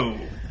way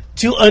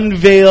to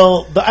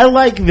unveil. I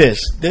like this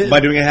by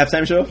doing a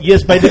halftime show.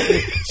 Yes,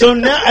 so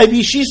now I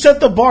mean she set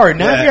the bar.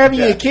 Now if you're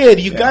having a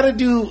kid, you got to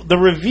do the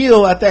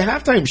reveal at the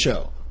halftime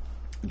show.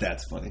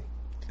 That's funny.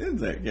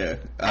 Like, yeah.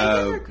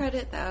 I give her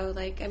credit though.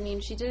 Like, I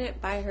mean, she did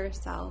it by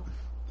herself.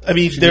 I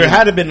mean, there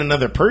had to have been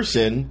another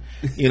person,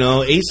 you know,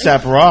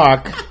 ASAP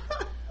Rock.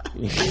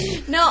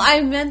 No,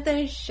 I meant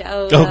the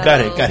show. Oh, got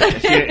it.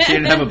 She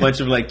didn't have a bunch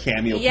of like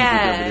cameo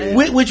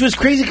people. Which was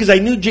crazy because I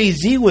knew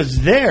Jay-Z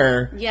was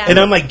there. Yeah. And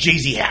I'm like,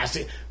 Jay-Z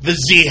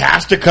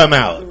has to come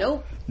out.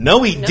 Nope.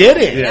 No, he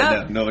didn't.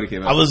 Yeah, nobody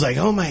came out. I was like,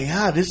 oh my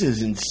god, this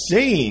is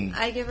insane.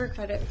 I give her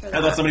credit for that.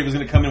 I thought somebody was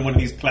going to come in one of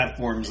these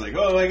platforms like,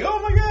 oh my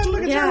god,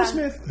 look at Taylor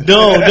Smith.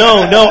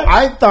 No.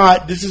 I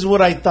thought, this is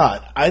what I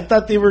thought. I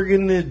thought they were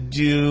going to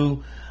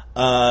do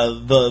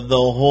the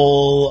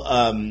whole,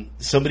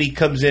 somebody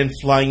comes in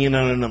flying in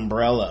on an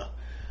umbrella.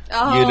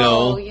 Oh, you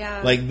know?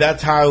 Yeah. Like,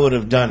 that's how I would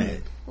have done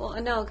it.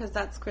 Well, no, because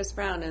that's Chris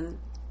Brown and...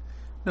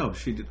 No,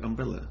 she did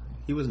Umbrella.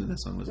 He wasn't in that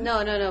song, was he?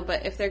 No.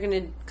 But if they're going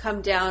to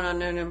come down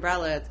on an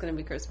umbrella, it's going to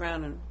be Chris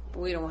Brown, and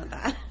we don't want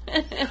that.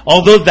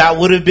 Although that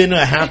would have been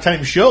a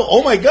halftime show.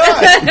 Oh my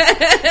god!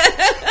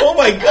 Oh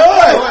my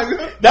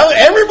god! Now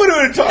everybody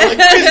would have talked like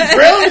Chris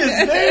Brown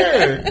is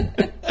there.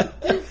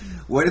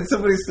 What did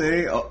somebody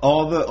say?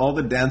 All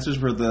the dancers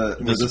were the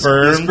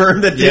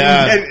sperm that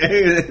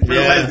didn't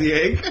fertilize the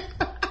egg.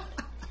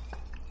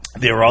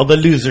 They were all the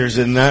losers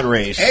in that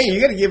race. Hey, you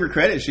got to give her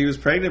credit. She was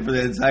pregnant for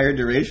the entire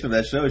duration of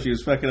that show. She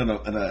was fucking on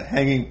a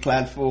hanging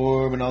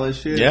platform and all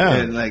this shit. Yeah.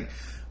 And like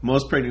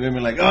most pregnant women,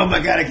 are like, oh my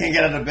god, I can't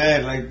get out of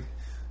bed. Like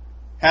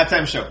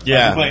halftime show.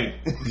 Yeah,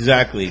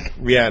 exactly.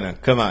 Rihanna,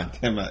 come on.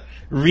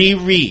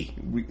 Riri.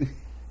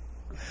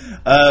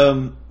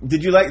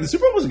 Did you like the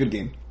Super Bowl? Was a good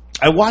game.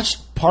 I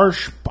watched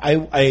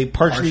I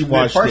partially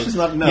watched it. Is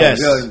not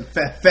Yes.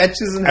 Fetch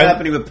isn't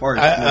happening with Parsh.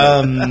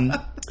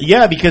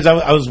 Yeah, because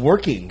I was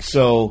working,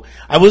 so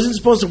I wasn't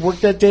supposed to work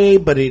that day,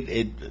 but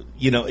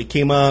it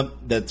came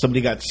up that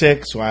somebody got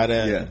sick, so I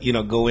had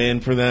to go in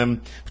for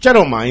them, which I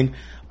don't mind.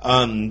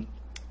 I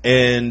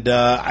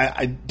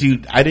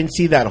didn't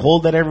see that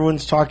hold that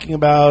everyone's talking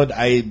about.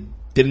 I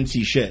didn't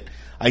see shit.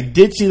 I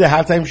did see the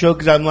halftime show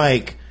because I'm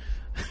like,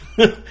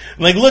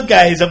 look,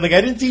 guys, I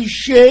didn't see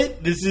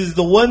shit. This is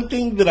the one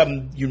thing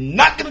that you're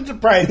not going to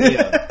surprise me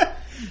of.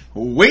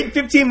 Wait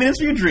 15 minutes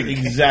for your drink.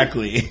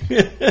 Exactly.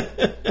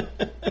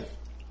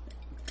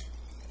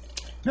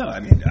 No, I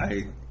mean,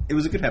 it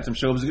was a good halftime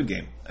show. It was a good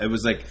game. It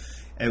was like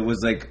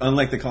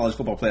unlike the college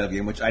football playoff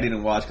game, which I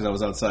didn't watch because I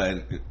was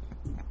outside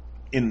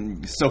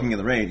soaking in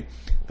the rain.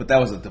 But that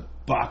was a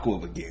debacle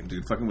of a game,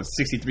 dude. Fucking with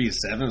 63-7.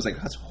 It was like,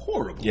 that's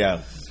horrible.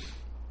 Yeah.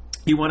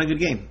 He won a good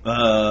game.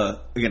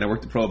 Again, I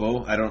worked the Pro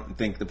Bowl. I don't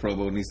think the Pro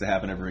Bowl needs to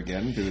happen ever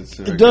again.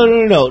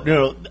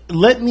 No.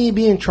 Let me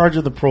be in charge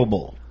of the Pro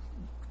Bowl.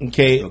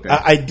 Okay.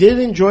 I did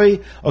enjoy.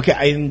 Okay,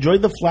 I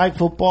enjoyed the flag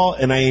football,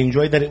 and I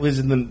enjoyed that it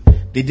was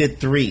they did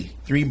three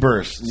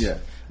bursts. Yeah.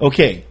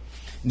 Okay.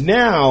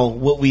 Now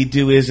what we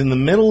do is in the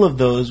middle of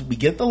those, we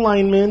get the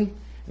linemen.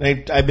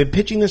 And I've been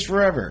pitching this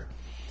forever.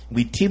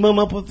 We team them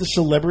up with the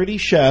celebrity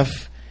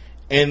chef,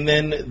 and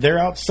then they're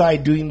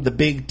outside doing the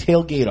big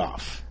tailgate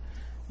off.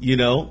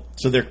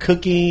 So they're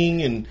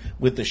cooking and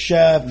with the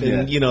chef,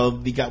 and we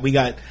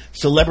got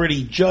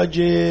celebrity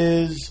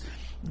judges,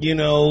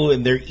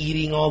 and they're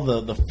eating all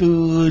the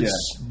foods,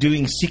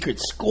 doing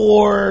secret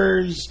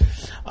scores,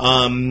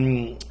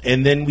 and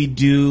then we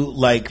do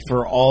like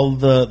for all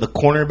the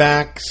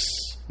cornerbacks.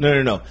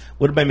 No.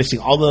 What am I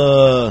missing? Just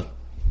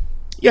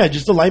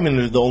the linemen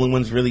are the only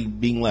ones really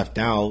being left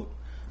out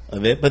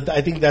of it. But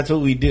I think that's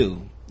what we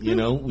do. We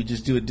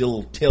just do a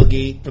little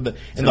tailgate for the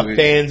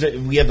fans.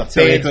 We have the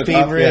fans'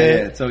 favorite.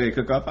 Yeah, tailgate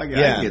cook-off. I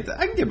can get that.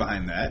 I can get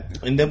behind that.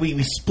 And then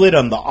we split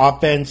them. The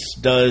offense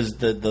does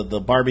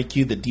the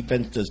barbecue. The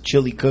defense does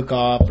chili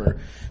cook-off,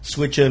 or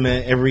switch them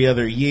every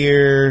other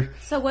year.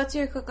 So what's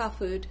your cook-off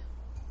food?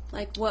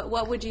 Like,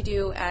 what would you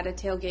do at a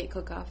tailgate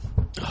cook-off?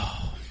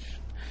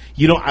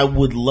 I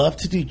would love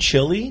to do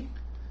chili.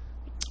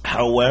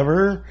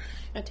 However,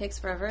 it takes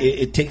forever.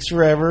 It takes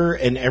forever,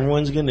 and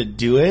everyone's going to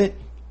do it.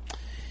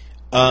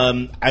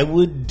 I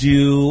would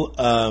do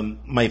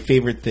my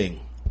favorite thing.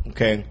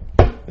 Okay,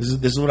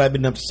 this is what I've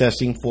been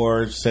obsessing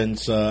for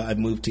since I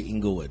moved to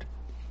Inglewood.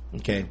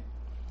 Okay,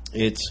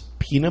 it's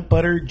peanut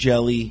butter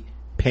jelly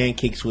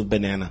pancakes with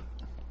banana.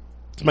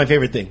 It's my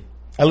favorite thing.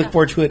 I look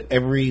forward to it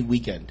every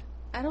weekend.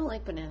 I don't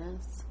like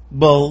bananas.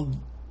 Well,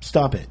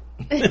 stop it.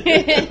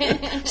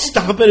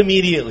 Stop it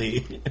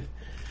immediately.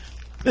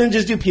 Then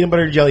just do peanut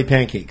butter and jelly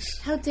pancakes.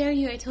 How dare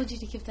you? I told you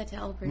to give that to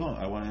Albert. No,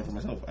 I wanted it for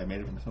myself. I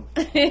made it for myself.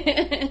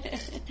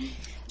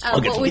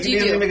 What would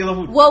you do?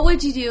 What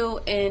would you do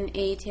in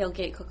a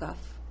tailgate cook-off?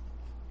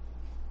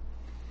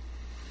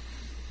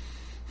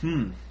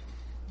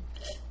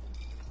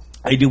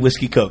 I do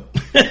whiskey Coke.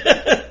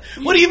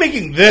 What are you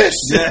making this?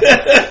 So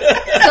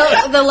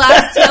the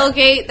last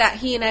tailgate that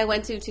he and I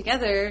went to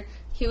together,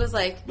 he was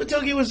like... What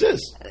tailgate was this?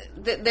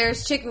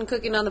 There's chicken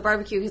cooking on the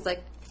barbecue. He's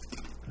like...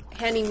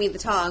 handing me the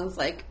tongs,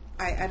 like,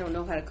 I don't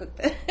know how to cook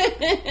that.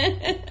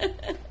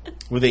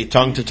 Were they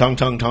tongs? They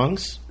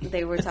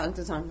were tongs.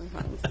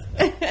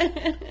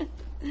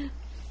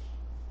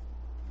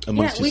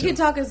 We could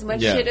talk as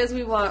much shit as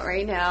we want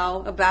right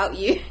now about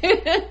you.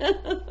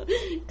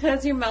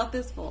 Because your mouth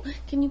is full.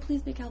 Can you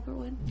please make Albert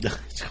one?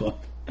 It's cool.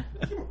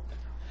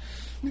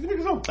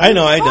 I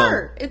know.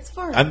 It's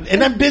far.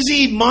 I'm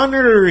busy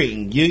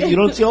monitoring. You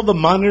don't see all the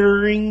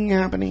monitoring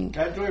happening?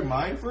 Can I enjoy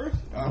mine first?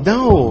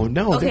 No.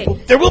 Okay.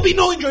 There will be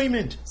no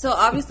enjoyment. So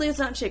obviously it's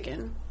not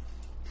chicken.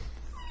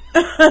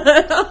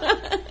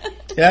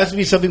 It has to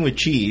be something with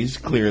cheese,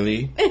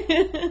 clearly.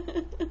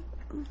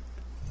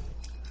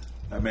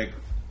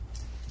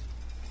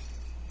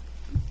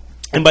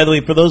 And by the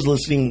way, for those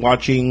listening,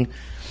 watching,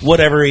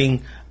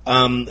 whatevering,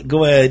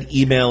 go ahead,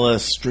 email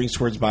us,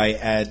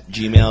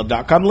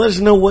 drinkswordsby@gmail.com. Let us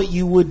know what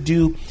you would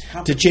do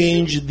to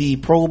change the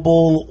Pro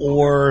Bowl,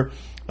 or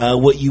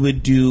what you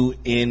would do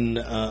in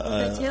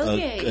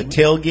a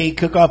tailgate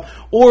cook-off,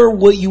 or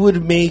what you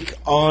would make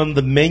on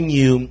the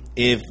menu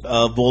if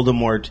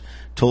Voldemort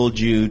told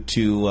you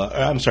to...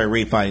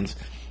 Ray Fiennes.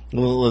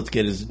 Well, let's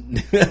get his...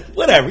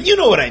 whatever, you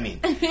know what I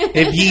mean.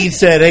 If he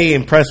said, hey,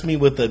 impress me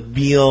with a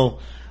meal,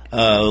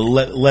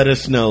 let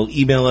us know.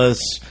 Email us.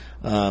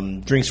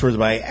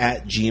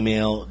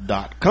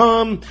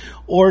 drinkswordsby@gmail.com,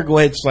 or go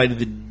ahead, slide to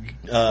the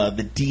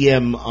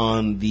DM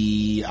on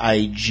the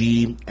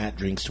IG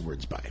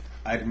 @drinkswordsby.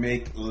 I'd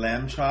make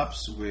lamb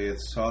chops with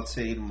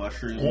sauteed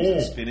mushrooms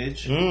and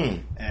spinach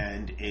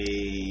and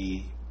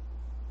a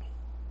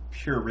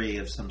puree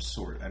of some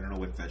sort. I don't know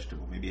what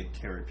vegetable. Maybe a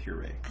carrot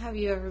puree. Have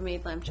you ever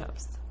made lamb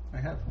chops? I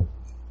have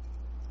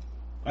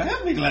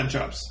made lamb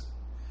chops.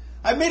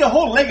 I made a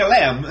whole leg of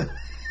lamb.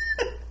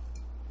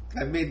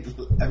 I made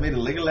a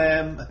leg of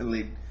lamb.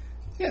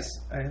 Yes,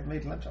 I have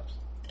made lamb chops.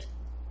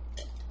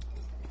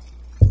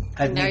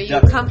 And are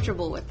you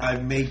comfortable with that?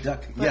 I've made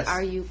duck. But yes,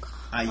 are you?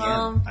 I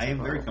am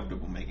very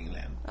comfortable making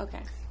lamb. Okay.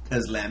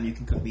 Because lamb you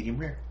can cook medium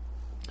rare.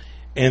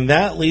 And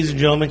that, ladies and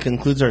gentlemen,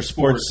 concludes our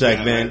sports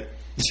segment.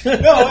 No,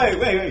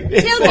 wait.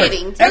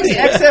 Tailgating. And the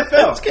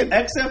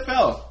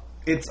XFL.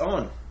 It's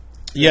on.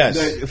 Yes.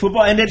 The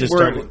football ended.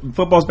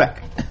 Football's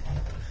back.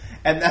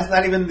 And that's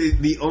not even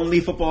the only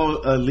football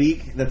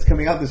league that's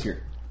coming out this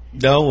year.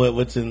 No,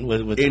 what's in?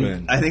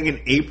 I think in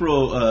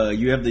April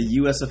you have the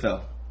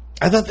USFL.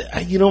 I thought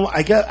I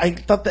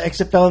thought the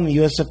XFL and the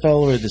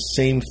USFL were the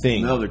same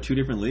thing. No, they're two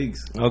different leagues.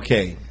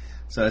 Okay.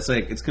 So it's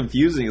like, it's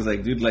confusing. It's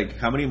like, dude, like,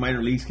 how many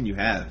minor leagues can you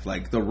have?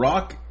 Like, The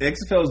Rock,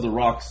 XFL is The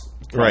Rock's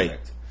project.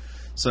 Right.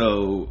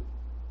 So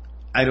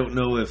I don't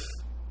know if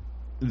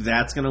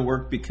that's going to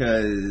work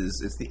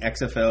because it's the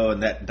XFL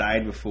and that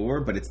died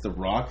before, but it's The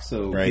Rock,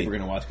 so people are going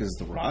to watch because it's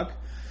The Rock.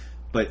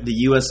 But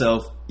the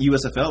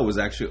USFL was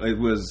actually, it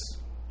was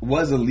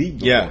a league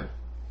before. Yeah.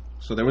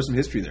 So there was some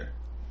history there.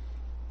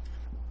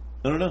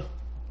 I don't know.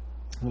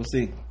 We'll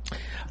see.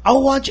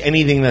 I'll watch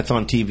anything that's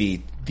on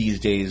TV these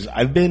days.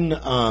 I've been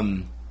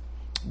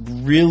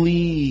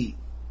really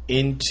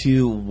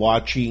into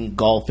watching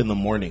golf in the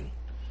morning.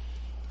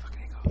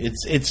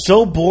 It's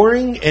so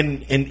boring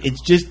and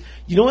it's just,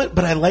 you know what?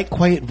 But I like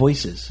quiet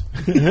voices.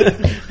 I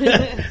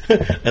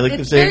like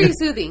it's very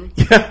soothing.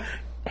 Yeah.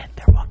 And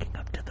they're walking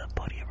up to the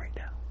podium right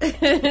now.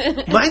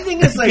 My thing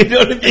is like,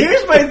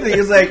 here's my thing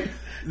is like,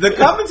 the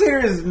commentator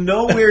is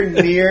nowhere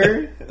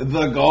near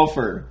the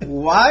golfer.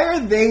 Why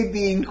are they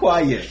being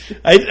quiet?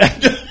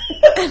 That's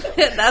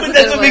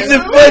what makes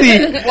it funny.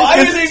 Why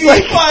are they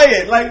being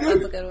quiet? Like,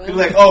 dude,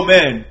 like, oh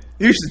man,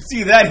 you should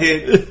see that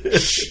hit.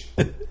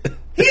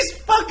 He's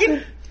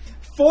fucking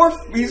four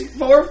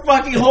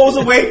fucking holes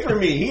away from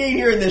me. He ain't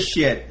hearing this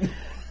shit.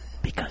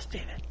 Because,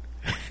 David,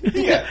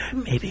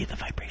 maybe the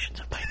vibrations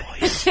of my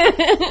voice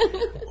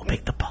will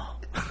make the ball.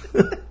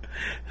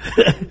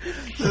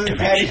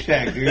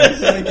 Caddyshack, dude.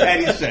 This is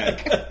Caddyshack.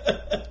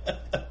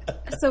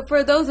 So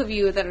for those of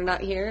you that are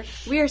not here,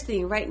 we are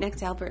sitting right next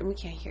to Albert and we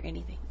can't hear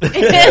anything.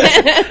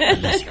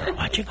 Unless you're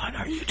watching on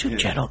our YouTube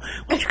channel,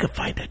 which you can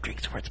find at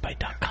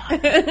drinksportsby.com.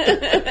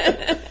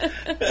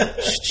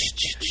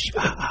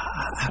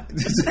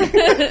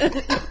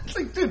 It's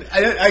like, dude,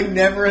 I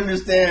never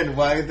understand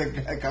why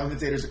the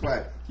commentators are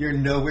quiet. You're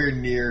nowhere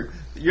near.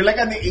 You're like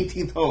on the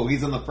 18th hole.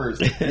 He's on the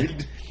first.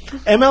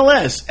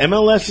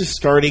 MLS is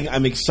starting.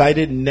 I'm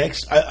excited.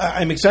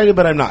 I'm excited,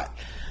 but I'm not.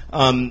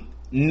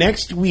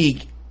 Next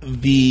week,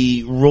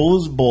 the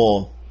Rose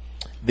Bowl,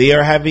 they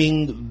are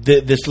having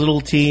this little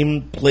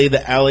team play the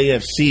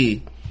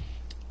LAFC,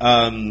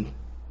 and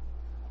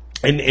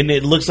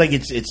it looks like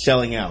it's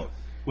selling out.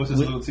 What's this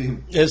little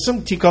team? It's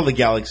some team called the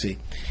Galaxy,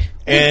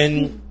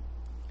 and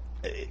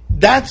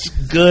that's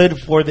good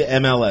for the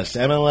MLS.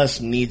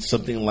 MLS needs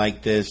something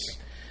like this.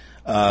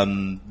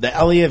 The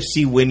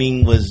LAFC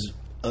winning was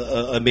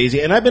amazing,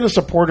 and I've been a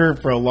supporter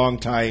for a long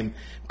time.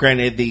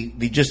 Granted,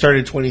 they just started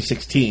in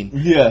 2016.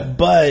 Yeah,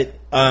 but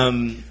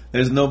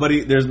there's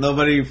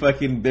nobody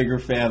fucking bigger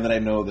fan that I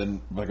know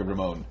than fucking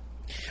Ramon.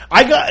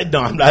 I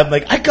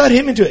got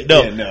him into it.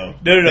 No.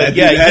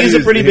 He's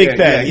a pretty big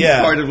fan. He's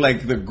part of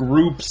like the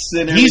groups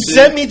and everything. He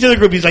sent me to the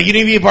group. He's like, you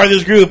need to be a part of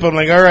this group. I'm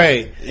like, all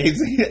right.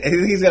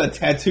 He's got a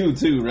tattoo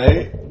too,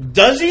 right?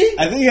 Does he?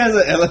 I think he has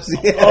an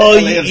LFC. Oh,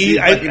 I need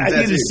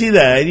to see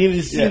that. I need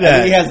to see that.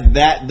 I think he has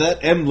that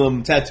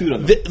emblem tattooed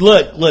on him.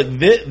 Look.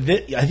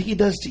 I think he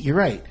does. You're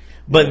right.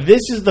 But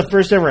this is the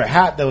first ever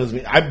hat that was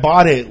made. I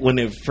bought it when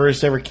it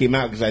first ever came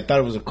out because I thought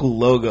it was a cool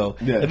logo.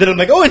 Yeah. And then I'm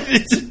like, oh,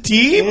 it's a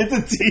team? It's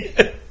a team.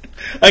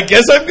 I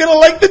guess I'm going to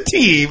like the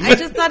team. I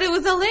just thought it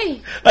was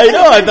LA. I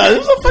know. I thought it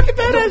was a fucking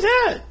badass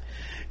hat.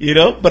 You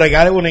know? But I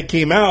got it when it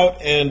came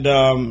out. And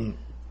then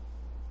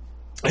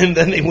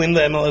they win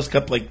the MLS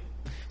Cup like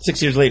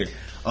 6 years later.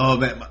 Oh,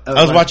 man.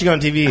 I was watching on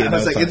TV. I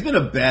was like, it's been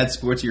a bad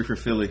sports year for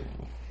Philly.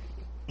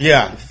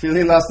 Yeah.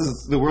 Philly lost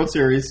the World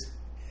Series.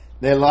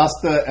 They lost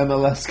the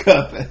MLS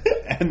Cup,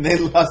 and they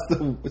lost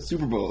the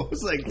Super Bowl.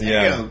 It's like, damn.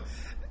 Yeah.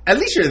 At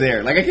least you're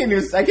there. Like I can't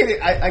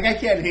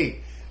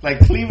hate. Like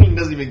Cleveland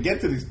doesn't even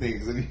get to these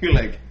things, and you're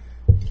like,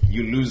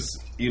 you lose.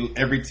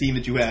 Every team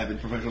that you have in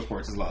professional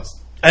sports is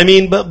lost. I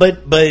mean, but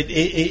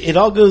it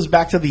all goes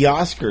back to the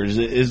Oscars.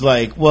 It's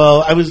like,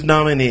 well, I was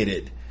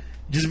nominated.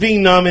 Just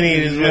being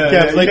nominated is what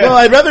counts. Well,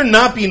 I'd rather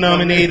not be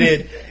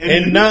nominated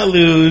and not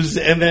lose,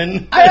 and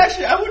then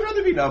I would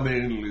rather be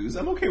nominated and lose.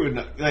 I'm okay with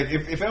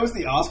if it was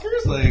the Oscars,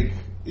 it's like.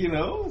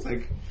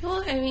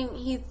 Well, I mean,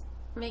 he's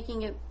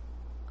making it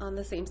on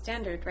the same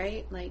standard,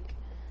 right? Like,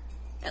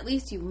 at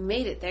least you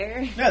made it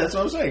there. Yeah, that's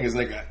what I'm saying. Is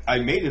like I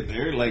made it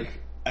there. Like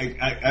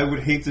I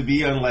would hate to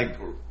be on like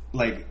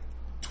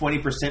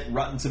 20%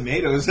 Rotten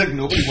Tomatoes. Like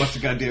nobody watched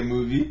the goddamn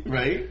movie,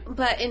 right?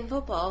 But in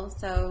football,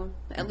 so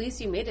at least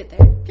you made it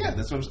there. Yeah,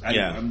 that's what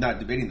I'm not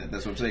debating that.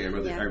 That's what I'm saying. I'd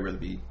rather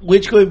be.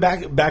 Which, going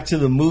back to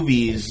the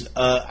movies,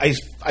 I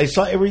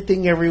saw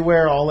Everything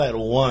Everywhere All at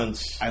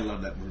Once. I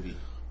love that movie.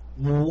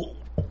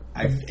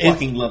 I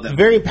fucking love that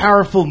movie. Very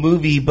powerful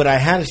movie, but I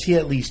had to see it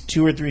at least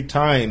 2 or 3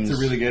 times to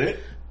really get it.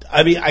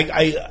 I mean,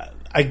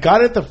 I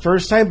got it the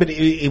first time, but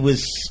it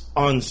was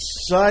on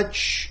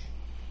such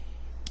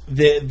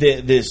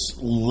this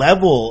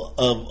level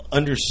of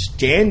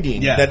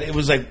understanding that it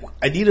was like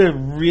I need to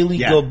really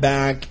go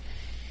back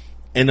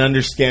and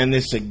understand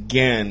this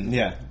again.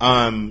 Yeah.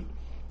 And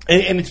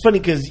it's funny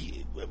because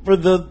for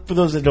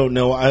those that don't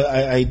know,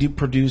 I do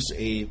produce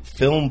a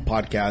film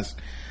podcast,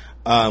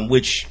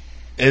 which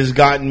has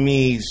gotten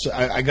me.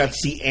 I got to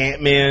see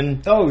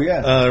Ant-Man. Oh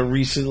yeah,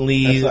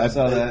 recently. I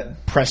saw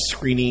that press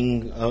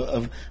screening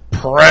of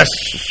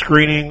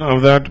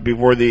that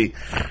before the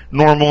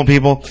normal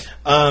people.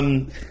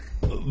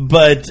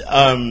 But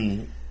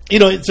you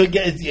know, so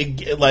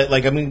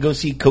like I'm going to go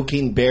see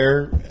Cocaine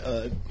Bear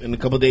in a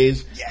couple of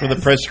days for the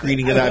press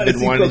screening that I've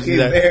been wanting to see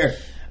that.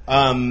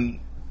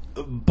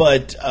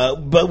 But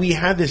we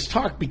had this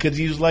talk because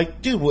he was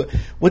like, dude,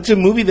 what's a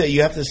movie that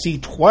you have to see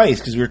twice?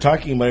 Because we were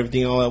talking about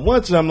everything all at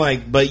once. And I'm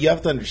like, but you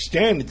have to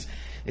understand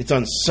it's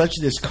on such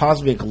this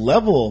cosmic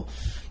level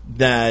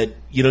that,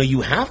 you know,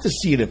 you have to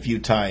see it a few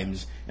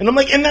times. And I'm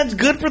like, and that's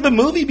good for the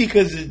movie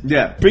because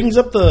it brings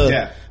up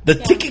the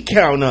ticket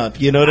count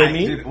up. You know what I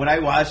mean? Dude, when I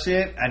watched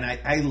it and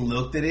I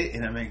looked at it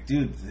and I'm like,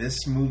 dude,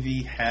 this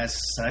movie has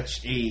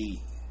such an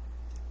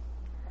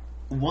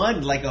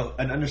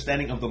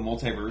understanding of the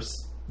multiverse.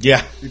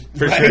 Yeah,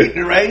 for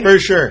sure. Right? For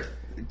sure.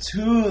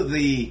 To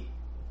the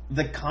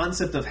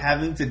concept of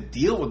having to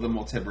deal with the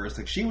multiverse.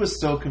 Like, she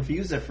was so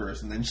confused at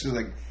first, and then she was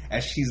like,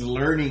 as she's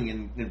learning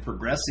and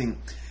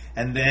progressing,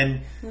 and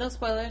then... No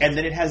spoilers. And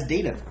then it has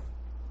data.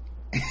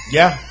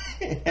 Yeah.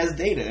 It has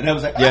data. And I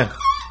was like, yeah.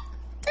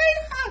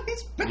 Data!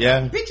 He's back,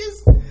 yeah.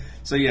 bitches!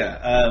 So,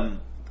 yeah.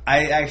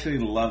 I actually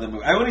love that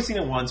movie. I've only seen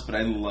it once, but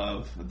I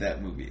love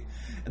that movie.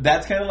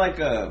 That's kind of like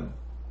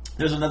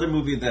there's another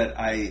movie that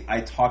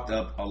I talked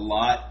up a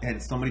lot,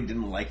 and somebody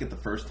didn't like it the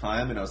first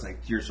time, and I was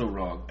like, you're so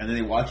wrong. And then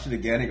they watched it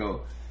again and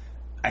go,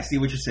 I see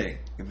what you're saying.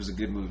 It was a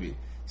good movie.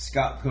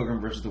 Scott Pilgrim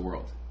vs. the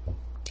World.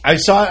 I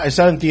saw it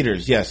in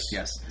theaters, yes.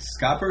 Yes.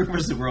 Scott Pilgrim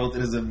vs. the World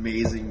is an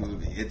amazing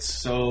movie.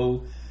 It's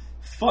so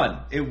fun.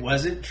 It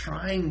wasn't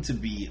trying to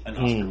be an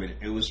Oscar winner.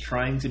 It was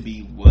trying to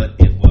be what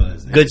it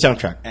was. Good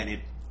soundtrack. And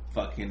it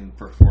fucking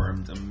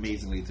performed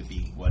amazingly to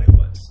be what it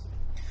was.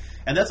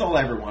 And that's all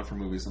I ever want from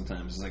movies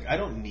sometimes. It's like, I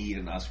don't need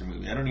an Oscar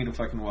movie. I don't need to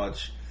fucking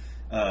watch,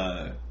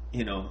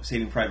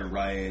 Saving Private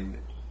Ryan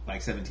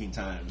like 17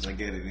 times. I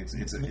get it.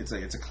 It's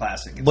a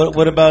classic.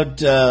 What about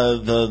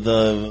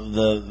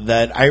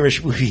that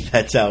Irish movie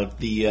that's out?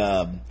 The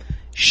Ed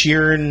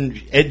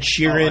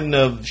Sheeran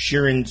of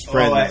Sheeran's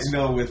Friends. Oh, I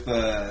know, with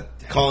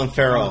Colin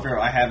Farrell.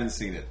 I haven't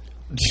seen it.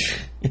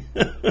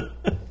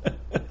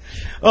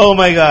 Oh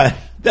my god,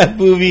 that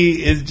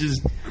movie is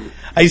just...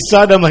 I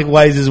saw it, I'm like,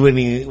 why is this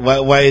winning?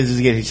 Why is this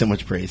getting so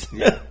much praise?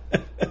 Yeah.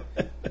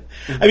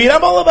 I mean,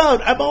 I'm all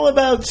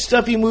about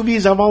stuffy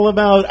movies. I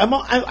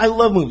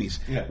love movies.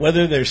 Yeah.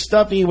 Whether they're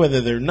stuffy, whether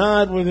they're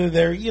not, whether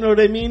they're, you know what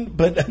I mean?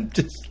 But I'm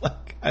just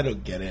like, I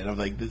don't get it. I'm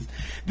like,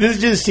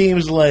 this just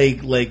seems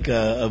like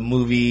a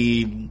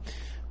movie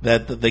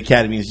that the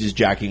Academy is just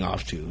jacking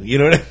off to. You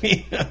know what I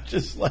mean? I'm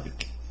just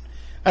like,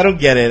 I don't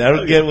get it. I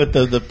don't get what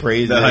the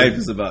praise the hype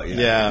is about.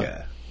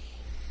 Yeah.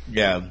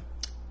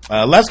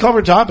 Last call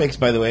for topics,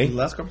 by the way.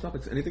 Last call for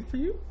topics. Anything for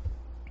you?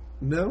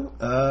 No.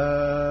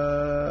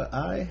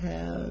 I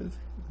have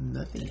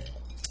nothing.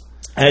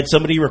 I had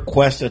somebody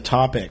request a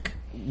topic.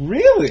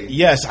 Really?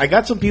 Yes, I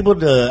got some people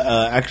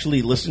to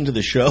actually listen to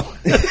the show.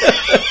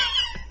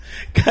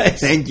 Guys,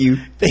 thank you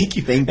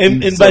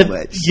and so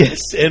much.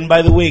 Yes, and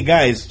by the way,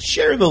 guys,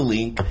 share the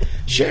link,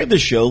 share the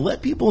show,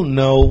 let people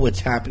know what's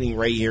happening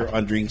right here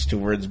on Drinks to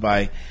Words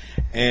By.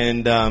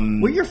 And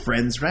we're your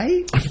friends,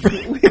 right?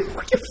 we're your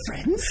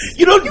friends.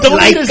 You don't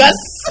donate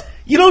us.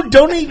 You don't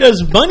donate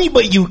us money,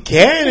 but you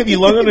can if you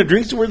log on to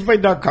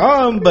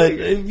drinkstowordsby.com. But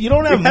if you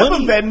don't have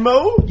money, a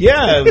Venmo.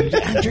 Yeah,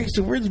 Drinks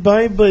to Words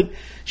By. But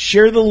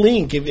share the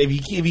link.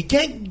 If you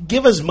can't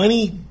give us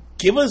money,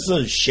 give us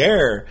a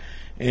share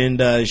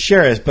and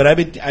share us. But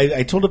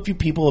I told a few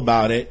people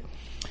about it,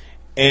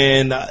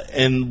 and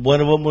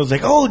one of them was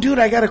like, "Oh, dude,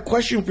 I got a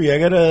question for you. I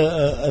got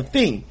a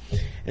thing,"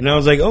 and I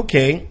was like,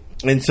 "Okay."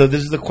 And so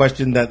this is the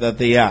question that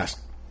they asked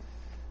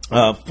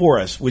for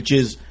us, which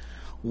is,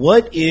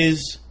 what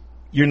is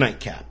your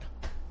nightcap?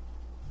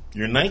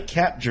 Your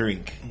nightcap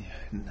drink.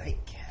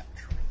 Nightcap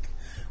drink.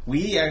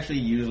 We actually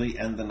usually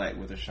end the night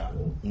with a shot.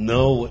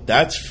 No,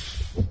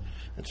 that's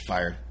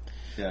fire.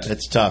 Yeah.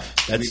 That's tough.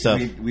 That's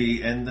tough.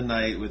 We end the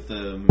night with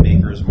the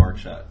Maker's Mark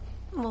shot.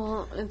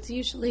 Well, it's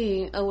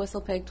usually a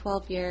WhistlePig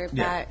 12-year,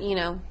 that,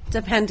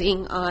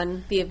 depending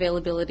on the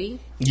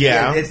availability.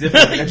 Yeah. It's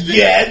difficult.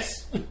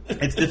 Yes.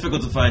 It's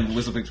difficult to find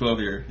WhistlePig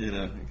 12-year,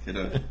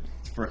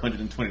 for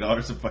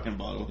 $120 a fucking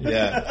bottle.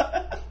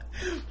 Yeah.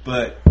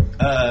 But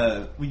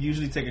we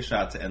usually take a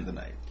shot to end the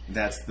night.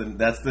 That's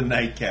the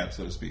nightcap,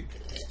 so to speak.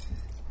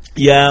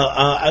 Yeah,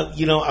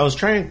 I was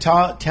trying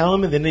to tell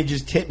them, and then they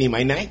just hit me.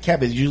 My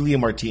nightcap is usually a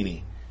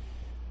martini.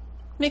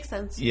 Makes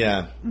sense.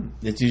 Yeah,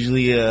 it's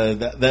usually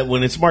that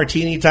when it's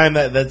martini time,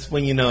 that's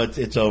when you know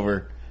it's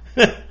over.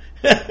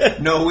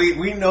 No,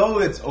 we know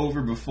it's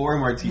over before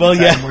martini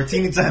time. Yeah.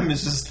 Martini time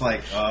is just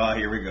like, oh,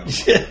 here we go.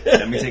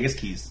 Let me take his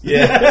keys.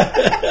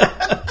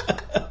 Yeah.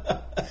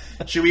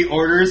 Should we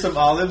order some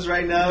olives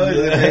right now?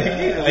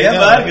 We have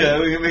vodka.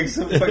 We can make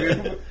some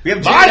fucking... We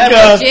have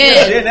vodka.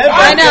 Gin.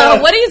 I know.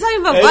 What are you talking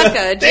about?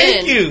 Vodka. Gin.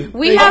 Thank you.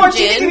 We have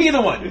gin. Give me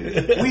either one.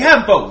 We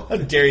have both. How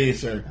dare you,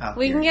 sir?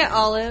 We can get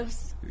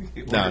olives.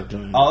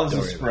 Olives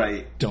and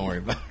Sprite. Don't worry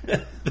about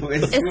it.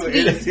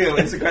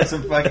 It's got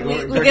some fucking.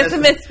 We'll get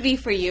some SB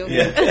for you.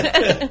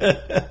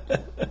 Yeah.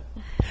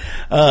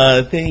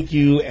 Thank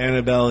you,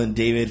 Annabelle and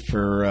David,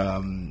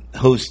 for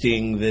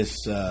hosting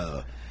this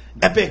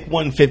epic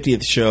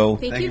 150th show.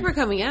 Thank you for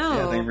coming out.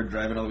 Yeah, thank you for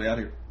driving all the way out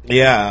here.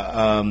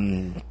 Yeah,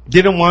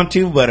 didn't want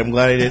to, but I'm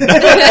glad I did.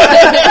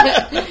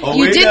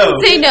 You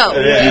didn't say no.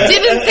 Yeah. You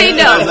didn't say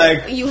no. I was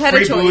like, you had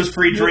free a choice. Booze,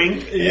 free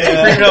drink.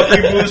 Yeah.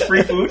 Free booze,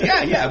 free food.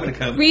 Yeah, I'm gonna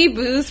come. Free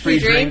booze, free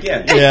drink.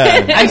 Yeah.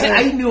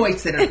 I knew I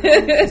said it.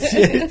 This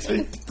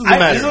is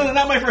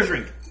not my first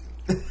drink.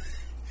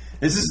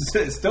 This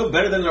is still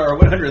better than our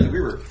 100 that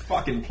we were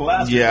fucking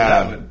plastered.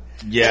 Yeah.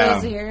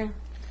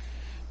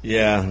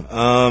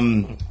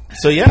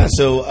 So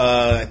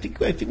I think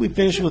we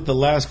finished with the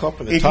last call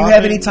for the topic. If you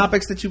have any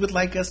topics that you would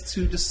like us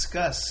to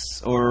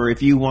discuss, or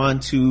if you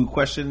want to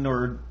question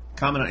or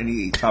comment on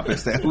any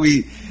topics that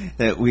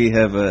we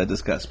have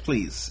discussed,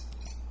 please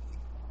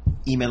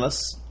email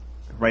us,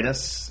 write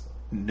us,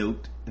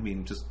 note.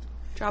 Just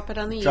drop it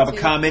on the YouTube. Drop a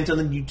comment on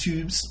the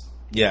YouTubes.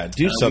 Yeah,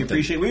 do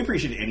something. We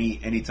appreciate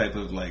any type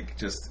of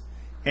just,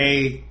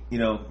 hey,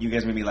 you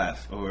guys made me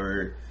laugh,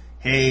 or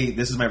hey,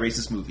 this is my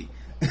racist movie.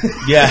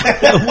 Yeah.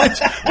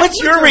 What's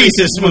your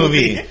racist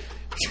movie?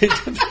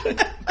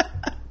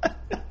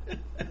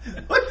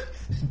 What?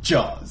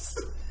 Jaws.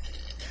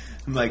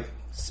 I'm like,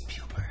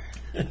 Spielberg.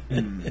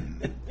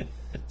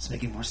 It's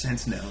making more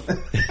sense now.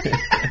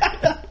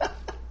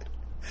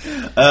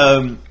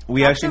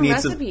 We actually need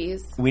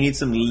recipes. We need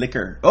some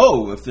liquor.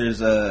 Oh, if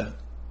there's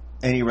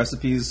any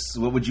recipes,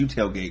 what would you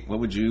tailgate?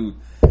 What is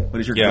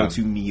your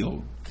go-to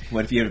meal?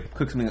 What if you had to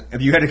cook something?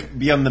 If you had to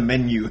be on the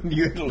menu,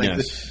 you had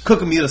to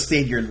cook a meal to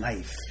save your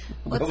life.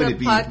 What's a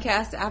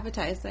podcast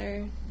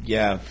appetizer?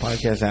 Yeah,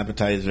 podcast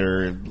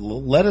appetizer.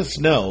 Let us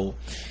know.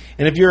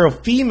 And if you're a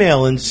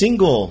female and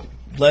single,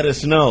 let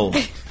us know.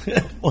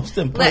 Most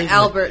important. Let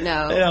Albert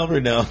know. Let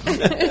Albert know.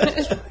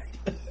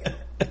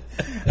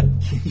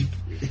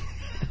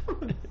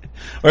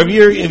 Or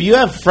if you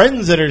have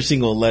friends that are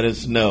single, let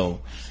us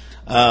know.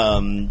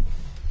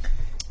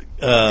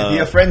 If you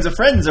have friends of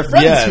friends or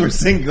friends who are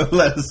single,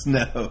 let us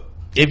know.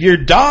 If your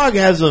dog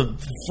has a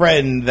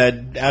friend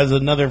that has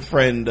another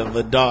friend of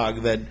a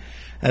dog that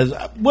has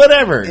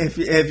whatever. If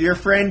your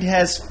friend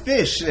has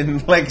fish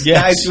and likes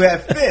guys who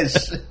have fish.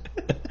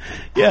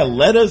 Yeah,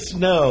 let us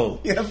know.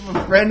 You have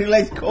a friend who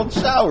likes cold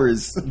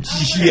showers.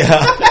 Yeah.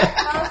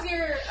 How's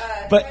your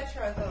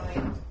Tetra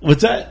going?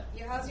 What's that?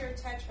 How's your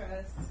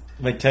Tetras?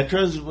 My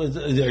Tetras?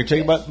 Are you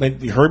talking about my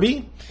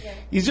Herbie? Yeah.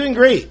 He's doing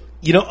great.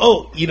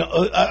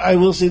 I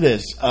will say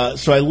this.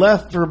 So I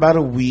left for about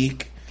a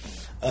week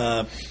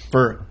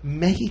for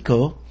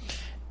Mexico,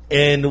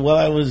 and while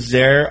I was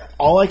there,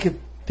 all I could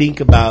think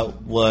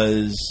about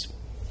was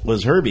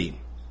Herbie.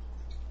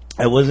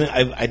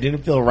 I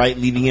didn't feel right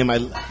leaving him.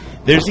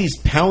 There's these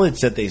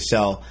pellets that they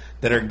sell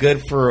that are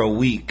good for a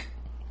week.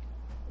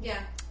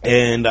 Yeah.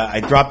 And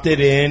I dropped it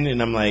in,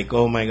 and I'm like,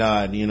 oh my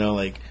God,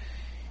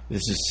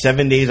 this is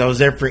 7 days. I was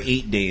there for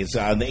 8 days.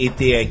 On the 8th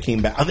day, I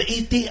came back. On the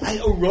 8th day, I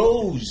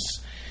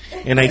arose.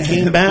 And I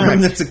came back.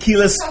 From the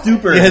tequila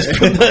stupor. Yes,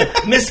 from the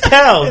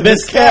mezcal.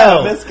 Mezcal.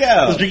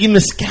 I was drinking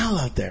mezcal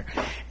out there.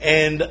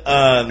 And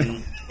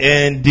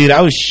dude,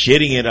 I was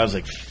shitting it. I was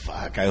like,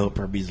 fuck, I hope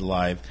Herbie's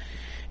alive.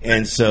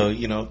 And so,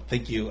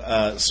 thank you.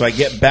 So I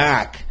get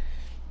back,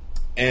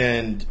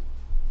 and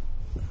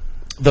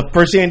the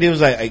first thing I did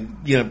was I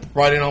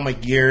brought in all my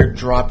gear,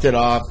 dropped it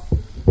off,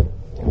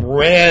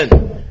 ran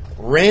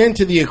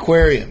to the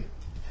aquarium,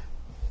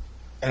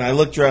 and I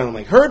looked around. I'm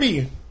like,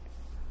 Herbie,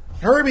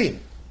 Herbert.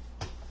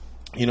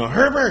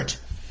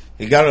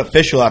 He got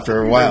official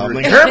after a while. I'm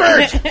like,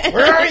 Herbert,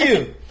 where are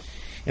you?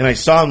 And I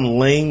saw him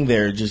laying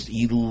there.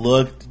 He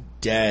looked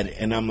dead,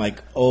 and I'm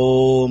like,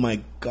 oh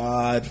my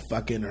God,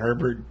 fucking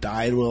Herbert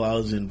died while I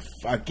was in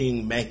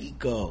fucking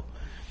Mexico.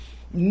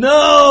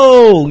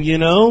 No,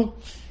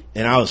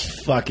 and I was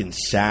fucking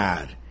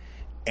sad.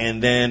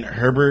 And then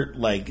Herbert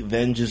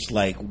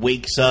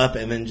wakes up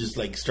and then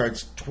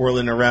starts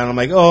twirling around. I'm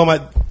like, oh my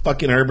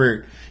fucking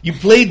Herbert, you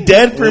played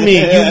dead for me,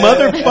 you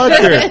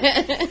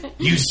motherfucker,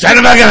 you son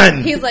of a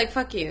gun. He's like,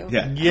 fuck you.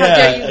 Yeah. How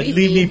dare you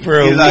leave me for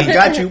a week? I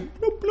got you.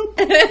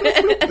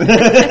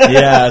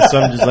 Yeah,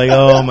 so I'm just like,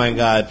 oh my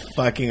God,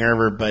 fucking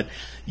Herbert. But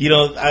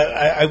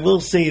I will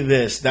say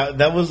this: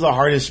 that was the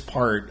hardest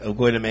part of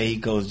going to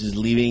Mexico, is just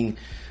leaving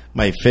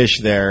my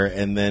fish there,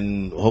 and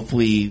then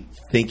hopefully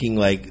thinking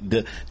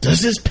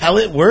does this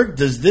pellet work?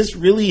 Does this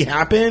really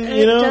happen?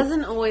 It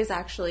doesn't always,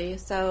 actually.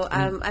 So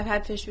I've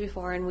had fish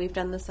before, and we've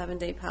done the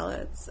 7-day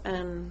pellets,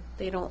 and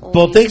they don't always.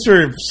 Well, thanks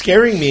for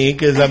scaring me,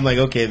 because I'm like,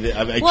 okay.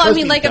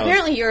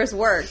 Apparently yours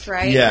worked,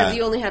 right? Yeah. Because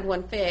you only had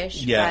one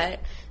fish. Yeah. But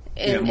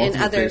in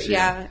other,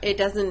 it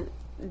doesn't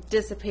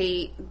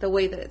dissipate the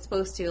way that it's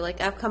supposed to.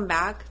 I've come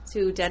back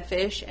to dead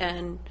fish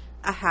and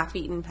a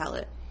half-eaten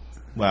pellet.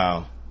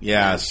 Wow.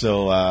 Yeah.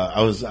 So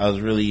I was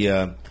really.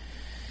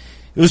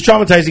 It was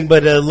traumatizing,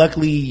 but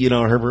luckily,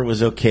 Herbert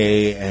was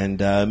okay, and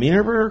me and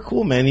Herbert are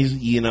cool, man.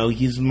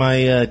 He's my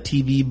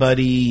TV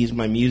buddy, he's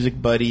my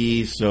music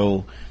buddy,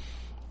 so,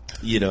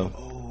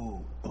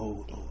 Real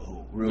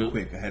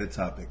quick, I had a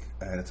topic.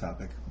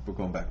 We're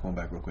going back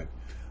real quick.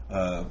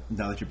 Now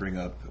that you bring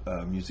up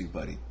music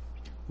buddy,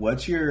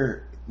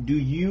 do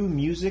you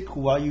music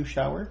while you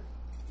shower?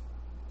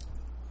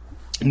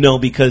 No,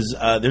 because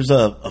there's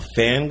a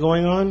fan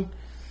going on.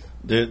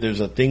 There's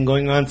a thing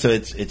going on, so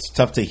it's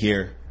tough to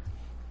hear.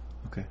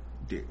 Okay,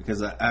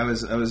 because I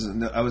was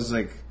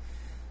like,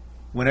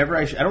 whenever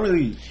I don't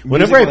really.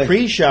 Whenever I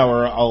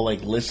pre-shower, I'll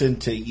like listen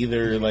to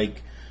either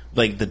like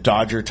the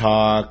Dodger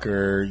talk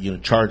or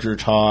Charger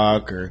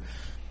talk or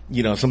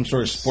some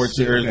sort of sports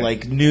or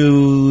like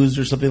news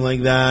or something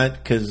like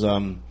that. Because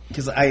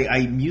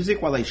I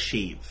music while I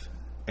shave.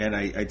 And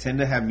I tend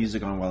to have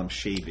music on while I'm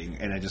shaving,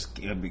 and I just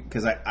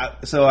because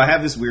I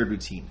have this weird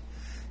routine.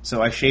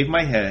 So I shave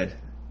my head,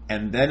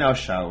 and then I'll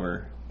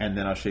shower, and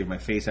then I'll shave my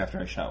face after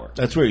I shower.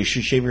 That's where you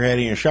should shave your head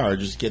in your shower.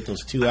 Just get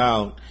those two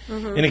out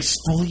and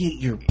exfoliate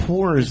your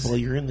pores while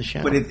you're in the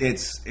shower. But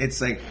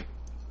it's like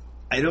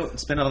I don't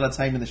spend all that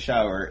time in the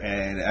shower,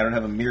 and I don't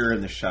have a mirror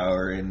in the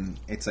shower, and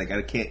it's like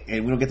I can't.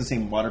 And we don't get the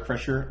same water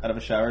pressure out of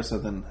a shower, so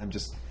then I'm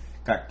just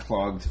got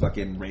clogged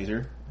fucking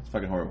razor. It's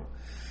fucking horrible.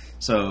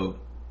 So.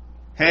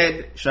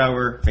 Head,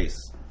 shower,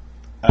 face.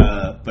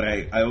 But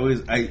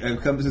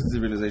I've come to the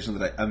realization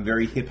that I'm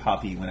very hip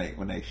hoppy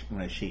when I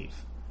shave.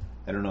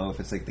 I don't know if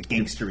it's like the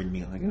gangster in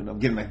me. Like I'm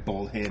getting my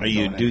bald head. Are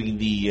you doing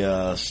the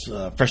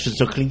Fresh and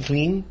So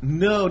Clean?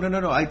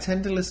 No. I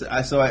tend to listen.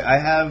 I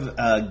have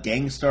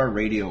Gangstar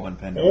Radio on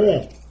Pandora.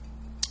 Oh,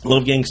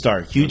 love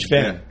Gangstar. Huge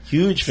fan. Yeah.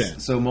 Huge fan.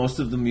 So most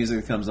of the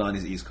music that comes on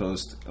is East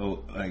Coast,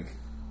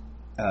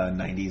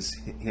 90s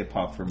hip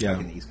hop from back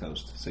in the East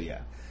Coast. So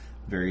yeah,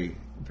 very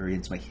very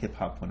into my hip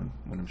hop when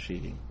I'm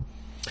shaving.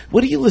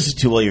 What do you listen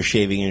to while you're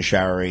shaving and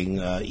showering?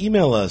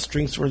 Email us,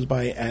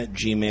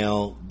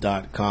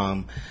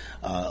 drinkswordsby@gmail.com.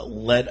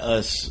 Let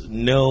us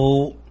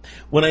know.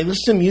 When I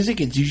listen to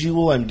music, it's usually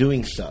while I'm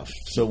doing stuff.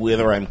 So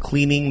whether I'm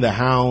cleaning the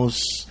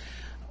house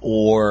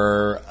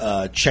or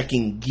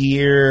checking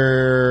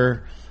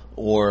gear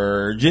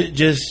or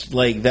just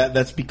like that,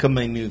 that's become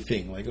my new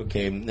thing. Like,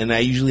 okay, and I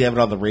usually have it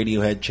on the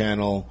Radiohead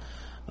channel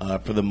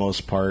for the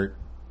most part.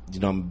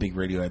 I'm a big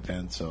Radiohead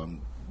fan, so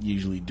I'm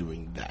usually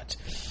doing that.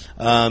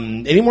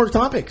 Any more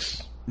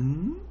topics?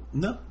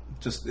 No,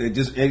 it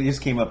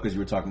just came up because you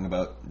were talking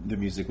about the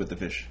music with the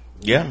fish.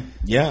 Yeah.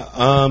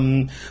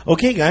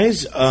 Okay,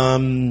 guys.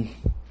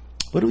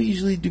 What do we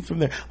usually do from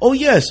there? Oh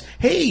yes,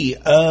 hey,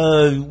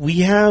 we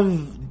have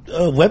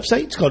a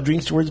website. It's called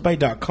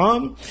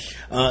drinkswordsby.com.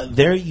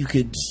 There you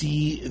could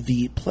see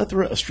the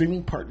plethora of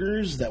streaming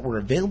partners that we're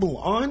available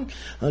on.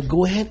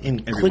 Go ahead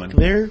and click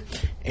there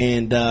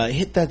and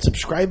hit that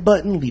subscribe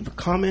button. Leave a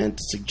comment,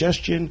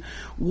 suggestion,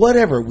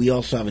 whatever. We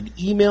also have an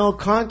email.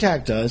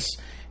 Contact us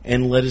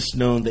and let us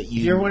know that if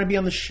you ever want to be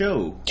on the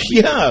show.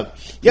 Yeah.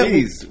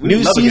 Please.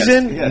 New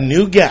season,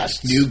 new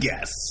guests. New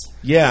guests.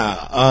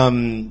 Yeah.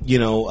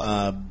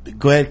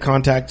 Go ahead,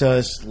 contact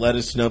us. Let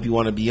us know if you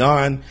want to be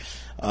on.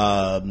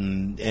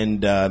 And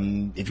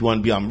if you want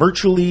to be on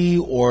virtually,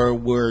 or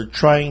we're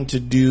trying to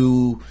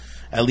do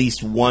at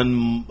least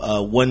one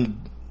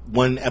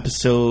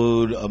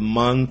episode a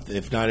month,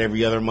 if not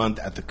every other month,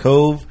 at the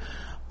Cove.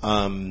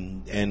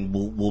 And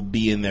we'll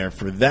be in there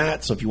for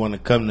that. So if you want to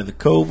come to the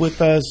Cove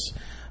with us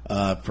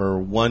for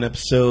one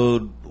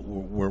episode,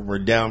 we're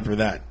down for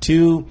that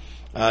too.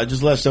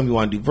 Just let us know if you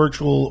want to do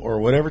virtual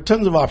or whatever.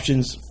 Tons of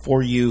options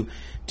for you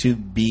to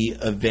be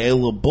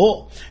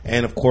available.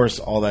 And, of course,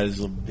 all that is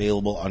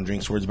available on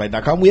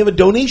drinkswordsby.com. We have a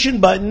donation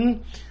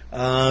button.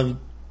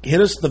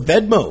 Hit us the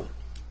Venmo.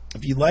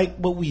 If you like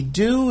what we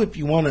do, if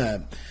you want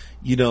to,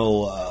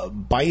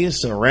 buy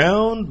us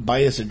around,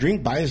 buy us a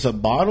drink, buy us a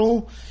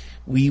bottle,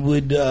 we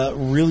would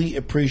really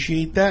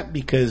appreciate that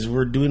because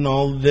we're doing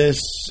all of this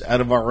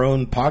out of our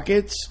own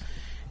pockets.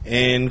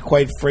 And,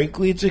 quite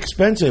frankly, it's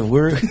expensive.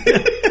 We're...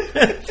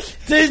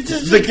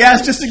 the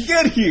gas just to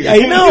get here. I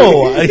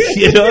know. I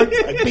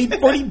paid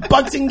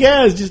 $40 in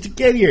gas just to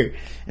get here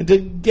and to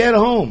get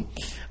home.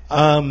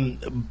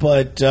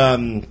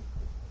 Fucking,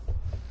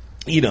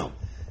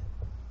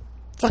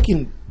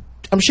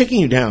 I'm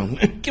shaking you down.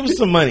 Give us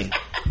some money.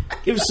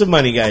 Give us some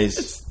money,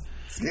 guys.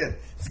 It's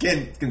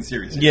getting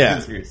serious. Yeah,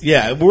 it's serious.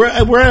 Yeah. We're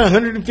at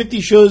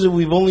 150 shows and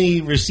we've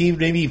only received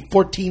maybe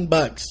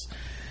 $14.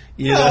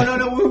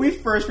 No. When we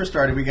first were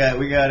started, we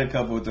got a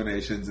couple of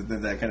donations, and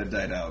then that kind of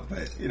died out.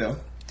 But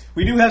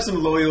we do have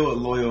some loyal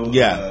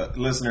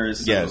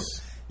listeners. So yes,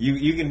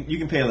 you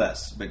can pay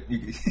less, but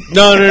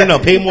no,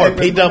 pay more,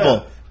 pay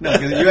double. No,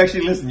 because you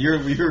actually listen.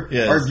 You're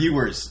yes. Our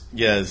viewers.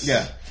 Yes.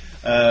 Yeah.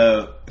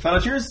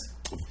 Final cheers.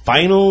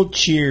 Final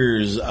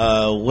cheers.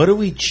 What are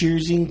we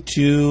cheersing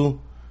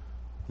to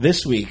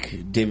this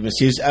week, David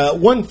Macias?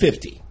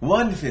 150.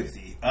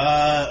 150.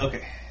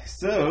 Okay.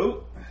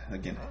 So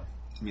again,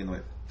 me in the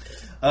way.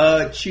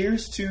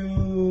 Cheers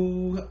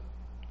to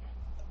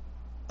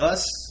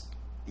us,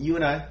 you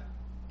and I,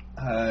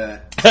 I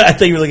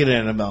thought you were looking at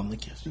Annabelle. I'm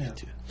like, yes, me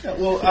too. Yeah,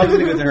 well, I was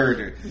going to go to her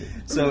too.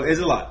 So it's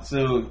a lot.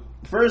 So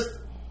first,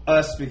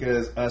 us,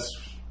 because us,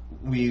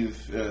 we've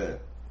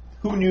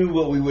who knew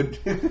what we would,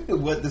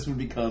 what this would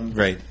become?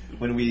 Right.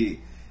 When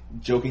we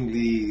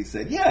jokingly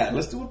said, "Yeah,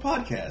 let's do a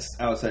podcast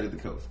outside of the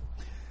Cove,"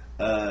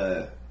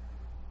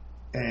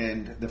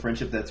 and the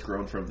friendship that's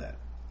grown from that,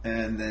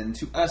 and then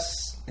to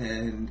us,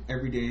 and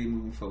every day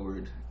moving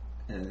forward,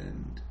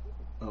 and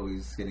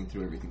always getting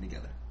through everything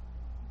together.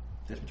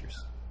 That's cheers.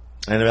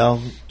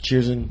 Annabelle,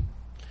 cheersing.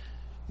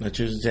 Not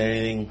cheersing to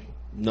anything.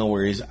 No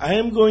worries. I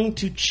am going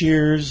to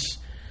cheers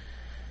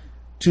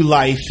to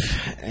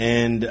life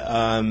and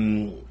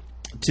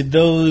to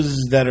those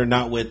that are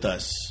not with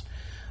us.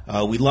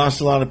 We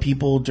lost a lot of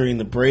people during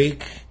the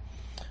break.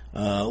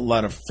 A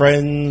lot of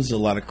friends, a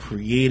lot of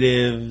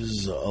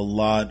creatives, a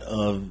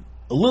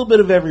little bit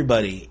of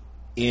everybody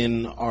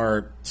in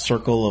our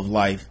circle of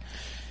life.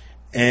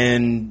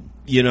 And,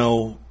 you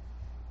know,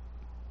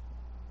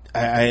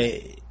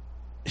 there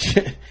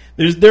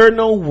are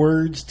no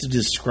words to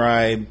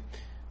describe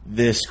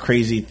this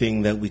crazy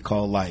thing that we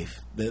call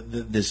life,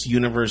 this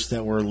universe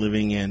that we're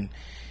living in.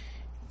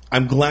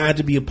 I'm glad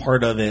to be a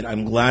part of it.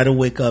 I'm glad to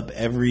wake up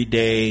every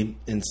day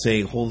and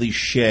say, holy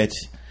shit,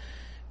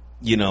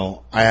 you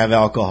know, I have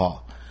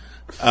alcohol.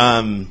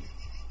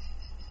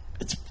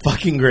 It's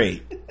fucking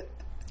great.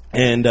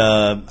 And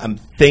I'm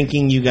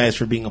thanking you guys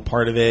for being a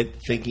part of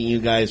it, thanking you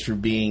guys for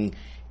being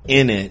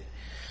in it.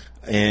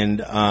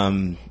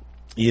 And,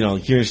 you know,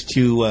 here's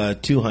to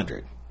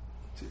 200.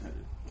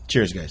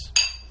 Cheers, guys.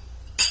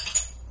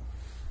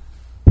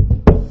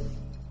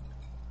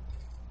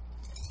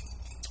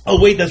 Oh,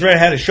 wait, that's right. I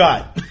had a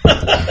shot.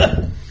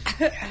 I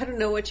don't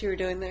know what you were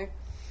doing there.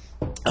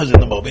 I was in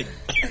the moment.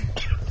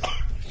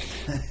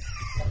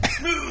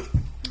 Smooth.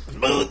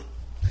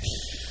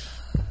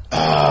 Oh,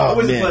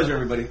 Always man. a pleasure,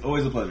 everybody.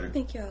 Always a pleasure.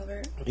 Thank you,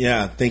 Albert.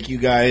 Yeah, thank you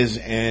guys.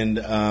 And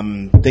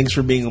thanks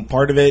for being a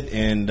part of it.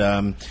 And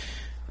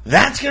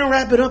that's going to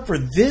wrap it up for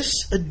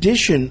this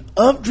edition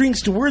of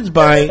Drinks to Words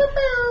by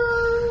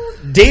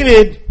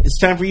David. It's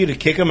time for you to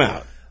kick them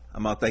out.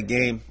 I'm out that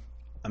game.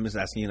 I'm just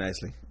asking you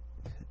nicely.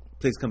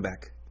 Please come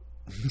back.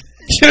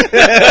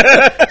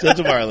 Till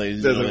tomorrow,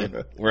 ladies and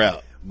gentlemen. We're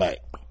out. Bye.